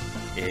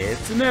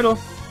 It's a medal.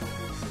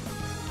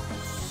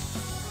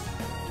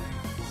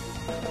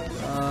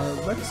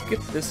 Let's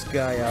get this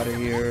guy out of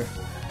here.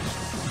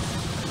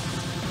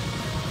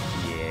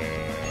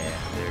 Yeah,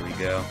 there we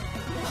go.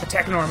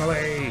 Attack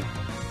normally!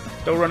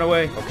 Don't run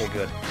away! Okay,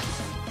 good.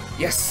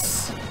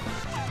 Yes!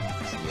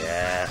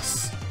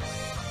 Yes!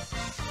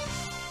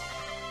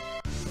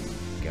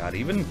 God,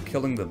 even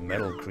killing the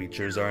metal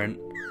creatures aren't,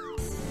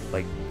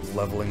 like,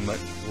 leveling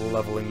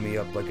me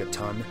up like a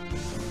ton.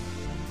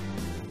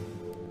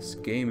 This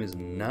game is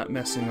not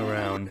messing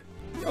around.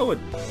 Oh, a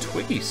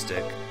Twiggy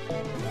stick.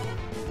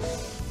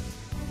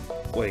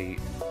 Wait.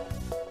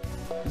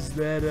 Is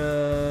that,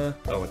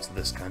 oh, it's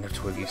this kind of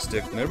Twiggy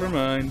stick. Never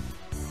mind.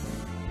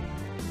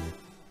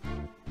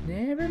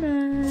 Never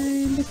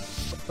mind.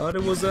 Thought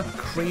it was a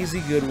crazy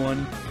good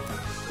one.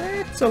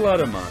 That's a lot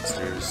of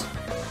monsters.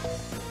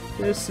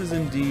 This is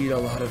indeed a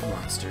lot of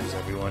monsters,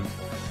 everyone.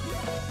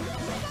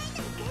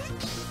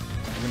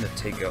 I'm gonna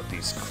take out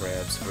these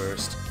crabs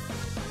first.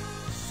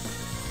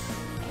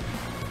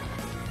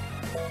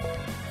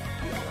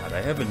 God,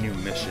 I have a new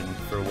mission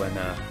for when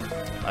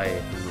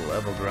I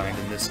level grind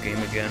in this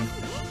game again.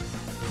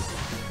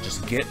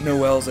 Just get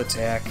Noelle's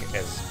attack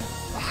as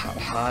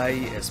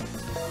high as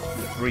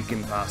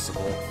freaking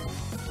possible.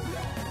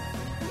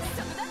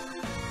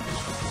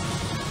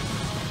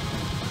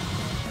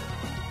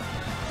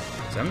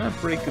 So I'm not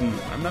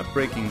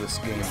breaking this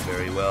game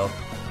very well.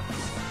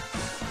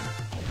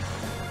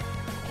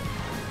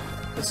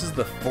 This is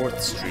the 4th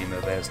stream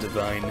of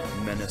Asdivine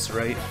Menace,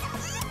 right?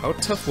 How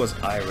tough was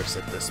Iris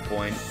at this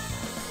point?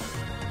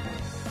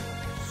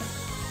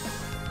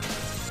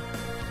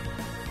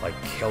 Like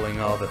killing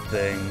all the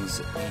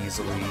things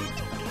easily.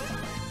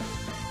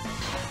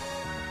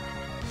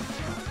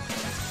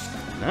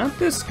 Not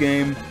this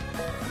game.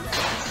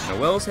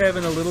 Noelle's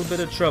having a little bit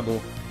of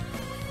trouble.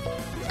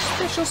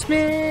 Special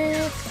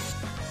smack!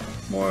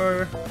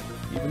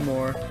 Even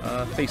more,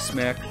 face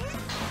smack.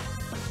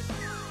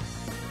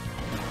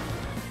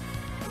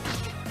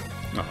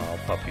 Oh,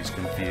 Puppy's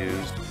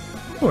confused.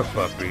 Poor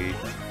Puppy.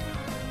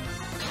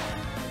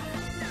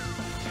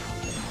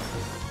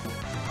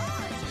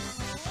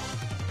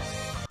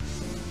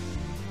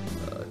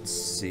 Let's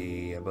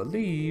see, I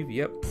believe,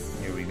 yep,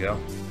 here we go.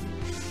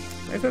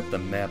 I thought the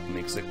map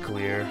makes it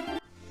clear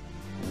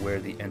where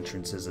the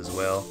entrance is as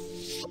well.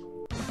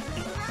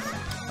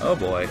 Oh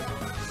boy.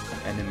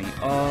 Enemy.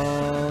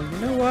 Oh, you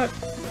know what?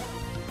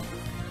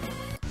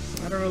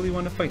 I don't really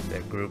want to fight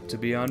that group, to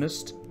be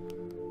honest.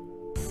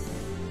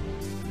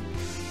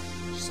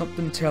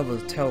 Something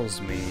tells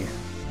me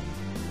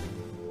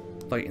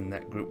fighting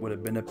that group would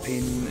have been a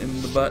pain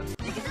in the butt.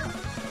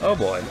 Oh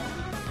boy.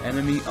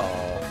 Enemy.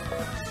 Oh.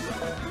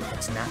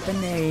 That's not the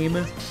name.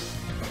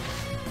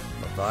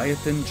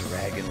 Leviathan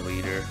Dragon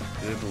Leader.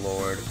 Good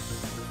lord.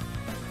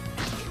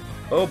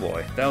 Oh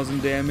boy.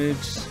 1,000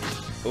 damage.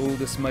 Oh,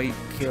 this might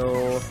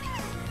kill.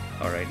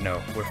 Alright,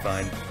 no, we're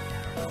fine.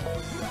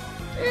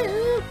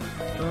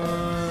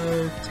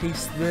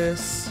 Taste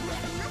this.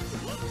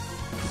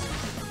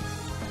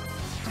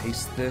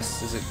 Taste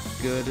this. Is it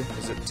good?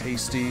 Is it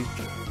tasty? Use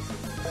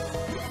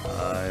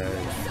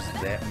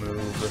that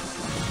move.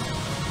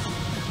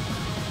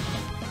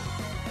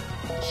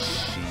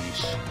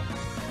 Sheesh.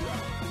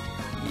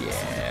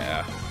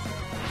 Yeah.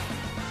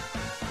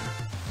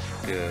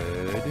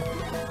 Good.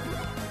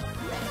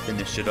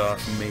 Finish it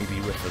off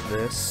maybe with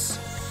this.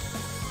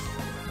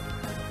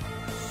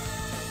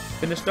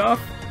 Finished off?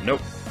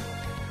 Nope.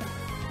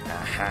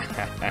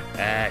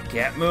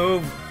 Can't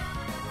move.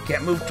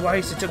 Can't move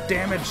twice. It took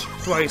damage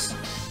twice.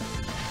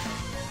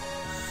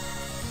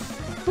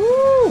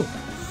 Woo!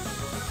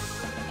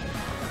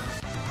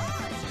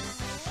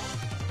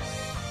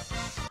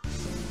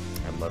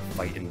 I love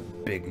fighting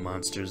big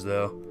monsters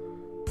though.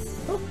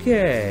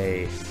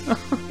 Okay.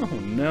 Oh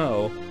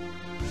no.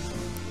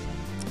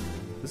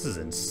 This is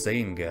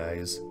insane,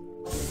 guys.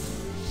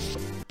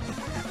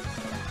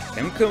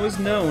 Emco is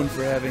known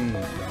for having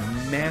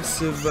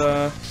massive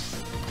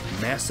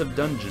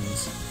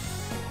dungeons.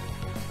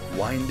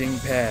 Winding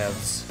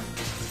paths.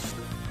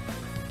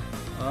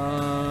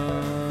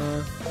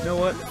 You know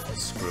what?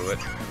 Screw it.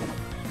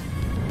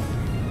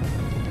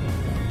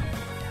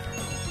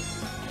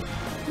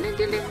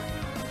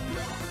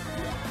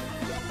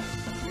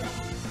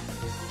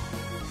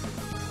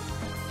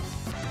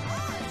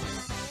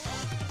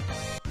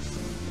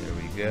 There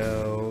we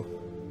go.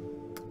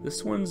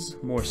 This one's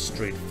more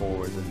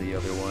straightforward than the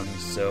other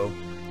ones, so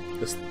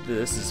this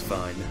is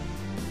fine.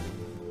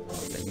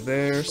 Nothing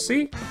there.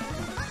 See?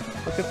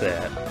 Look at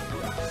that.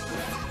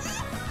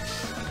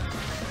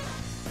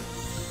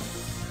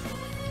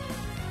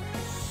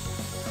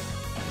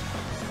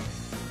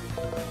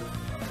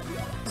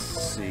 Let's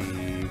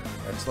see.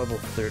 That's level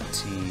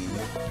 13.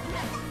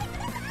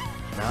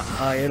 Not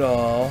high at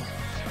all.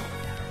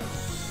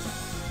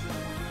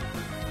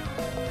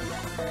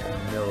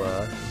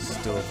 Camilla is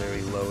still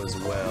very low as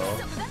well.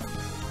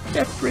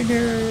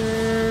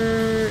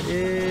 Deathbringer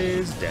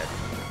is dead.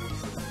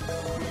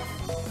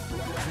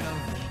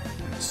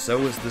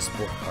 So is this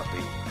poor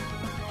puppy.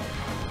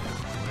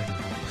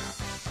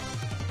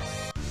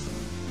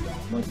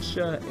 Much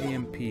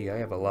AMP? I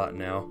have a lot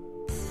now.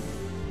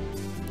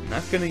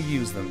 Not gonna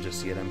use them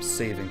just yet. I'm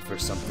saving for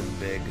something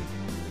big.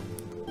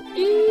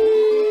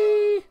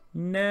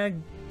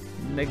 Nagamitsu.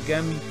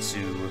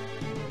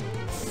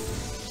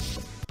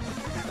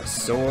 A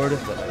sword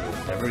that I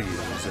will never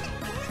use.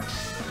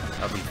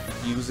 I'll be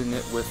using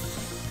it with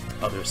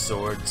other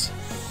swords.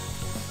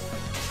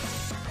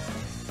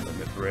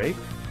 Limit break.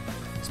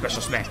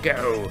 Special smack,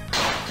 go!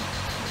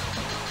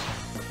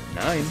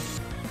 9.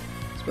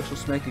 Special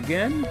smack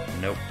again?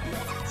 Nope.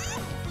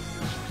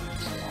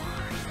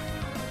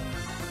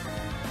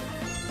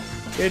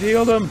 It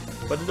healed him,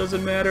 but it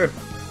doesn't matter.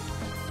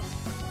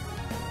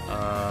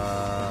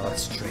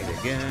 Let's trade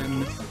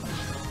again.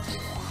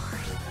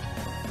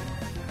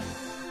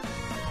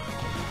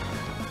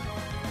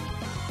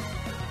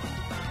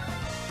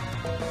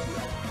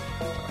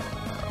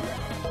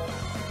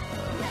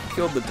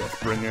 Kill the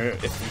Deathbringer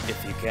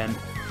if you can.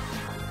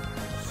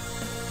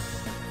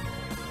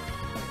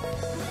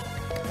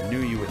 I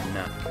knew you would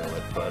not kill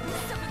it, but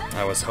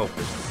I was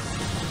hoping.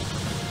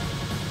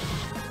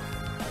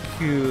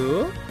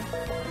 Cool.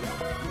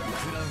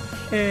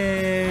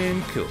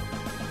 And cool.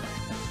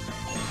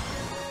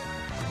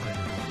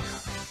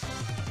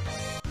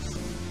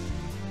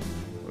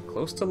 We're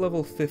close to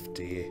level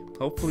 50.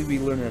 Hopefully we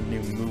learn a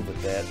new move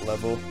at that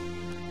level.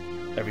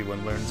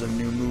 Everyone learns a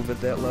new move at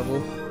that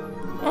level.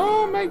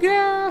 Oh my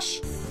gosh!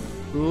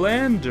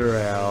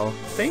 Landeral,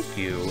 thank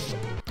you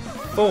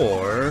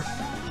for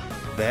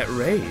that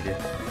raid.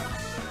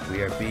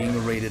 We are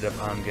being raided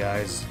upon,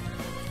 guys.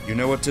 You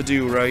know what to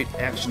do, right?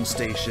 Action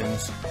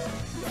stations.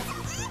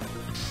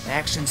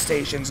 Action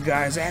stations,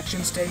 guys,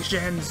 action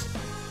stations!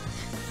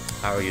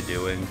 How are you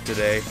doing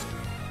today?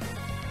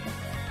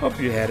 Hope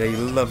you had a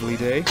lovely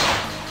day.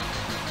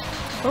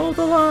 Hold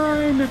the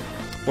line!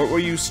 What were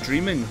you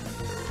streaming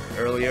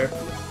earlier?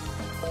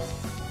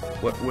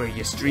 What were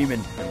you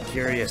streaming? I'm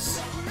curious.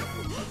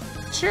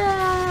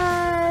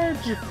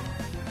 Charge!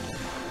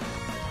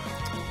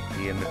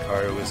 Ian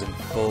Mikaru is in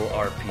full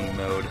RP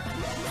mode.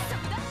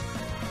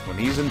 When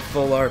he's in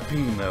full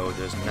RP mode,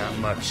 there's not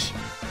much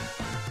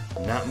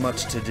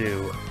to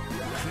do.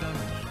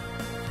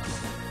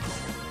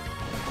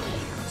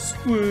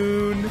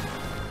 Swoon!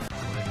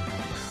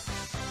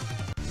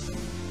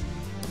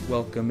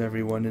 Welcome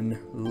everyone in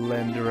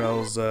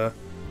Landerel's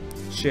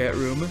chat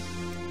room.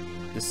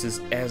 This is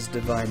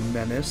Asdivine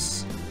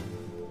Menace,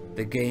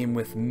 the game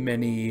with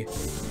many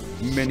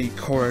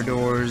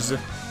corridors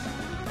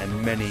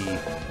and many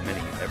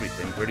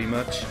everything pretty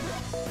much.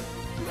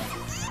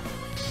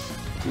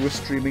 We're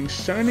streaming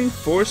Shining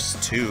Force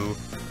 2,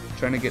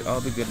 trying to get all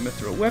the good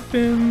mithril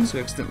weapons. We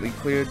accidentally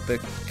cleared the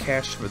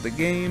cache for the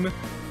game,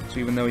 so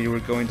even though you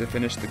were going to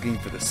finish the game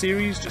for the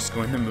series, just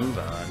going to move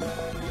on.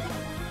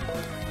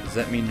 Does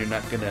that mean you're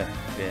not gonna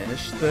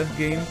finish the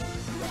game?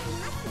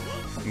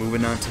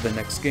 Moving on to the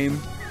next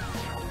game?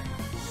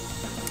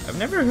 I've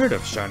never heard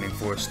of Shining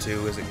Force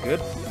 2. Is it good?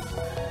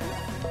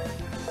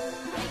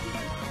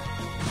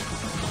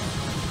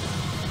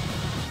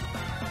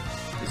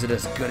 Is it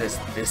as good as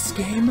this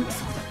game?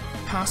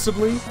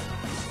 Possibly?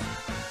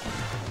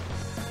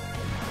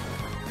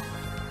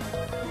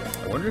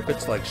 I wonder if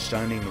it's like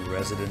Shining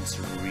Residence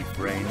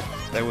Refrain.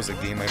 That was a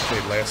game I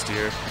played last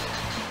year.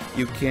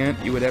 You can't?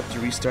 You would have to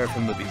restart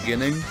from the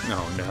beginning?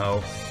 Oh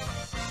no.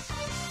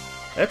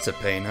 That's a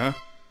pain, huh?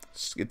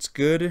 It's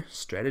good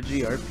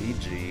strategy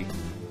RPG.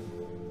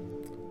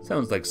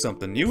 Sounds like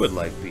something you would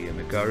like, Pia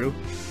Mikaru.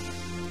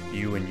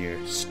 You and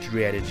your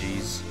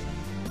strategies.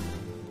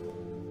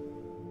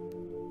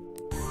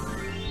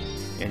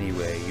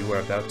 Anyway, you are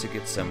about to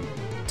get some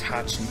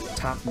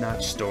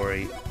top-notch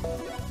story.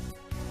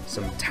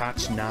 Some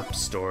top-notch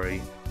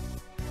story.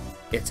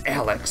 It's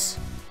Alex.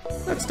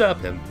 Let's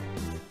stop him.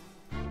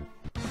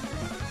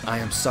 I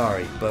am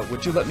sorry, but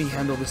would you let me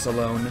handle this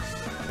alone?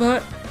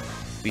 But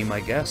be my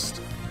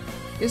guest.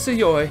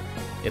 Isayoi,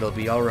 it'll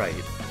be alright.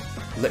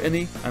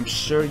 Litany, I'm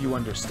sure you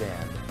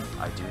understand.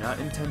 I do not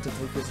intend to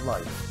take his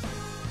life.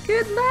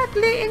 Good luck,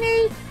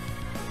 Litany!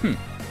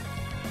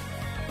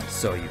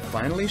 So you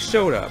finally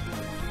showed up,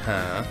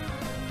 huh?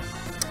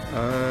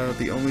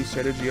 The only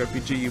strategy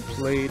RPG you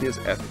played is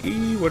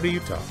FE? What are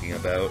you talking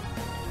about?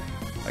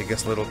 I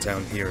guess Little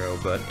Town Hero,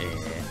 but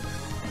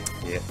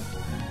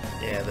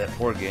Yeah, that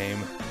poor game.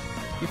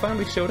 You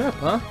finally showed up,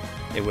 huh?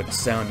 It would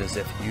sound as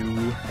if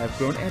you have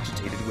grown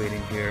agitated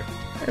waiting here.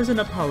 As an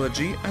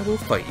apology, I will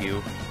fight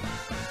you.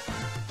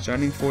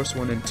 Shining Force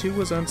 1 and 2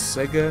 was on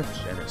Sega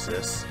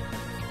Genesis.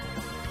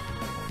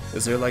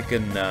 Is there like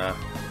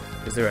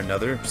is there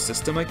another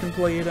system I can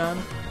play it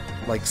on?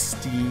 Like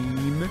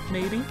Steam,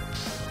 maybe?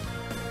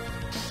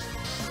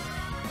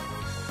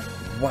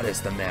 What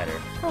is the matter?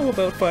 How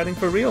about fighting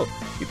for real?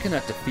 You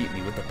cannot defeat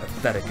me with a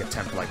pathetic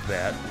attempt like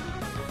that.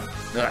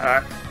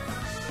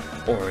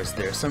 Or is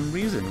there some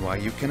reason why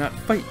you cannot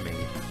fight me?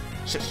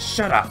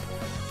 Shut up!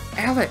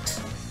 Alex!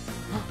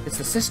 It's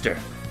the sister.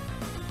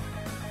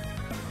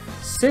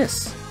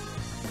 Sis!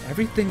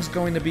 Everything's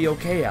going to be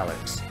okay,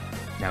 Alex.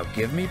 Now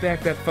give me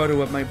back that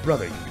photo of my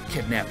brother, you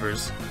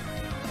kidnappers.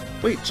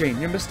 Wait, Jane,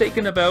 you're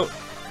mistaken about...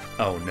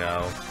 Oh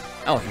no.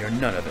 I'll hear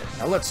none of it.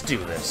 Now let's do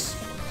this.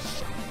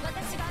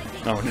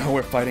 Oh no,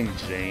 we're fighting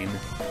Jane.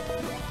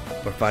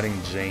 We're fighting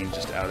Jane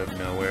just out of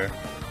nowhere.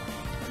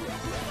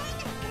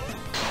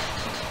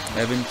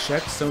 I've been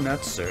checked, so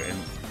not certain.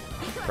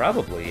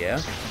 Probably,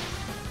 yeah.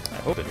 I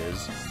hope it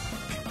is.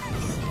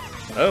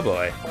 Oh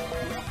boy.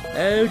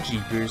 Oh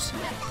jeepers.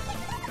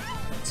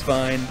 It's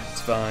fine,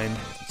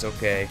 it's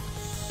okay.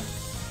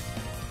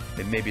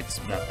 Maybe it's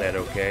not that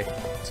okay.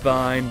 It's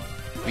fine.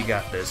 We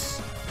got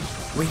this.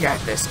 We got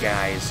this,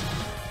 guys.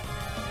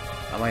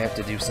 I might have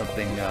to do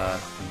something,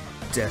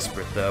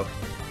 desperate, though.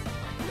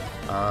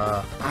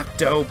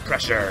 Octo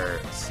Pressure!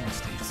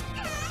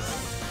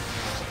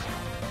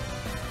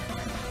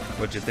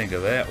 What'd you think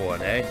of that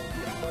one, eh?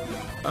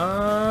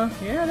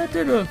 Yeah, that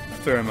did a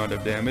fair amount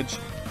of damage.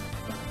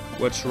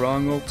 What's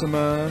wrong,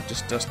 Ultima?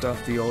 Just dust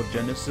off the old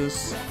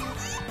Genesis?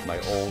 My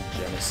old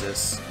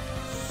Genesis.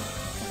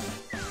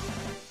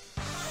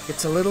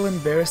 It's a little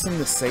embarrassing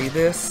to say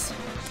this.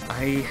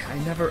 I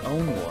never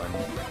owned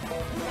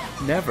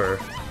one. Never.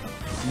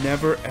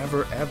 Never,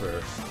 ever,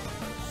 ever.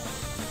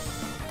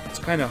 It's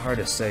kind of hard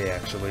to say,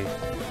 actually.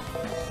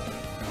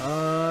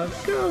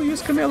 Go,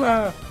 use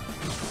Camilla!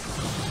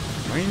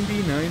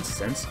 99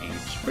 cents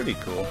each. Pretty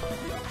cool.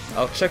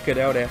 I'll check it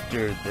out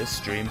after this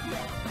stream.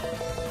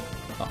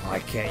 Oh, I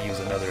can't use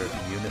another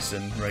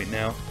unison right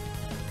now.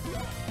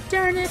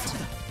 Darn it!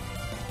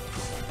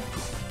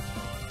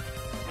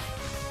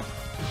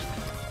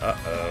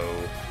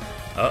 Uh-oh.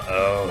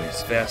 Uh-oh,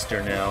 he's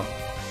faster now.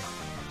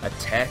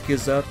 Attack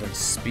is up, and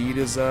speed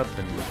is up,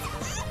 and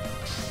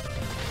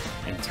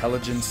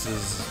intelligence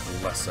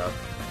is less up.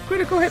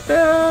 Critical hit,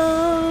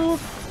 though!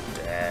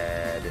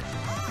 Dead.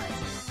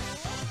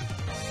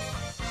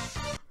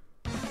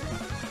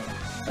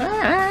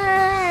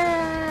 Ah!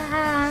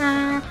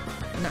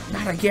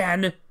 Not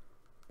again!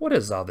 What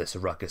is all this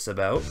ruckus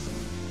about?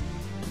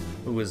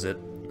 Who is it?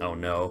 Oh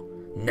no.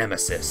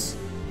 Nemesis.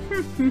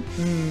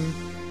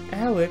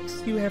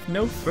 Alex, you have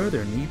no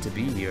further need to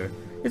be here.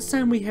 It's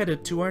time we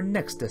headed to our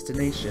next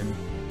destination.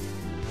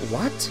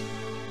 What?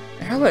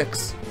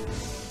 Alex!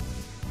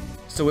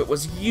 So it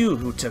was you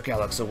who took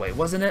Alex away,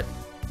 wasn't it?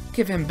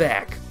 Give him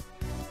back.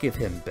 Give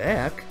him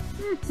back?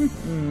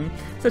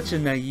 Such a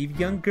naive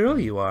young girl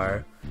you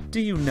are. Do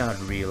you not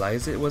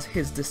realize it was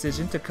his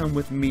decision to come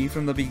with me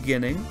from the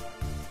beginning?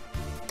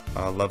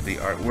 I love the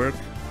artwork.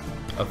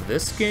 Of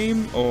this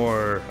game,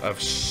 or of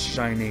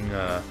Shining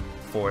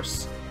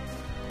Force?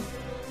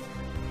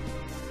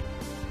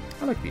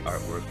 I like the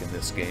artwork in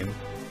this game.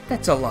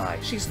 That's a lie.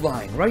 She's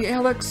lying, right,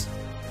 Alex?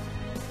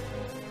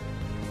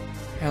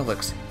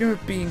 Alex, you're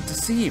being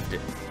deceived.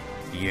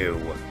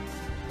 You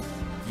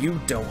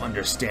don't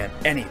understand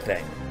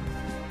anything.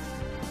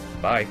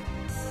 Bye.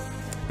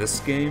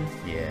 This game?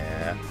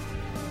 Yeah.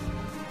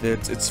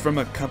 It's from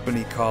a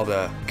company called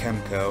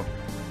Chemco.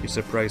 You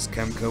surprised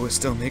Chemco is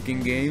still making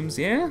games?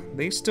 Yeah,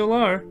 they still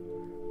are.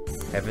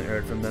 Haven't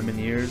heard from them in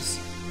years.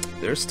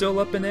 They're still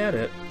up and at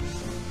it.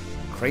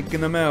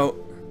 Cranking them out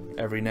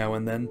every now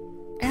and then.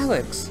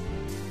 Alex!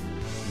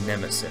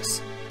 Nemesis,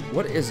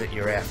 what is it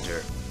you're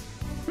after?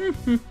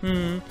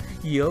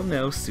 You'll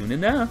know soon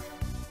enough.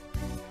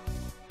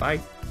 Bye.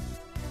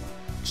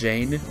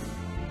 Jane?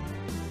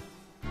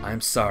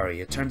 I'm sorry,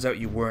 it turns out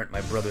you weren't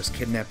my brother's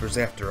kidnappers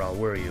after all,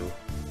 were you?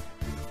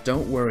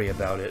 Don't worry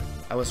about it.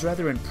 I was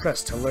rather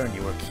impressed to learn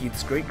you were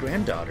Keith's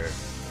great-granddaughter.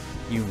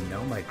 You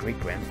know my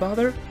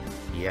great-grandfather?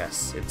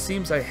 Yes, it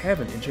seems I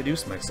haven't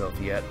introduced myself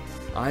yet.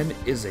 I'm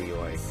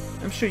Izayoi.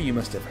 I'm sure you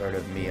must have heard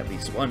of me at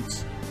least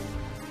once.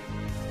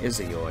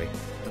 Izayoi?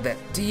 That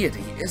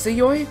deity,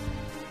 Izayoi?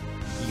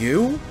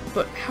 You?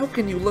 But how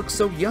can you look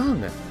so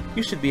young?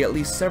 You should be at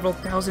least several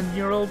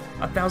thousand-year-old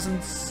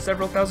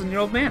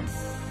man.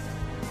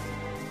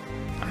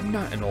 I'm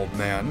not an old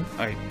man,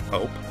 I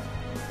hope.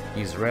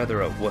 He's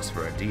rather a wuss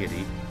for a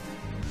deity.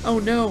 Oh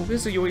no,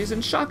 Izayoi is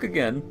in shock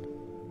again.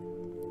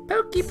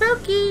 Pokey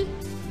pokey!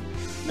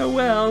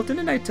 Noelle,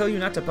 didn't I tell you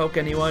not to poke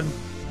anyone?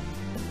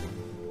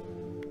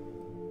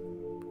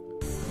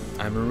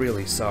 I'm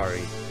really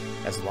sorry.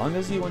 As long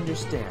as you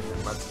understand,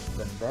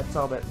 then that's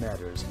all that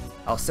matters.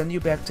 I'll send you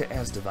back to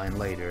Asdivine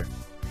later.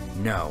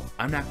 No,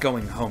 I'm not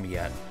going home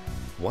yet.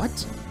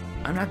 What?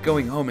 I'm not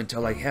going home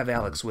until I have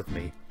Alex with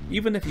me.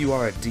 Even if you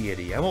are a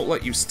deity, I won't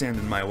let you stand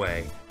in my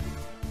way.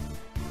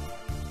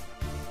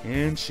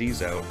 And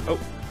she's out. Oh,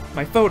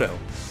 my photo.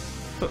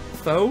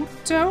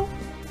 Photo?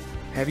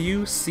 Have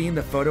you seen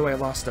the photo I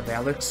lost of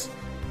Alex?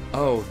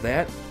 Oh,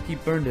 that? He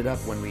burned it up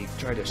when we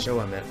tried to show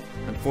him it.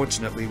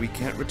 Unfortunately, we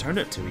can't return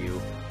it to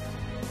you.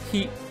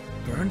 He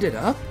burned it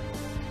up?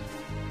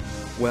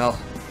 Well,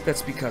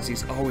 that's because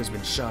he's always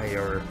been shy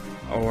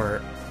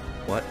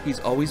what? He's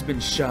always been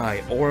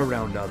shy or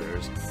around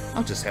others.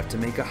 I'll just have to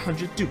make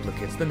 100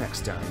 duplicates the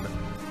next time.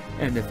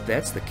 And if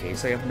that's the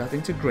case, I have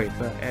nothing to gripe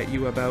at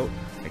you about.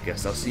 I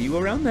guess I'll see you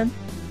around then.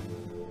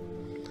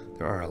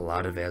 There are a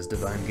lot of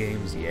Asdivine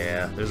games.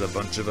 Yeah, there's a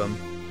bunch of them.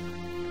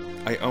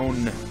 I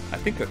own, I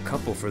think, a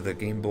couple for the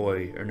Game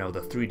Boy, or no,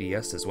 the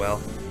 3DS as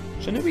well.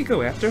 Shouldn't we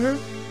go after her?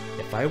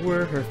 If I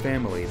were her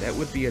family, that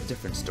would be a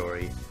different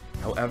story.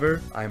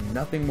 However, I am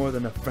nothing more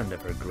than a friend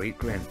of her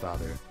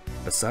great-grandfather.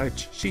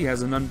 Besides, she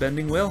has an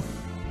unbending will.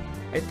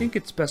 I think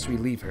it's best we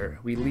leave her.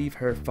 We leave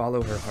her,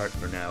 follow her heart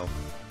for now.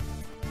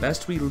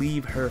 Best we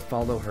leave her,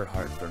 follow her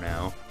heart for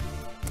now.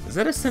 Is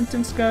that a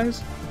sentence,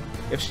 guys?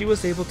 If she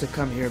was able to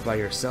come here by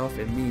herself,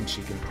 it means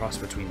she can cross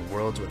between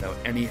worlds without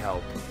any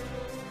help.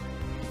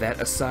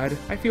 That aside,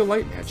 I feel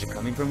light magic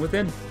coming from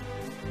within.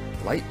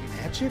 Light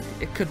magic?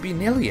 It could be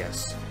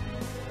Nilius.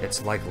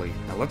 It's likely.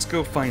 Now let's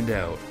go find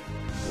out.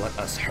 Let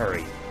us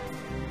hurry.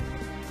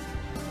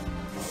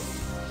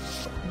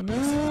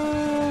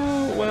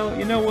 No. Well,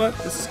 you know what?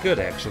 This is good,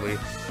 actually.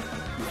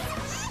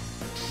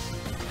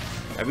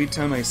 Every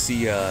time I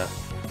see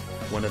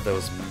one of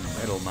those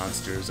metal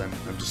monsters, I'm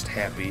just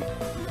happy.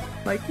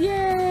 Like,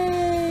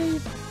 yay!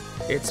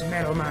 It's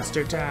Metal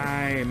Monster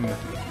time!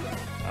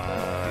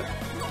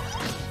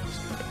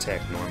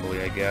 Attack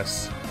normally, I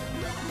guess.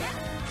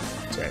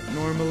 Attack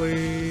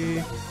normally.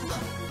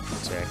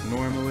 Attack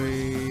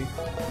normally.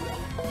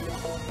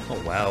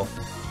 Oh, wow.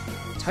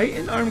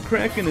 Titan Arm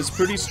Kraken is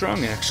pretty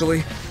strong,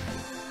 actually.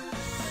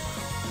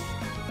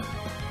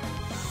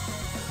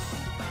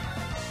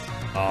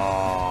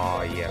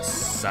 Oh, you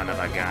son of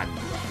a gun.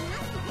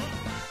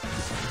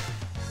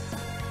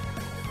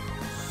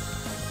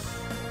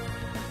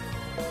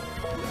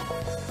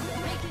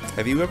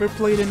 Have you ever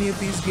played any of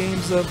these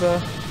games of,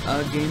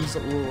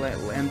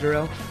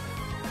 Landerel?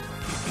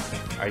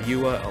 Are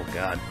you a... oh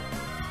god.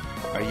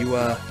 Are you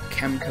a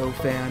Chemco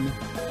fan?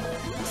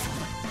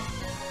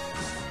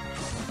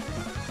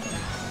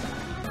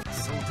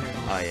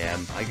 I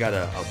am. I got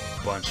a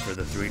bunch for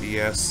the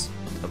 3DS.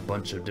 A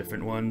bunch of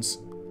different ones.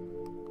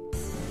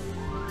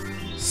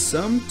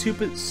 Some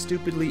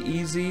stupidly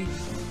easy.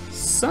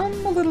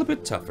 Some a little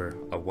bit tougher.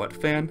 A what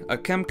fan? A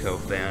Chemco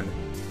fan.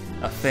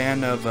 A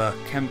fan of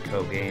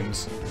Chemco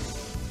games.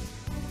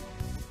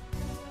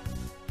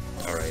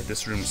 Alright,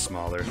 this room's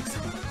smaller.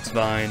 It's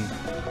fine.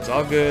 It's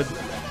all good.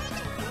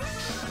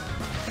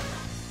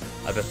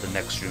 I bet the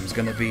next room's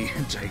gonna be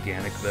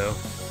gigantic, though.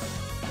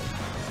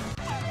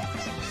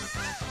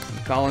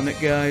 I'm calling it,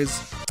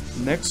 guys.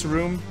 Next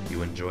room,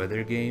 you enjoy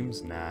their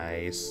games?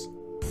 Nice.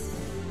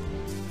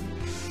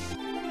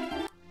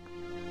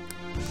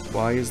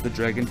 Why is the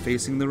dragon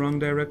facing the wrong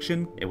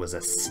direction? It was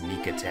a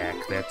sneak attack,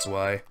 that's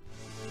why.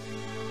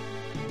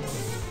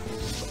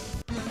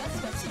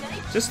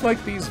 Just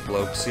like these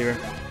blokes here.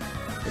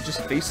 They're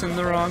just facing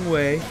the wrong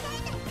way.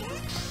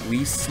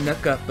 We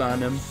snuck up on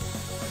them.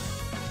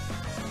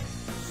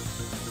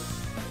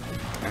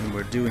 And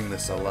we're doing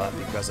this a lot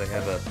because I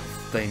have a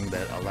thing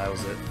that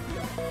allows it.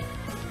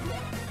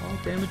 All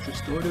damage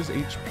restored as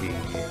HP.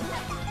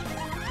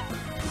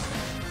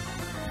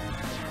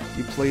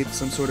 You played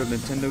some sort of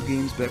Nintendo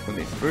games back when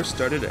they first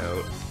started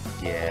out.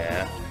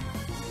 Yeah.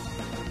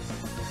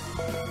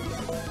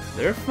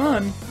 They're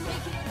fun.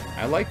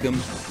 I like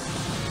them.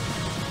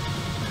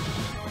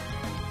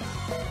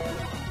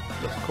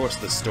 Of course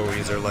the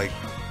stories are like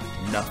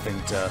nothing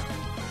to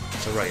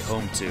write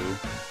home to.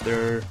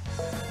 They're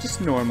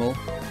just normal.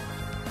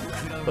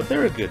 But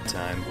they're a good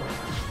time.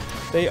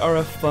 They are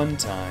a fun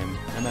time,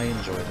 and I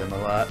enjoy them a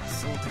lot.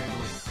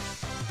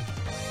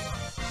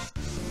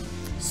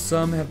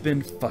 Some have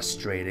been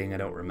frustrating. I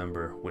don't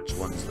remember which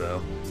ones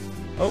though.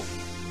 Oh,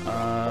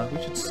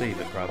 we should save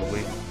it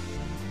probably.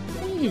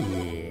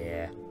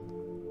 Yeah.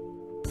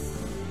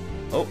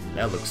 Oh,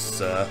 that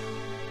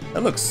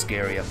looks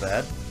scary up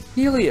ahead.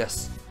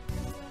 Helios!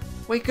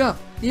 Wake up,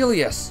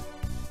 Helios!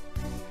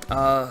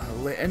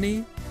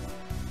 Lenny?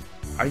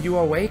 Are you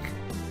awake?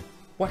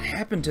 What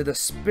happened to the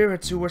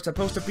spirits who were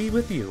supposed to be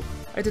with you?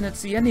 I didn't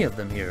see any of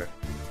them here.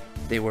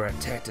 They were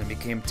attacked and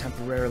became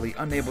temporarily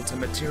unable to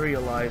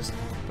materialize,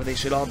 but they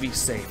should all be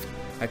safe.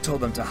 I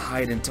told them to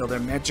hide until their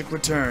magic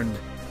returned.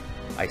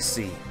 I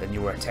see. Then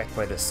you were attacked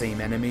by the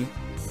same enemy?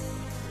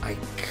 I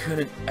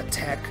couldn't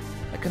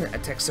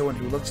attack someone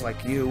who looks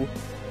like you.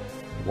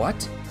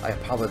 What? I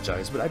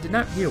apologize, but I did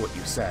not hear what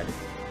you said.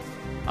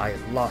 I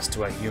lost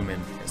to a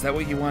human. Is that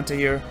what you want to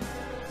hear?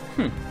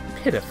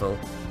 Pitiful.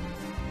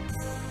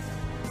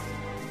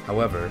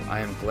 However, I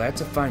am glad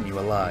to find you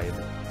alive.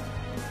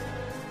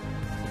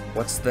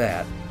 What's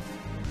that?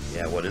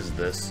 Yeah, what is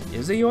this?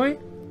 Izayoi?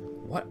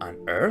 What on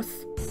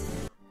earth?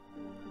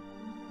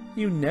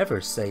 You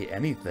never say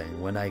anything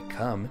when I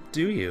come,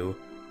 do you?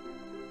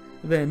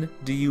 Then,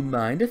 do you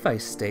mind if I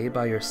stay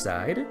by your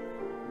side?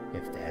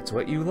 If that's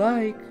what you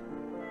like.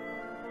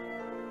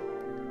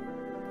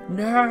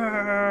 No!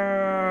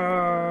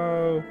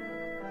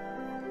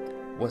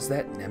 Was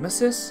that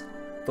Nemesis?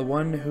 The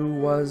one who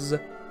was...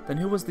 Then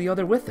who was the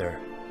other with her?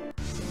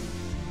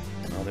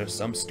 Oh, there's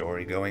some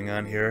story going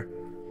on here.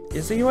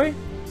 Izayoi?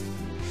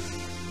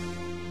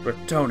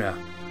 Bertona.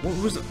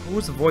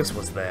 Whose voice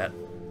was that?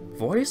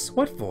 Voice?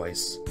 What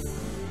voice?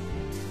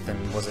 Then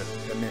was it...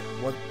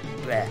 What...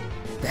 Bleh.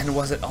 Then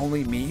was it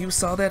only me who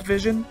saw that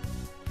vision?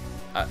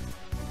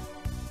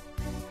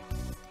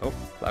 Oh,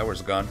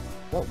 flower's gone.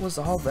 What was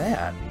all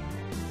that?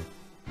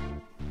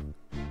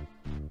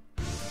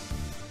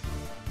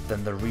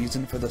 Then the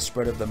reason for the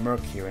spread of the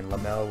murk here in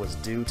Lamel was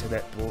due to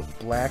that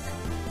black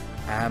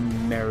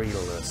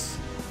Amaryllis.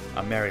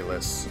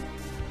 Amaryllis.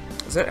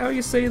 Is that how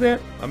you say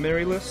that?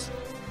 Amaryllis?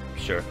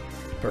 Sure.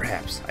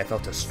 Perhaps I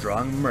felt a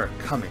strong murk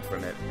coming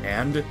from it,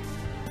 and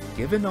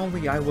given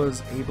only I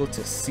was able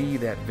to see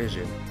that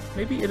vision,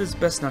 maybe it is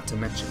best not to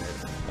mention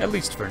it, at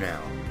least for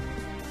now.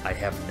 I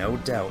have no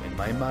doubt in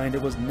my mind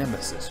it was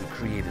Nemesis who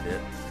created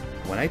it.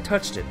 When I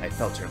touched it, I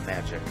felt her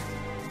magic.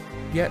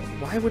 Yet,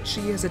 why would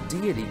she as a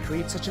deity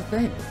create such a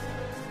thing?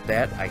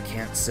 That I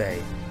can't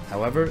say.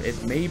 However,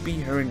 it may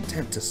be her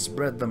intent to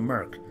spread the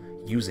murk,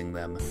 using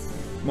them.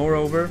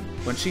 Moreover,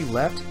 when she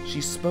left, she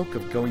spoke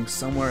of going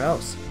somewhere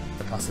else.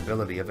 The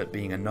possibility of it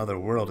being another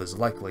world is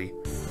likely,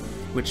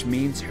 which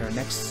means her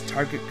next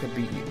target could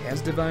be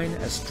Asdivine,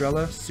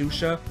 Estrella,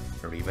 Susha,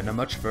 or even a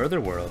much further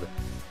world.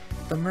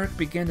 The murk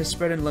began to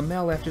spread in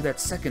Lamel after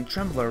that second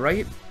trembler,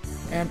 right?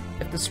 And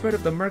if the spread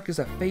of the murk is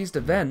a phased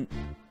event...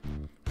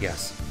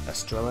 Yes,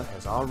 Estrella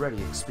has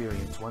already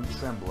experienced one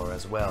trembler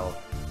as well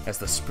as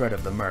the spread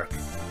of the murk,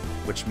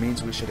 which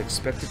means we should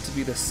expect it to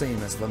be the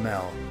same as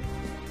Lamel.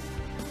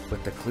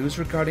 With the clues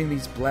regarding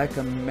these black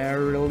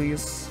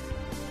Amaryllis,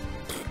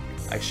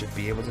 I should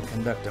be able to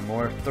conduct a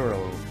more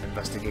thorough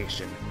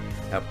investigation.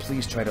 Now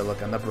please try to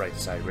look on the bright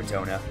side,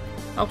 Retona.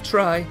 I'll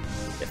try.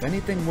 If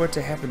anything were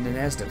to happen in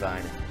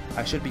Asdivine,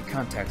 I should be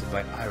contacted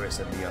by Iris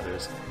and the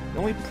others. The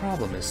only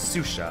problem is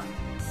Susha.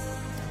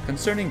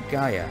 Concerning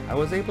Gaia, I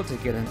was able to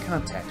get in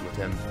contact with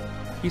him.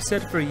 He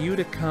said for you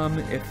to come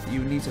if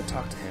you need to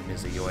talk to him,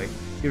 Izuyoi.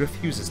 He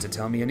refuses to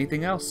tell me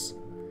anything else.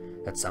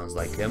 That sounds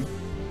like him.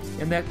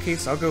 In that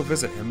case, I'll go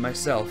visit him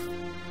myself.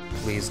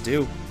 Please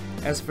do.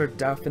 As for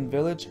Dauphin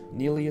Village,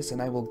 Nelius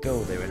and I will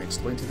go there and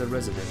explain to the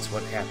residents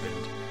what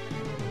happened.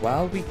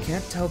 While we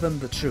can't tell them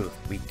the truth,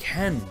 we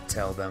can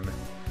tell them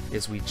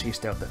is we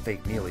chased out the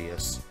fake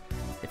Nelius.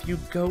 If you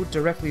go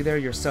directly there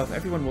yourself,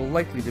 everyone will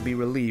likely to be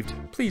relieved.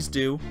 Please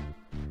do.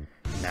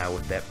 Now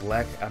with that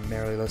black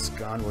amaryllis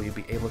gone, will you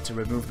be able to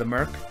remove the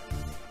murk?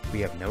 We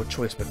have no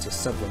choice but to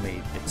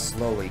sublimate it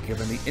slowly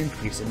given the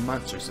increase in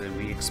monsters that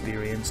we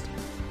experienced.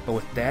 But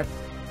with that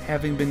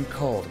having been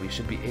culled, we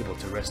should be able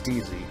to rest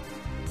easy.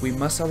 We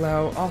must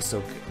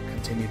also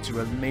continue to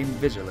remain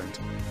vigilant,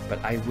 but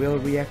I will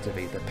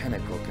reactivate the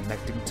pinnacle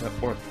connecting to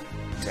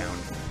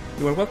Orktown.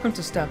 You are welcome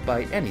to stop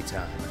by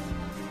anytime.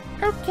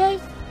 Okay.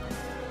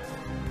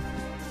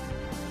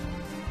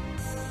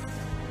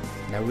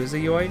 Now,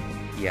 Izuyoi?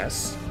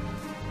 Yes?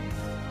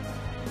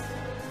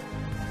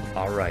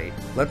 Alright,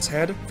 let's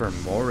head for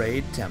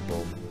Moraid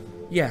Temple.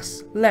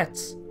 Yes,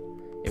 let's!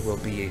 It will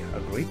be a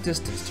great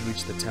distance to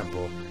reach the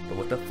temple, but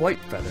with a flight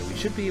feather we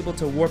should be able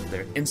to warp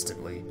there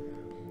instantly.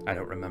 I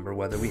don't remember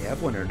whether we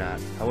have one or not.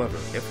 However,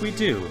 if we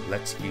do,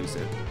 let's use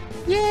it.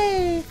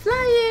 Yay!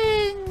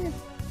 Flying!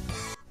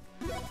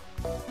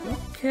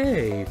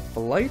 Okay,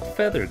 flight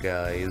feather,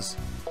 guys.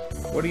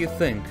 What do you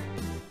think?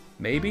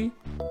 Maybe?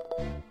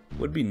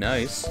 Would be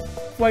nice.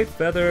 Flight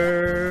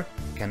feather!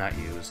 Cannot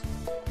use.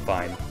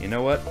 Fine, you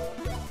know what?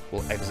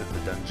 We'll exit the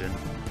dungeon.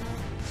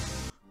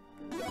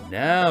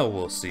 Now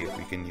we'll see if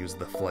we can use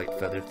the flight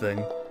feather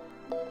thing.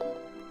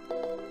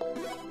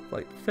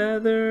 Flight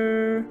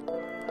feather...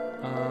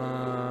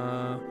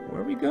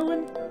 where are we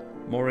going?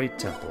 Moray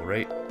Temple,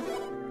 right?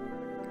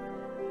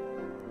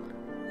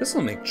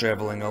 This'll make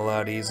traveling a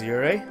lot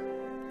easier, eh?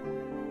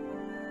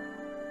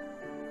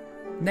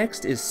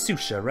 Next is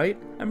Susha, right?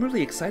 I'm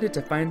really excited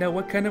to find out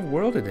what kind of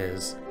world it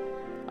is.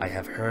 I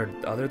have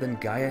heard, other than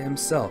Gaia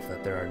himself,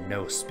 that there are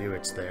no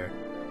spirits there.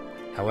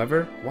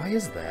 However, why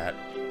is that?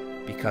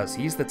 Because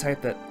he's the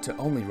type to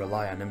only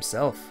rely on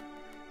himself.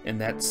 In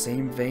that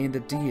same vein, the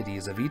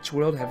deities of each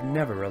world have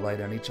never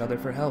relied on each other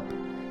for help,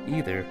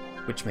 either,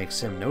 which makes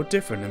him no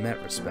different in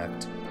that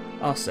respect.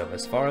 Also,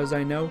 as far as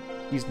I know,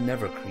 he's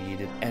never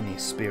created any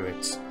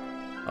spirits.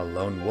 A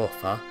lone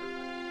wolf, huh?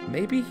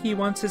 Maybe he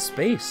wants his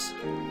space,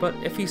 but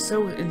if he's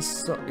so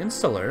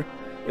insular,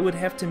 it would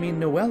have to mean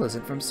Noelle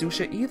isn't from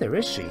Susha either,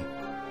 is she?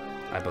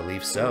 I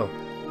believe so.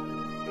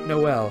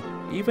 Noelle,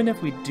 even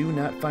if we do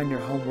not find your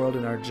homeworld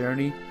in our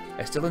journey,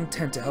 I still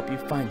intend to help you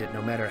find it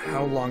no matter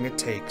how long it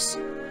takes.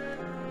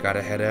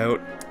 Gotta head out.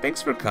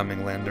 Thanks for coming,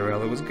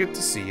 Landarelle. It was good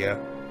to see ya.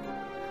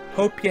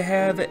 Hope you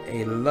have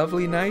a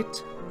lovely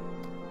night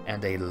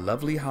and a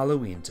lovely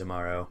Halloween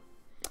tomorrow.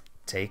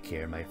 Take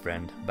care, my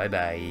friend.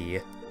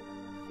 Bye-bye.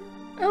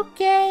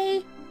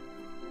 Okay.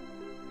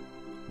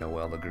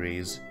 Noelle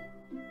agrees.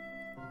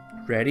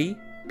 Ready?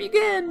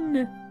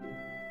 Begin!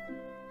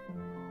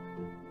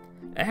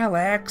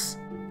 Alex,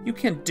 you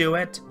can do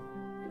it.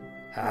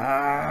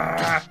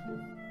 Ah!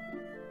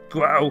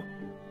 Grow!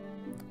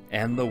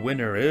 And the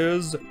winner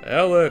is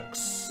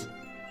Alex.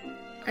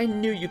 I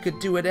knew you could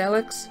do it,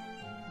 Alex.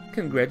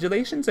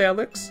 Congratulations,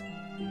 Alex.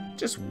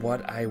 Just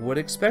what I would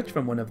expect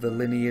from one of the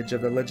lineage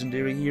of the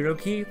legendary hero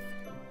Keith.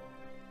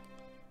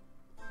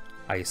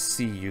 I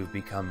see you've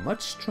become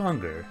much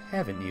stronger,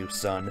 haven't you,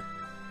 son?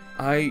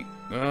 I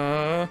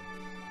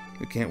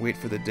can't wait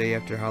for the day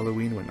after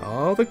Halloween when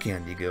all the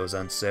candy goes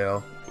on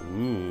sale.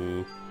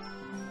 Ooh.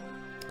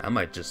 I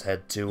might just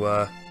head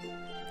to,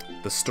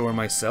 the store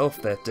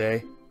myself that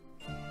day.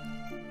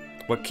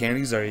 What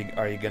candies are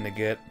you gonna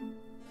get?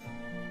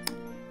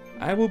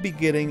 I will be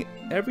getting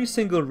every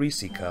single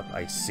Reese cup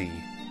I see.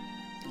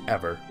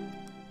 Ever.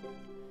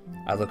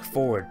 I look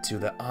forward to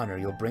the honor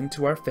you'll bring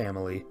to our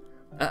family.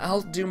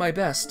 I'll do my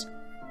best.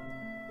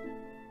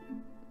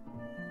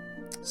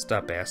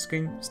 Stop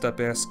asking? Stop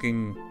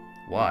asking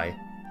why?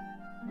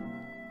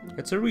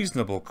 It's a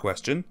reasonable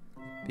question.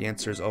 The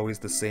answer is always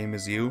the same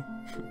as you.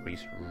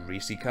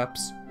 Reese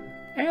cups.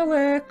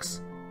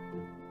 Alex!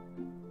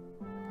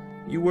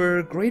 You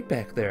were great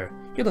back there.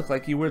 You look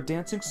like you were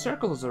dancing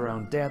circles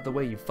around Dad the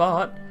way you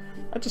fought.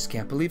 I just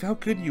can't believe how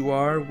good you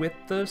are with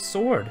the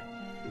sword.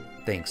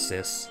 Thanks,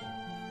 sis.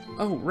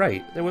 Oh,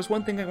 right. There was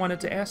one thing I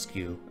wanted to ask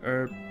you.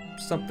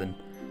 Something.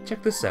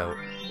 Check this out.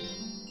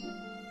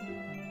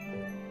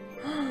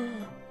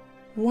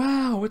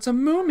 Wow, it's a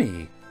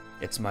Moomy!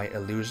 It's my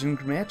illusion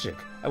magic.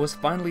 I was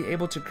finally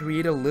able to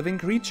create a living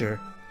creature.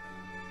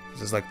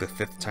 This is like the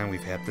 5th time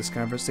we've had this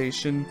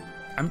conversation.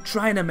 I'm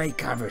trying to make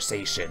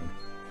conversation.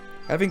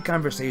 Having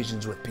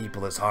conversations with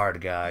people is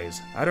hard,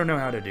 guys. I don't know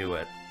how to do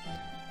it.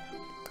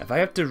 If I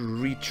have to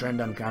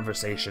retrend on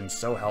conversation,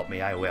 so help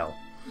me, I will.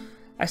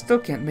 I still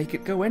can't make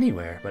it go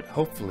anywhere, but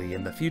hopefully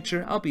in the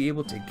future I'll be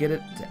able to get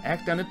it to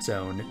act on its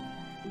own.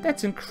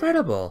 That's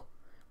incredible!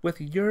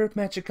 With your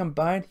magic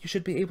combined, you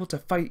should be able to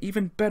fight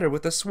even better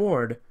with a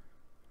sword.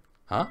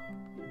 Huh?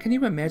 Can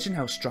you imagine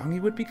how strong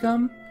you would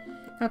become?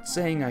 Not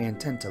saying I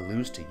intend to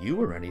lose to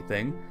you or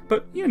anything,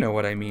 but you know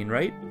what I mean,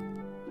 right?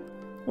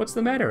 What's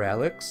the matter,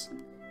 Alex?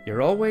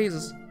 You're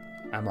always...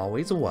 I'm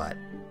always what?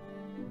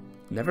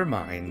 Never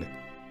mind.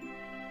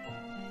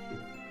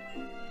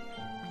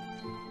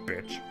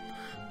 Bitch.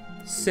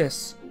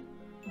 Sis.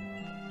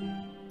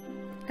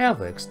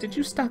 Alex, did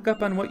you stock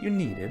up on what you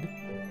needed?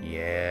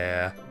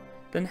 Yeah.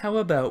 Then how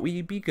about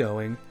we be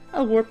going?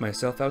 I'll warp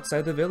myself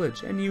outside the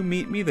village, and you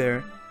meet me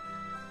there.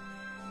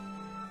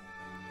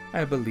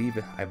 I believe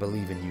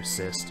in you,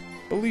 sis.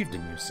 Believed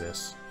in you,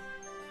 sis.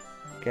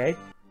 Okay?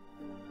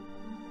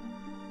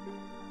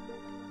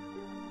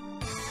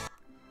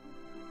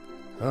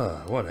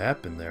 What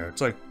happened there?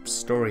 It's like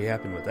story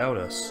happened without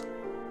us.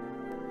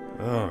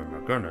 Oh my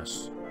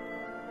goodness.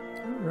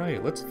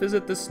 Alright, let's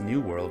visit this new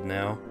world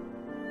now.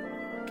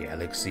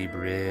 Galaxy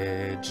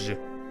Bridge.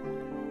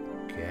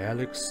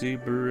 Galaxy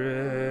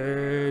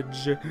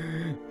Bridge.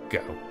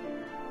 Go.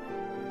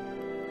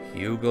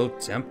 Hugo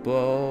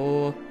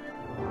Temple.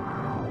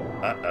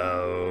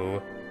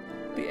 Uh-oh.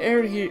 The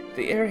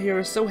air here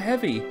is so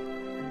heavy.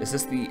 Is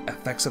this the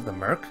effects of the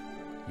murk?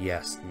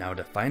 Yes, now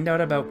to find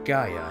out about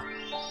Gaia.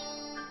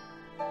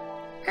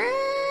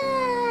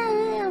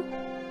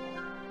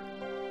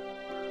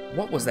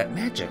 What was that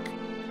magic?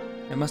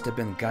 It must have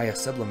been Gaia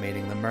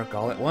sublimating the murk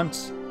all at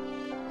once.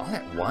 All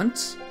at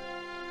once?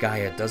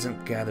 Gaia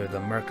doesn't gather the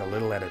murk a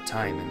little at a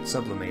time and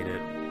sublimate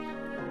it.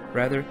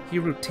 Rather, he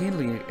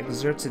routinely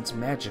exerts his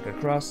magic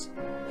across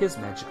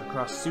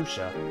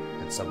Susha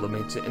and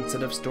sublimates it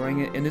instead of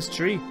storing it in his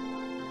tree.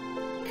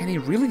 Can he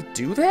really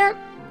do that?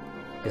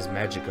 His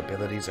magic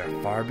abilities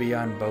are far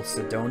beyond both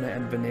Sedona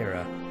and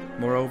Venera.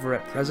 Moreover,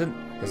 at present,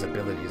 his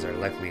abilities are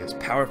likely as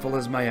powerful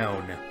as my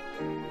own.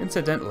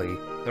 Incidentally,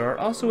 there are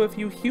also a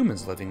few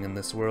humans living in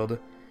this world.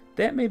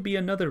 That may be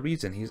another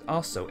reason he's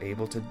also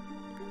able to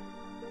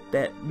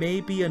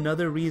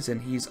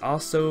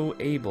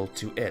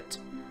it.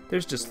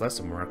 There's just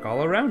less work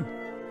all around.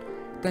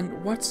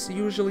 Then what's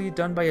usually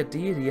done by a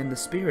deity and the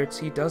spirits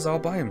he does all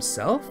by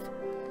himself?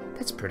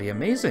 That's pretty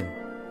amazing.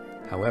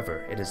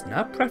 However, it is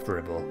not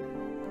preferable.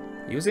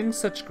 Using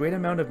such great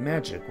amount of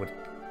magic would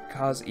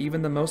cause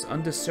even the most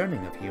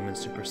undiscerning of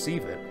humans to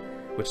perceive it,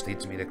 which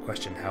leads me to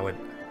question how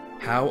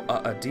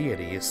a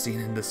deity is seen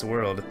in this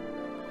world.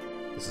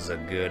 This is a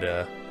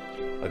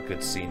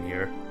good scene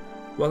here.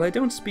 While I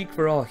don't speak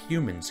for all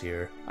humans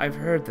here, I've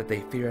heard that they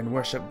fear and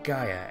worship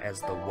Gaia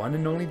as the one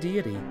and only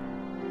deity.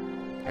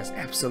 As an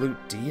absolute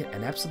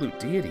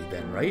deity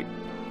then, right?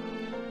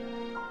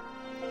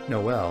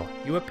 Noelle,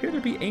 you appear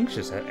to be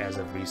anxious as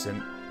of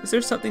recent. Is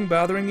there something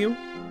bothering you?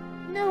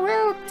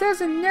 Noelle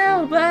doesn't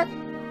know, but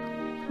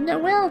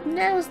Noelle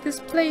knows this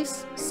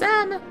place.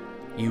 Some.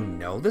 You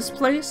know this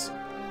place?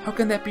 How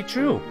can that be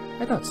true?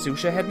 I thought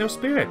Susha had no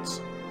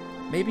spirits.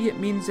 Maybe it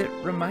means it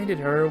reminded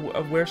her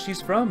of where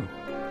she's from.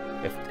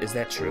 Is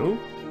that true?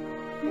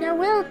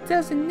 Noelle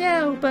doesn't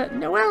know, but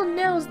Noelle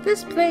knows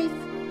this place.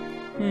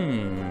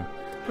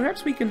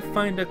 Perhaps we can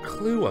find a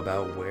clue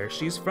about where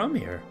she's from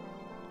here.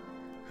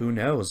 Who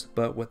knows,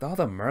 but with all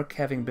the murk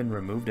having been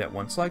removed at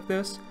once like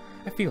this,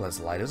 I feel as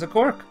light as a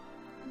cork.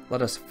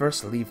 Let us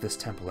first leave this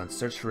temple and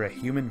search for a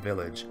human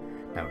village.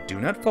 Now do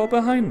not fall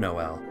behind,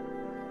 Noelle.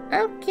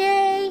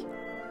 Okay.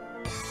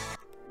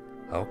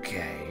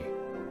 Okay.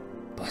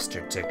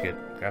 Buster ticket.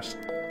 Gosh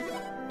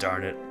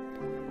darn it.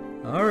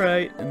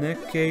 Alright, in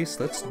that case,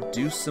 let's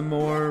do some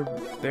more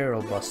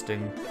barrel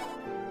busting.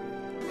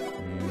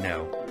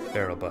 No.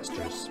 Barrel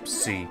busters.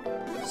 C.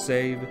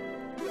 Save.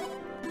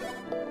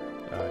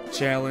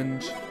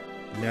 Challenge.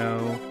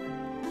 No.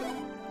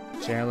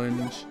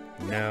 Challenge.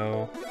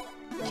 No.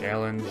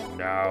 Challenge.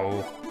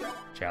 No.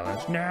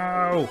 Challenge.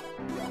 No!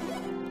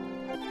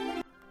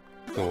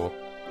 Cool.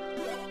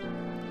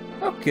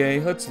 Okay,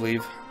 let's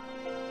leave.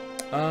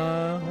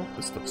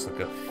 This looks like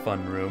a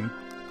fun room.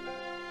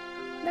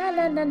 La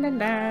la la la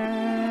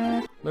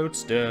la.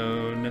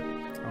 Lodestone.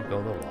 I'll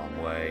go the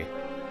long way.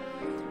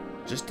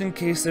 Just in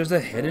case there's a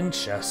hidden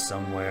chest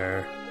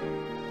somewhere.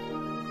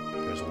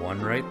 There's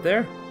one right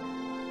there.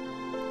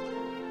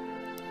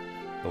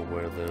 But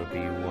will there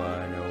be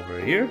one over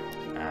here?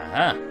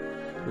 Aha!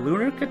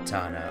 Lunar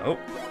Katana. Oh,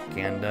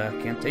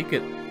 can't take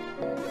it.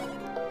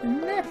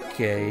 In that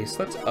case,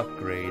 let's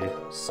upgrade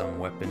some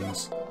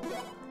weapons.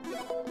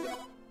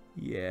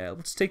 Yeah,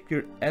 let's take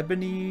your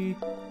Ebony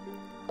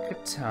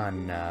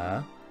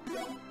Katana.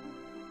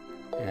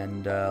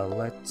 And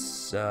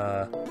let's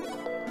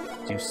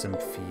do some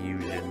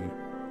fusion.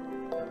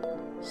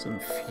 Some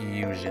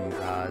fusion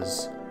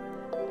has.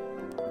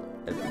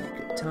 Ebony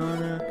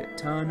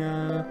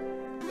Katana.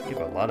 You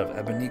have a lot of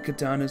Ebony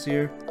Katanas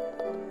here.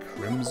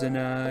 Crimson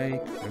Eye.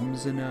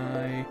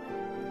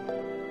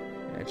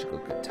 Magical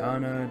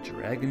Katana,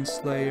 Dragon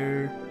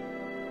Slayer.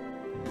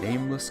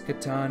 Nameless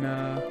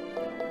katana.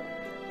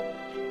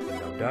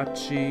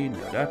 Nodachi,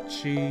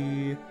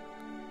 Nodachi.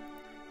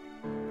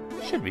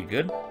 Should be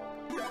good.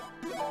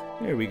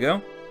 There we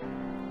go.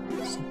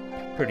 It's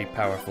a pretty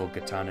powerful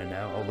katana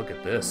now. Oh, look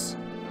at this.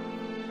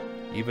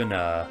 Even,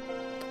 her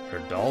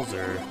dolls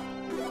are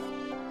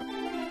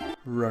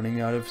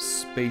running out of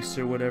space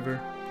or whatever.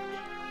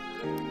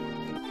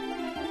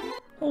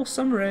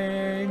 Wholesome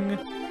ring.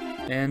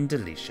 And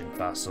deletion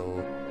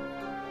fossil.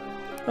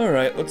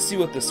 Alright, let's see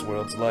what this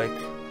world's like.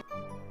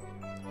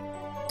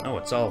 Oh,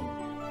 it's all,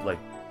 like,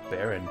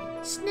 barren.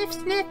 Sniff,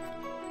 sniff.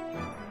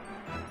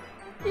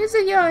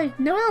 Izayoy,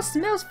 Noelle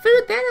smells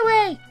food that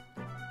way.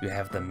 You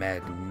have the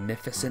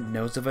magnificent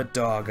nose of a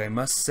dog, I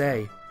must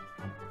say.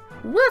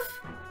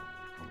 Woof.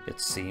 It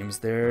seems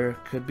there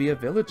could be a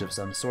village of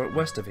some sort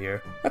west of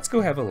here. Let's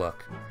go have a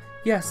look.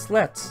 Yes,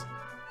 let's.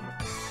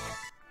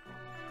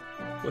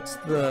 What's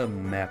the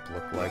map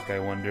look like, I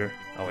wonder?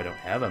 Oh, I don't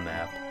have a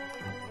map.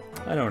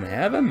 I don't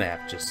have a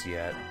map just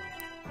yet.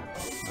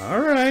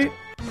 Alright.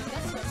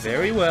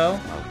 Very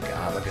well. Oh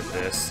god, look at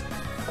this.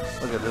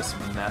 Look at this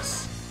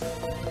mess.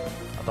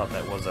 I thought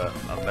that was a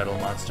metal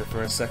monster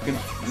for a second.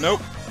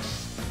 Nope.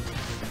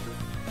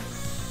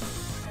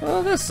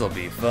 Well, this'll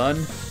be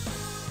fun.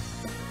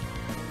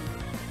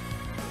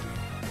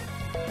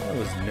 That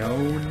was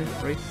known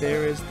right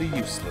there as the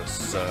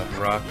useless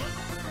rock.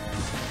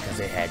 Because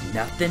it had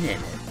nothing in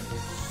it.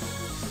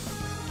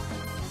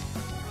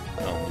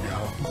 Oh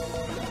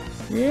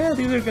no. Yeah,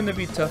 these are gonna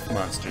be tough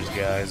monsters,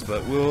 guys,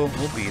 but we'll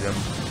beat them.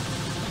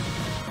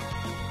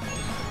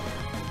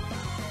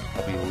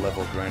 I'll be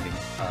level grinding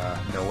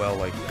Noelle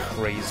like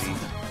crazy.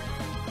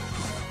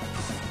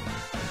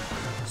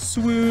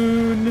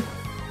 Swoon!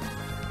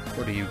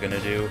 What are you gonna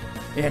do?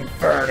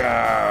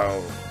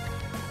 Inferno!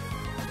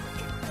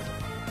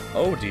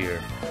 Oh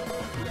dear.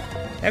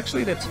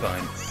 Actually, that's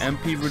fine.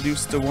 MP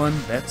reduced to 1,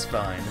 that's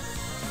fine.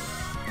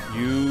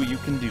 You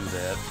can do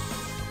that.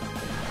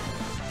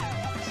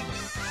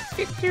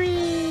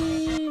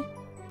 Victory!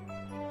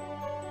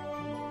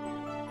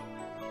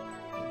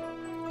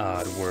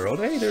 Odd world.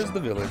 Hey, there's the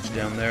village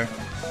down there.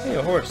 Hey,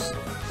 a horse.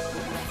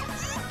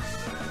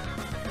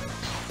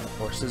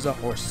 Horses, a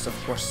horse,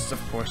 of course, of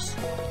course.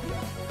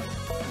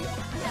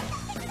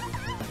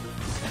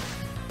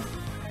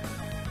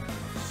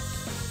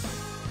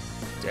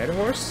 Dead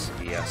horse?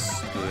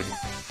 Yes, good.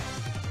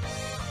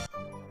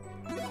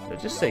 Did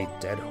I just say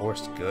dead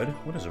horse good?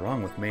 What is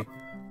wrong with me?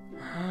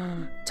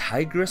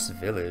 Tigress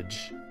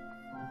Village.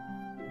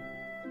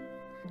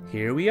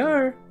 Here we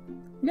are.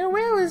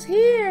 Noelle is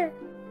here.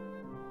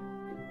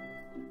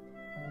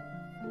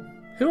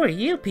 Who are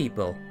you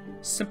people?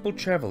 Simple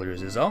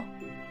travelers is all.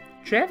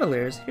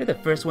 Travelers? You're the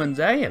first ones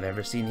I have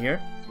ever seen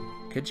here.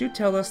 Could you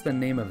tell us the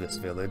name of this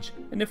village?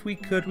 And if we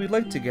could, we'd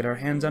like to get our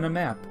hands on a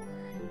map.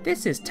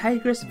 This is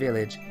Tigress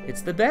Village.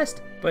 It's the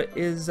best, but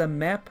is a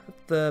map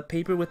the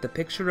paper with the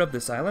picture of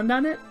this island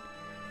on it?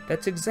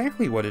 That's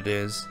exactly what it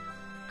is.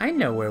 I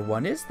know where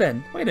one is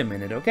then. Wait a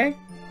minute, okay?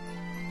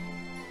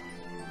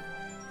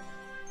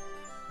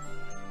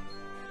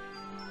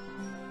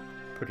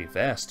 Pretty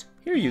fast.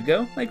 Here you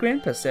go. My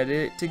grandpa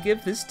said to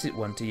give this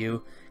one to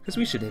you, because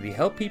we should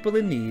help people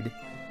in need.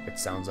 It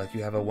sounds like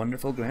you have a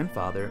wonderful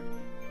grandfather.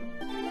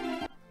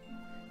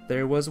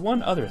 There was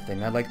one other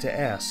thing I'd like to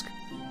ask.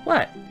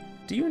 What?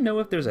 Do you know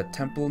if there's a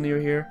temple near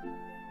here?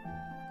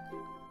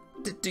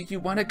 Do you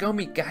want to go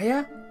meet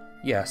Gaia?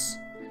 Yes.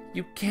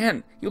 You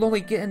can't. You'll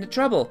only get into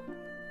trouble.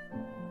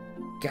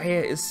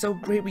 Gaia is so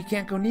great we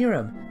can't go near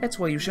him. That's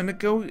why you shouldn't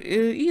go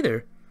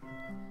either.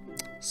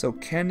 So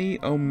Kenny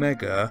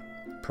Omega,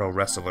 pro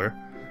wrestler,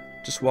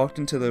 just walked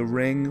into the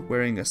ring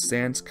wearing a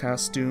Sans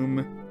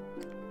costume.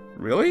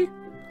 Really?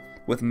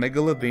 With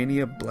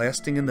Megalovania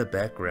blasting in the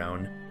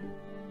background.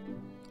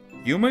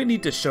 You might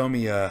need to show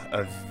me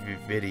a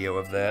video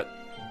of that.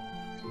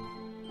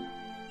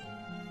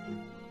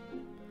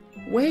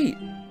 Wait!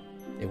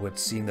 It would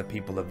seem the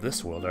people of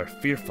this world are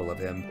fearful of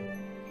him.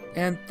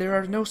 And there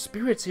are no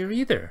spirits here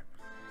either.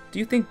 Do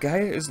you think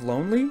Gaia is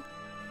lonely?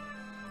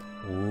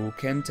 Who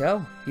can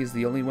tell? He's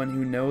the only one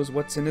who knows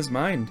what's in his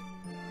mind.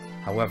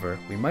 However,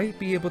 we might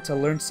be able to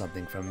learn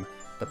something from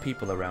the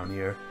people around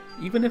here,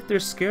 even if they're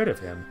scared of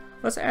him.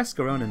 Let's ask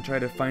around and try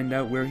to find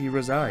out where he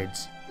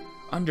resides.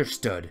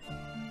 Understood.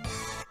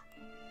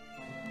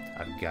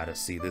 I've gotta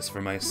see this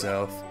for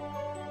myself.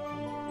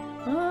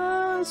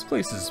 This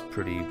place is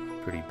pretty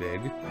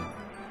big.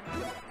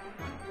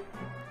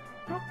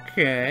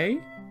 Okay.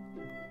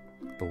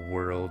 The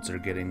worlds are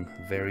getting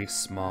very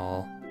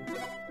small.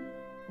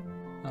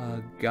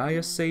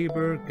 Gaia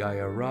Saber,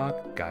 Gaia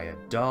Rock, Gaia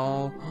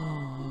Doll.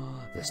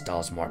 This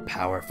doll's more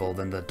powerful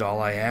than the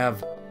doll I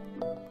have.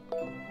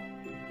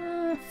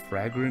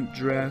 Fragrant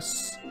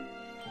Dress.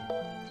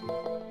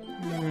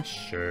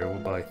 Sure, we'll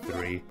buy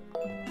 3.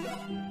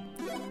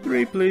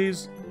 3,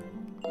 please.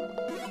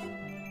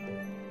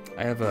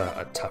 I have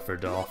a tougher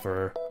doll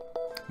for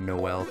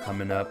Noelle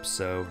coming up,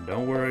 so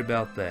don't worry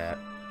about that.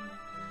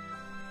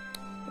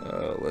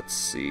 Let's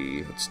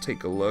see. Let's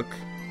take a look.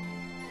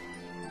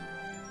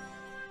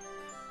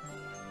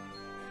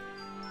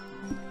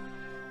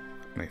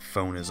 My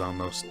phone is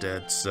almost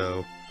dead,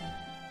 so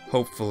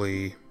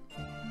hopefully...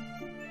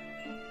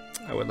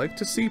 I would like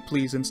to see,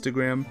 please,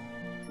 Instagram.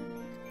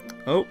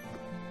 Oh.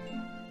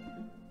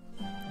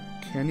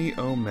 Kenny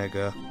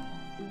Omega.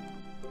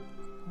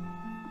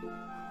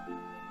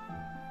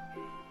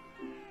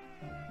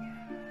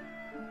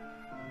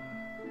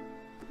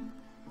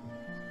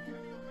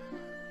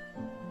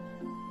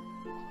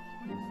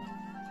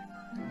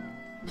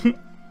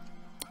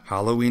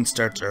 Halloween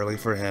starts early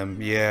for him,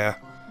 yeah.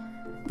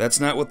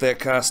 That's not what that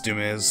costume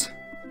is.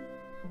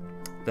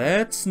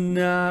 That's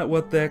not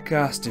what that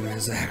costume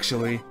is,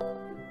 actually.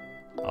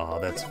 Oh,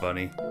 that's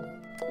funny.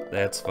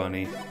 That's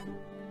funny.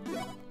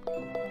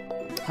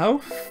 How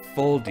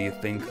full do you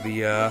think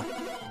the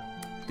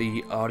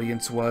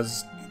audience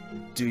was,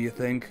 do you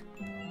think?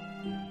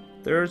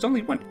 There's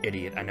only one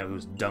idiot I know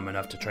who's dumb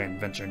enough to try and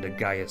venture into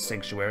Gaia's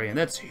sanctuary, and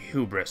that's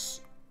hubris.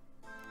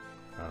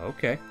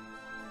 Okay.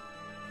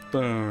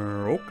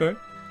 Okay.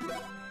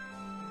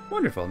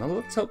 Wonderful. Now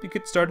let's help you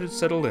get started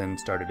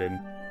in.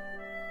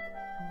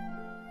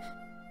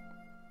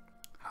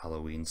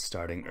 Halloween's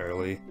starting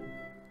early.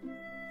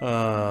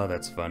 Oh,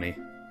 that's funny.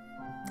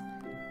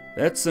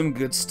 That's some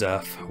good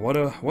stuff. What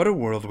a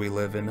world we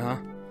live in, huh?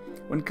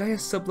 When Gaia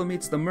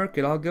sublimates the murk,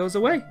 it all goes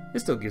away. It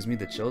still gives me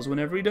the chills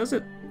whenever he does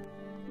it.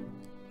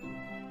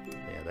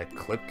 Yeah, that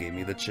clip gave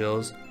me the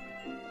chills.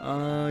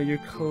 You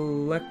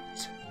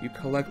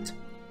collect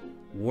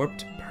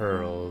warped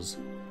pearls.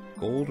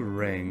 Gold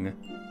ring.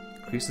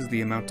 Increases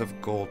the amount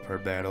of gold per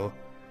battle.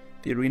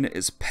 The arena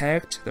is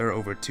packed. There are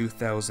over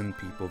 2,000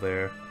 people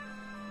there.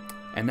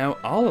 And now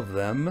all of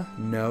them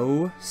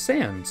know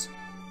Sans.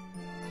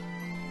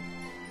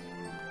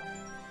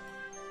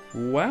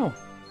 Wow.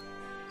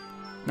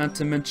 Not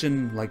to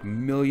mention, like,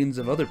 millions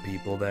of other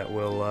people that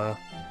will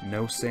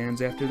know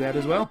Sans after that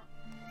as well.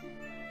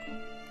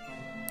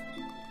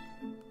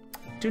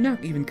 Do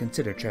not even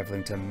consider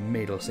traveling to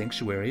Madel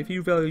Sanctuary. If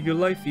you value your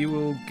life, you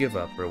will give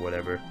up or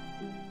whatever.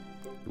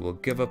 You will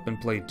give up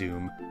and play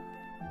Doom.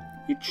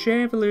 You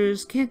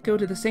travelers can't go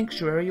to the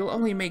sanctuary. You'll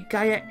only make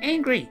Gaia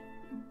angry.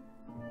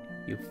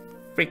 You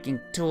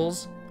freaking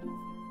tools.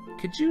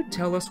 Could you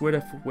tell us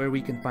where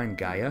we can find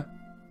Gaia?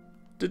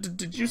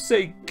 Did you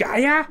say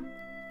Gaia?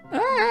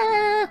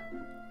 Ah!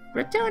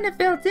 Ratona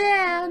fell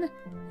down.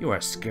 You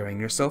are scaring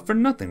yourself for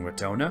nothing,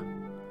 Ratona.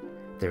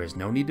 There is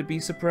no need to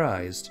be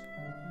surprised.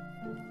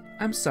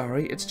 I'm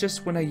sorry, it's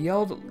just when he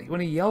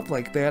yelled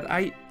like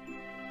that,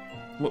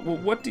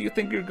 What do you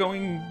think you're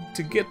going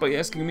to get by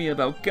asking me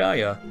about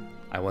Gaia?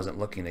 I wasn't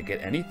looking to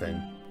get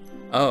anything.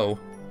 Oh,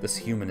 this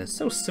human is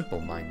so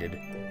simple-minded.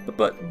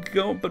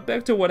 But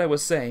back to what I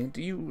was saying,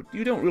 you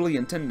don't really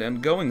intend on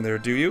going there,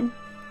 do you?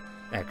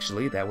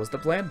 Actually, that was the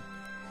plan.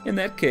 In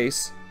that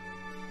case...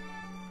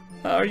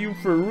 Are you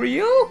for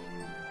real?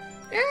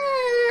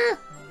 Ah!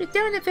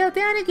 Ratona fell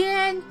down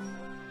again.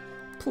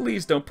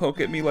 Please don't poke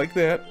at me like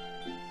that.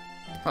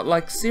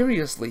 Like,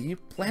 seriously, you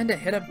plan to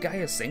head up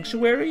Gaia's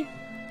sanctuary?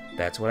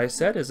 That's what I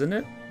said, isn't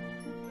it?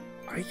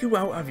 Are you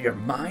out of your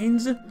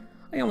minds?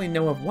 I only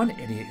know of one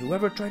idiot who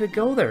ever tried to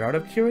go there out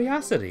of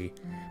curiosity.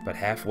 But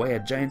halfway, a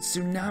giant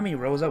tsunami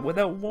rose up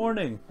without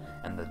warning,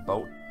 and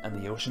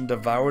the ocean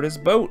devoured his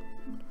boat.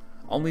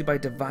 Only by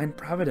divine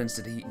providence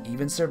did he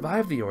even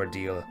survive the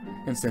ordeal,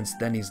 and since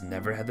then he's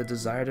never had the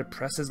desire to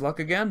press his luck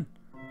again.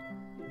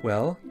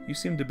 Well, you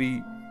seem to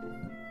be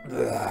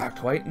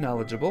quite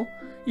knowledgeable.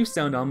 You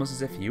sound almost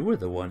as if you were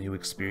the one who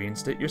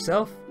experienced it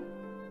yourself.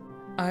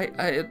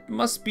 It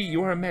must be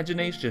your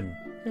imagination.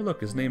 Hey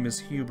look, his name is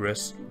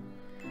Hubris.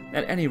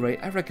 At any rate,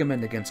 I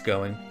recommend against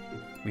going.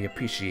 We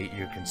appreciate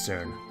your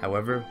concern.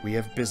 However, we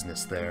have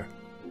business there.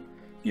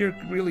 You're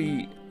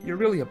really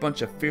a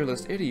bunch of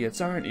fearless idiots,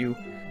 aren't you?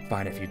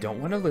 Fine, if you don't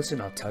want to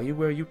listen, I'll tell you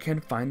where you can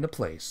find the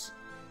place.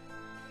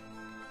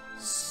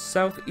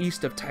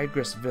 Southeast of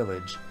Tigress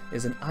Village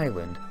is an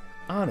island.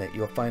 On it,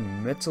 you'll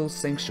find Mattel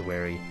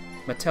Sanctuary.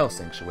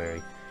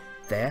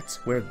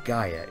 That's where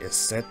Gaia is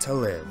said to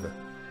live.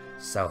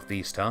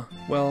 Southeast, huh?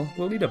 Well,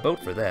 we'll need a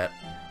boat for that.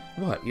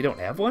 What, you don't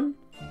have one?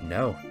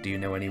 No. Do you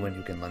know anyone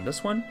who can lend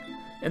us one?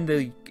 In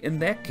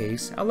that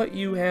case, I'll let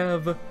you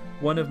have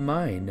one of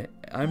mine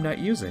I'm not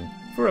using.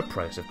 For a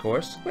price, of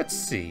course. Let's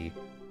see.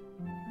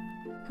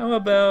 How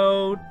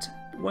about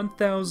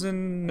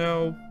 1,000,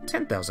 no,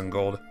 10,000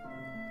 gold?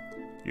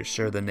 You're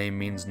sure the name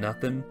means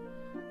nothing?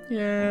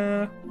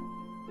 Yeah.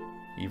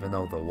 Even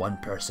though the one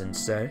person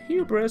said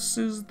Hubris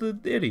is the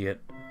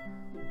idiot.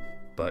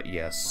 But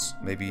yes,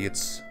 maybe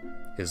it's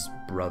his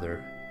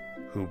brother,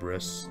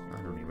 Hubris.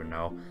 I don't even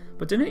know.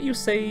 But didn't you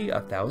say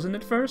 1,000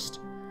 at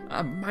first?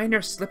 A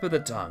minor slip of the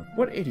tongue.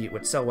 What idiot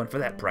would sell one for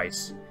that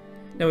price?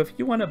 Now, if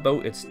you want a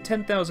boat, it's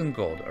 10,000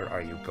 gold. Or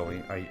are you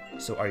going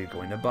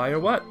to buy or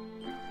what?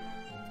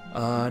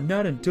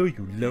 Not until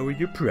you lower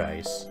your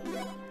price.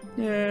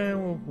 Yeah,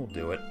 we'll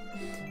do it.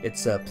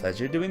 It's a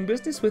pleasure doing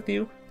business with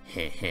you.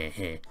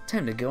 Heh.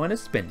 Time to go on a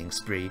spending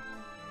spree.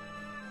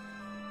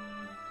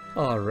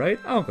 Alright,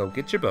 I'll go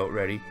get your boat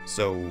ready.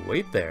 So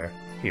wait there.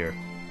 Here.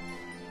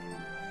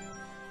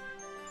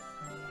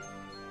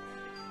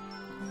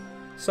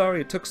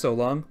 Sorry it took so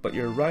long, but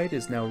your ride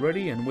is now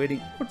ready and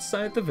waiting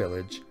outside the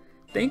village.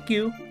 Thank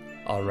you.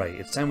 Alright,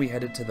 it's time we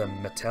headed to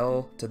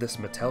this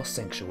Mattel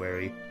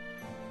sanctuary.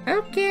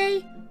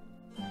 Okay.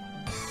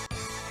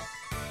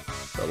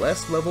 The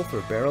last level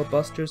for Barrel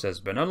Busters has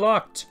been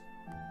unlocked.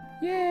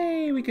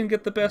 Yay, we can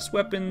get the best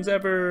weapons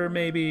ever,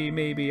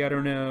 maybe, I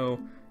don't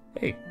know.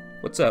 Hey,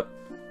 what's up?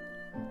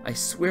 I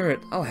swear it,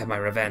 I'll have my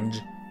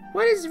revenge.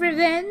 What is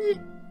revenge?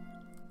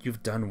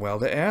 You've done well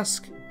to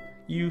ask.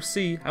 You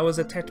see, I was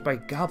attacked by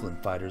goblin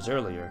fighters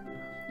earlier.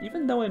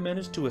 Even though I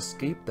managed to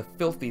escape, the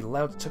filthy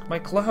louts took my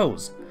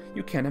clothes.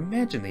 You can't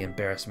imagine the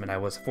embarrassment I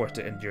was forced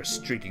to endure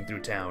streaking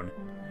through town.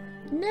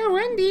 No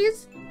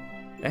undies.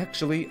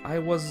 Actually, I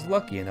was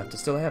lucky enough to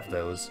still have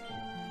those.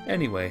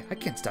 Anyway, I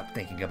can't stop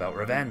thinking about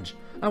revenge.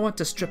 I want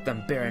to strip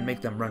them bare and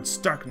make them run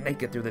stark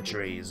naked through the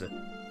trees.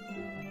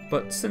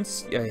 But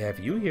since I have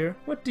you here,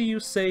 what do you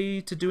say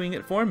to doing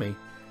it for me?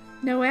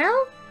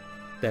 Noelle?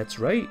 That's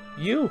right,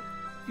 you.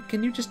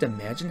 Can you just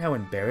imagine how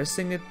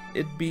embarrassing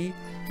it'd be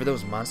for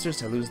those monsters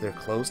to lose their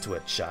clothes to a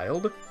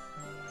child?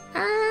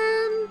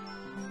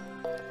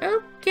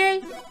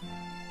 Okay.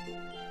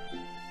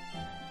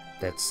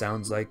 That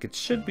sounds like it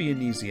should be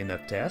an easy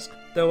enough task,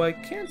 though I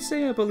can't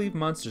say I believe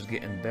monsters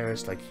get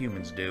embarrassed like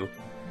humans do.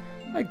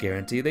 I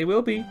guarantee they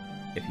will be,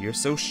 if you're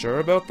so sure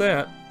about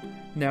that.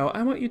 Now,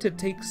 I want you to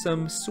take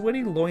some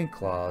sweaty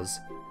loincloths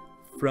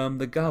from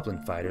the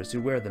goblin fighters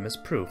who wear them as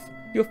proof.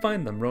 You'll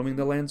find them roaming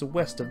the lands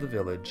west of the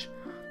village.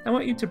 I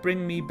want you to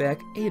bring me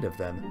back 8 of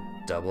them,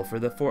 double for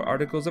the 4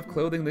 articles of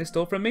clothing they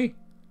stole from me.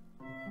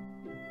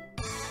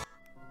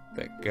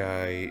 That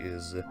guy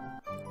is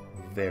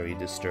very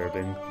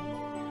disturbing,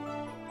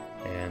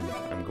 and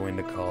I'm going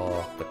to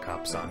call the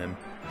cops on him.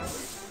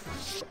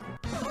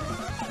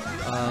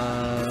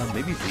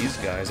 Maybe these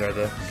guys are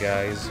the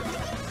guys.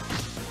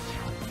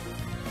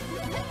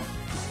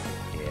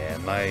 Yeah,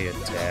 my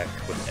attack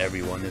with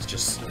everyone is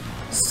just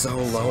so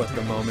low at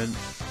the moment.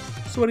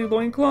 Sweaty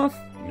loincloth?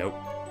 Nope.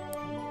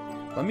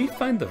 Let me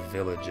find the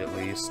village at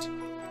least.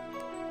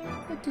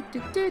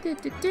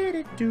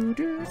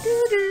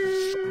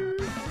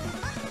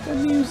 The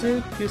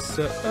music is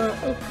so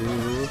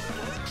cool.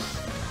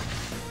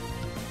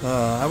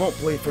 I won't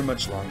play for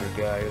much longer,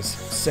 guys.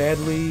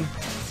 Sadly,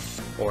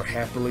 or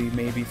happily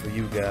maybe for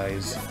you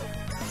guys,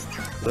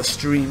 the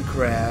stream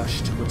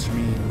crashed, which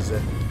means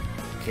that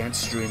I can't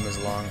stream as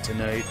long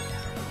tonight.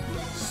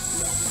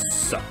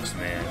 Sucks,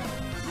 man.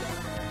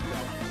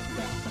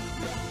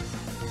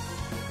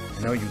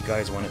 I know you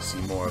guys want to see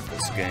more of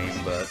this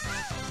game, but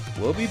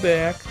we'll be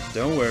back,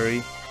 don't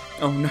worry.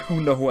 Oh no,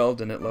 Noelle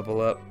didn't level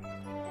up.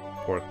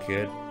 Poor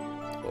kid.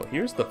 Well,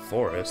 here's the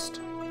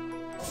forest.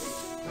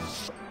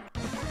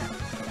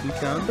 We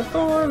found the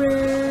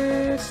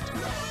forest!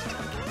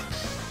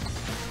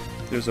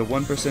 There's a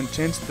 1%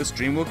 chance the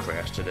stream will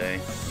crash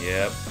today.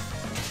 Yep.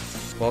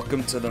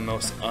 Welcome to the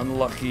most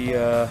unlucky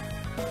of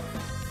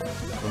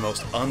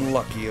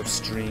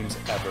streams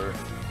ever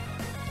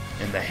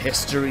in the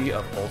history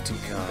of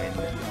Ultikind.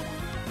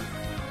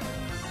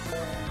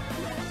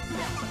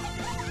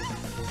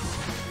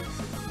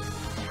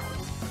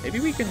 Maybe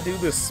we can do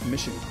this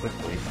mission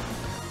quickly.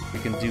 We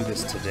can do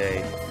this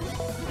today.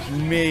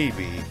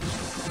 Maybe.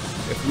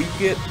 If we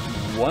get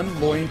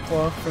 1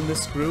 loincloth from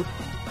this group,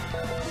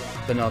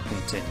 then I'll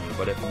continue.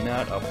 But if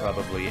not, I'll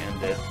probably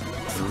end it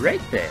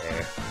right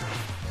there.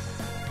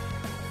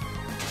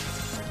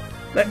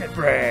 Let me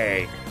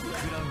break!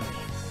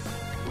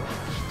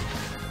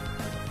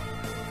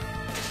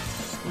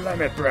 Let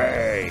me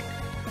break!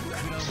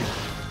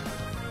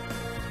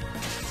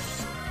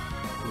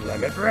 Let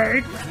me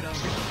break!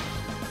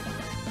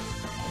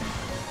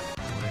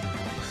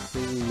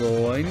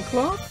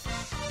 Loincloth?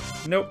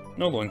 Nope,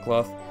 no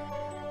loincloth.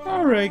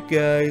 Alright,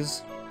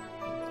 guys.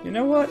 You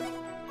know what?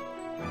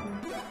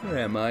 Where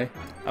am I?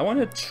 I want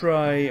to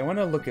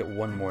look at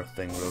one more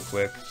thing real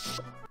quick.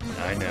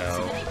 I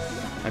know.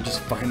 I'm just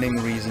finding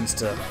reasons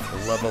to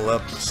level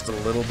up just a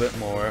little bit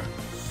more.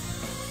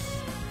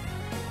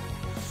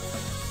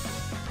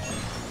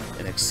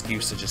 An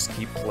excuse to just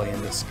keep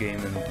playing this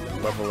game and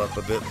level up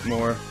a bit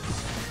more.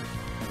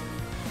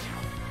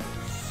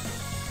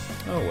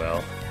 Oh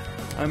well.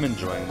 I'm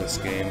enjoying this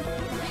game.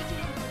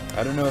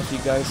 I don't know if you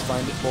guys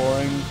find it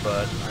boring,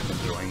 but I'm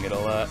enjoying it a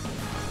lot.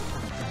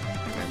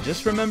 And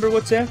just remember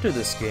what's after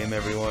this game,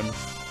 everyone.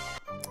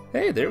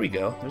 Hey, there we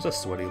go. There's a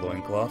sweaty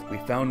loincloth. We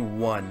found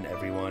 1,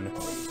 everyone.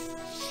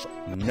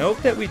 Note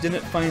that we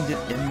didn't find it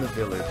in the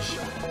village.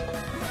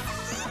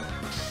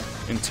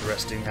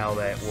 Interesting how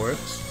that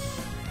works.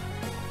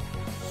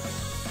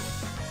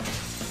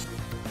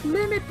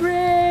 Limit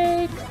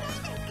break!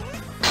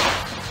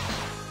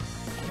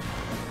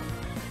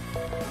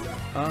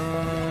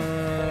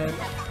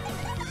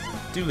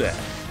 Do that.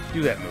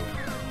 Do that move.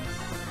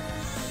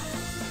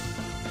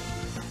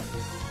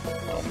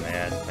 Oh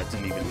man, that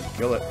didn't even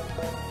kill it.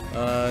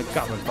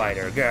 Goblin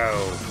Fighter, go!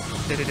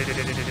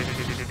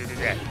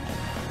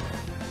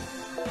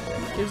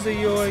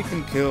 Izayoi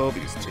can kill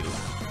these 2.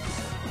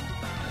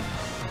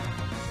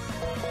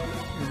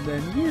 And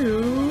then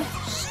you...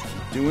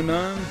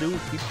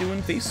 keep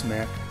doing face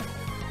smack.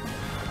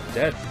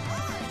 Dead.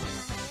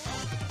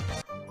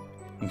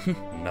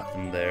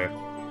 Nothing there.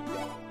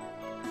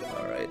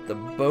 Alright, the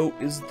boat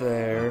is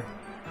there.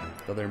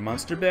 Another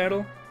monster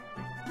battle?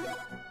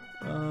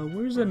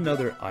 Where's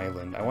another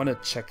island? I want to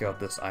check out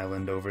this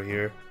island over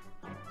here.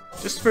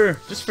 Just for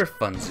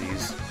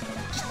funsies.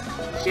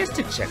 Just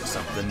to check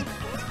something.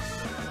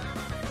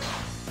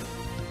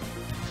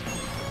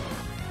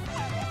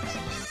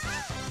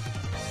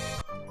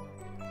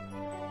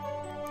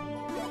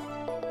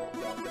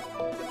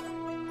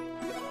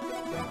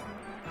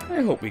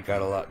 I hope we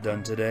got a lot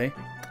done today.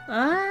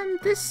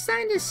 This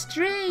sign is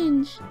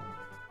strange.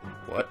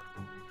 What?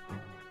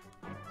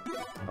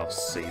 I'll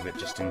save it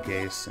just in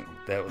case.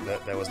 That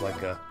was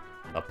like a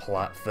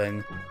plot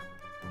thing.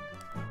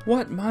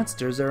 What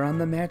monsters are on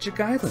the Magic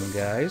Island,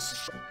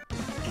 guys?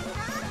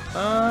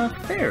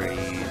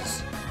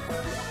 Fairies.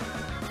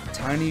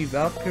 Tiny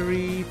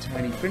Valkyrie,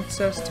 Tiny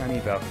Princess, Tiny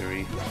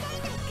Valkyrie.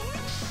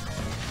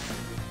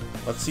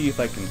 Let's see if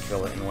I can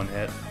kill it in one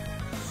hit.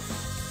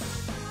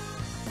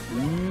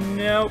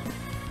 Nope.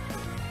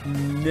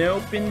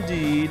 Nope,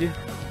 indeed.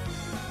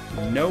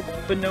 Nope,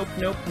 nope,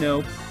 nope,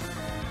 nope.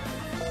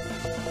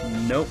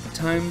 Nope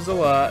times a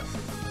lot.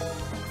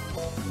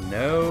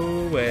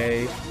 No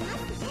way.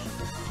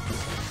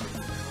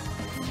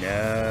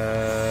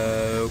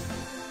 No.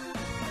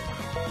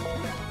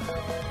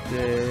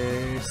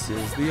 This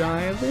is the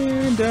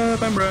island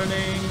of I'm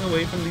running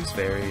away from these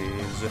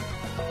fairies.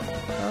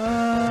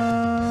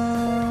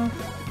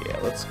 Yeah,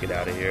 let's get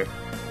out of here.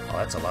 Oh,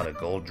 that's a lot of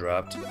gold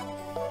dropped.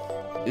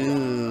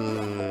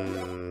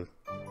 Ew.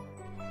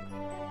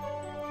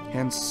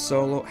 Hand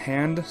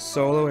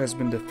Solo has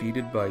been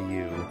defeated by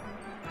you.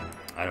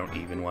 I don't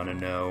even want to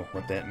know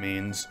what that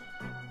means.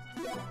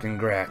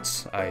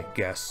 Congrats, I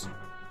guess.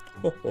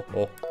 Ho, ho,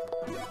 ho.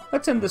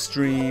 Let's end the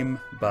stream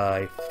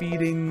by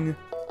feeding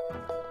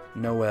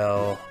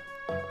Noelle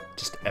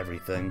just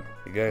everything.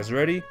 You guys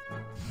ready?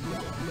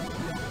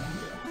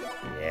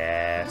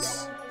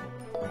 Yes.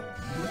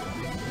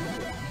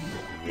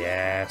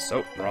 Yes.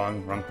 Oh,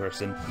 wrong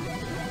person.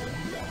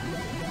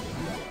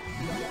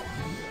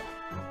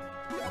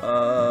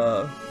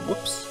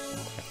 Whoops.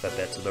 I fed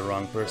that to the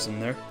wrong person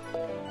there.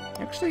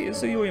 Actually,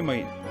 Izuyoi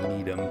might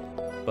need him,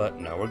 but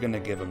no, we're gonna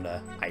give him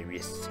to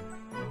Iris.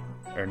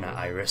 Or not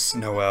Iris,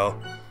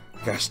 Noelle.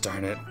 Gosh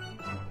darn it.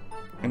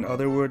 In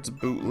other words,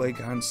 bootleg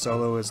Han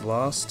Solo is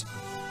lost?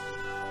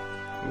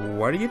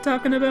 What are you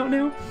talking about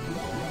now?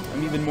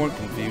 I'm even more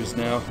confused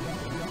now.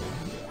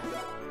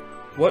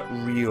 What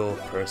real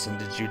person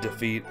did you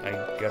defeat, I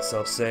guess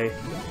I'll say?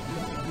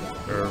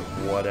 Or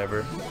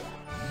whatever.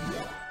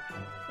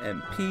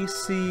 MP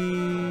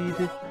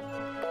Seed.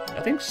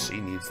 I think she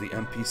needs the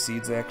MP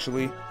Seeds,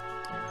 actually.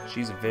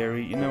 She's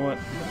very... You know what?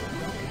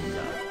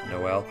 No,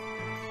 Noelle.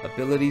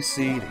 Ability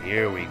Seed,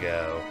 here we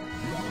go.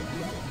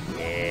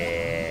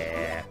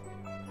 Yeah.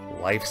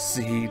 Life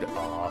Seed,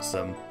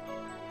 awesome.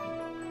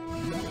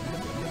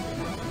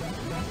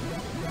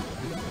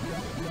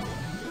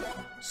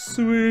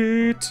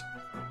 Sweet.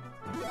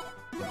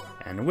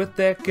 And with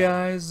that,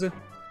 guys,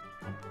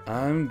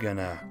 I'm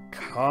gonna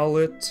call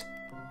it...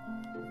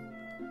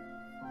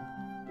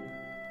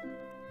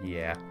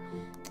 Yeah,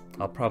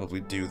 I'll probably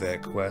do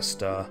that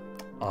quest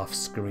off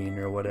screen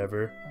or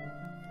whatever.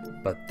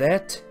 But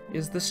that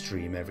is the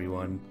stream,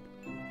 everyone.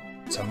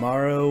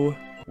 Tomorrow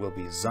will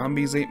be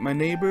Zombies Ate My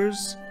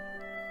Neighbors.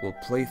 We'll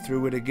play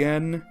through it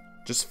again,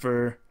 just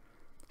for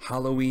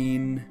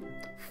Halloween,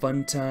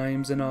 fun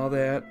times and all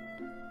that.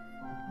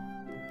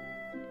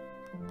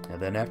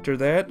 And then after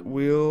that,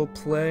 we'll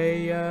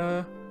play,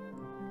 oh,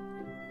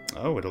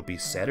 it'll be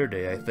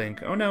Saturday, I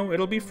think. Oh no,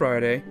 it'll be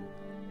Friday.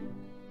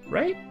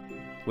 Right?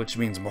 Which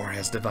means more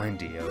Asdivine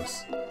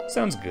Dios.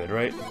 Sounds good,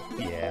 right?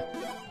 Yeah.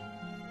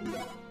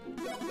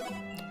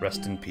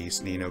 Rest in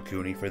peace, Ni no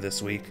Kuni, for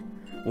this week.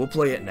 We'll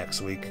play it next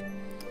week.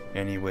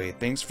 Anyway,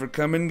 thanks for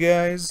coming,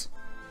 guys.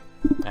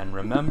 And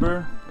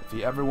remember, if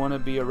you ever want to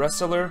be a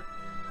wrestler,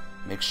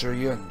 make sure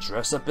you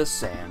dress up as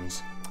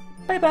Sans.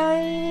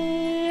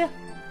 Bye-bye!